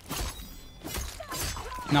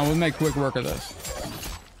 Now we'll make quick work of this.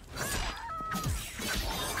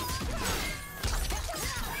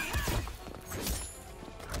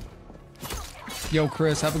 Yo,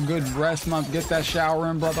 Chris, have a good rest month. Get that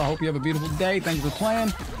shower in, brother. I hope you have a beautiful day. Thank you for playing.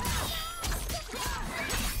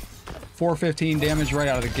 415 damage right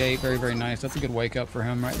out of the gate. Very, very nice. That's a good wake up for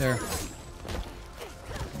him right there.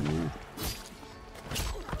 Ooh.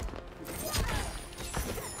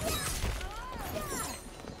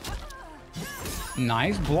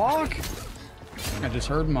 Nice block. I just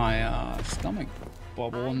heard my stomach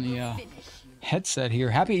bubble in the headset here.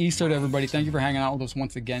 Happy Easter to everybody. Thank you for hanging out with us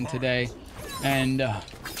once again today. And that's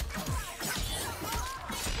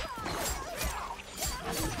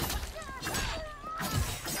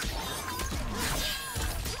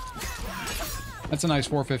a nice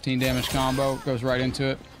 415 damage combo. Goes right into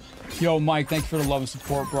it. Yo, Mike, thank you for the love and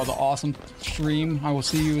support, brother. Awesome stream. I will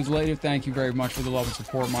see you as later. Thank you very much for the love and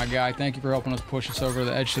support, my guy. Thank you for helping us push us over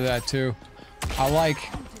the edge to that too. I like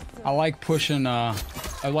pushing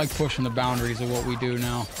the boundaries of what we do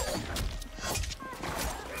now.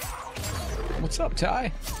 What's up,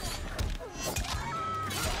 Ty?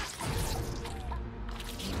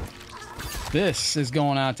 This is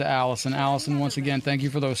going out to Allison. Allison, once again, thank you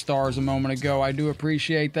for those stars a moment ago. I do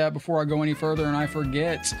appreciate that. Before I go any further and I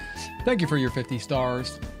forget, thank you for your 50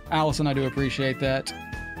 stars. Allison, I do appreciate that.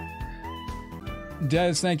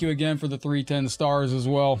 Des, thank you again for the 310 stars as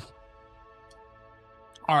well.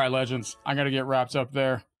 All right, legends. I got to get wrapped up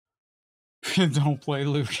there. Don't play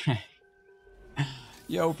Liu Kang.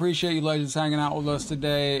 Yo, appreciate you legends hanging out with us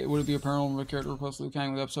today. Would it be a paranormal character request Liu Kang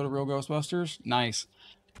with the episode of Real Ghostbusters? Nice.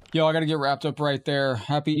 Yo, I got to get wrapped up right there.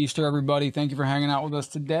 Happy Easter, everybody. Thank you for hanging out with us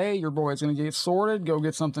today. Your boy's going to get sorted. Go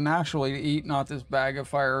get something actually to eat, not this bag of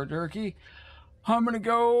fire jerky. I'm going to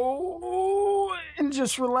go and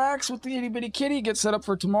just relax with the itty-bitty kitty. Get set up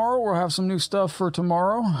for tomorrow. We'll have some new stuff for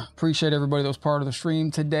tomorrow. Appreciate everybody that was part of the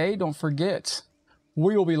stream today. Don't forget,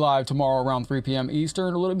 we will be live tomorrow around 3 p.m.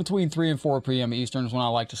 Eastern. A little between 3 and 4 p.m. Eastern is when I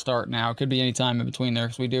like to start now. It could be any time in between there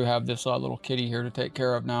because we do have this little kitty here to take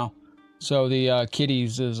care of now. So the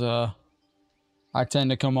kitties is, I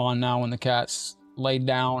tend to come on now when the cat's laid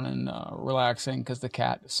down and relaxing because the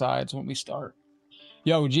cat decides when we start.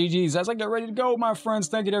 Yo, GG's, as I get ready to go, my friends,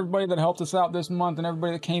 thank you to everybody that helped us out this month and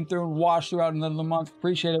everybody that came through and watched throughout the end of the month.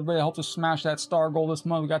 Appreciate everybody that helped us smash that star goal this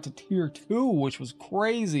month. We got to tier 2, which was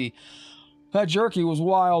crazy. That jerky was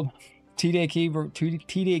wild. TDK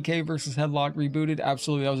versus Headlock rebooted.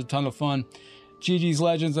 Absolutely, that was a ton of fun. GG's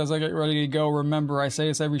Legends, as I get ready to go, remember, I say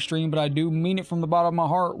this every stream, but I do mean it from the bottom of my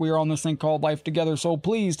heart. We are on this thing called life together, so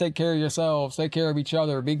please take care of yourselves, take care of each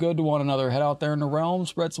other, be good to one another, head out there in the realm,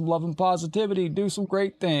 spread some love and positivity, do some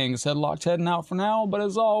great things. Headlock's heading out for now, but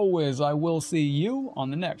as always, I will see you on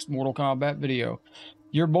the next Mortal Kombat video.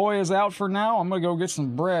 Your boy is out for now. I'm going to go get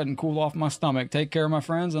some bread and cool off my stomach. Take care, my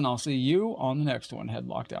friends, and I'll see you on the next one.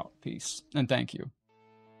 Headlocked out. Peace, and thank you.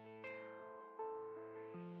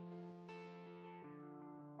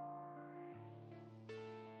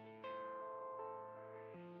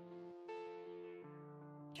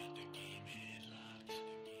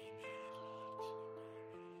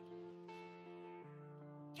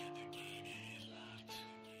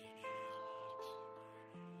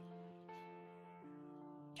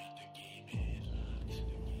 Get the game in.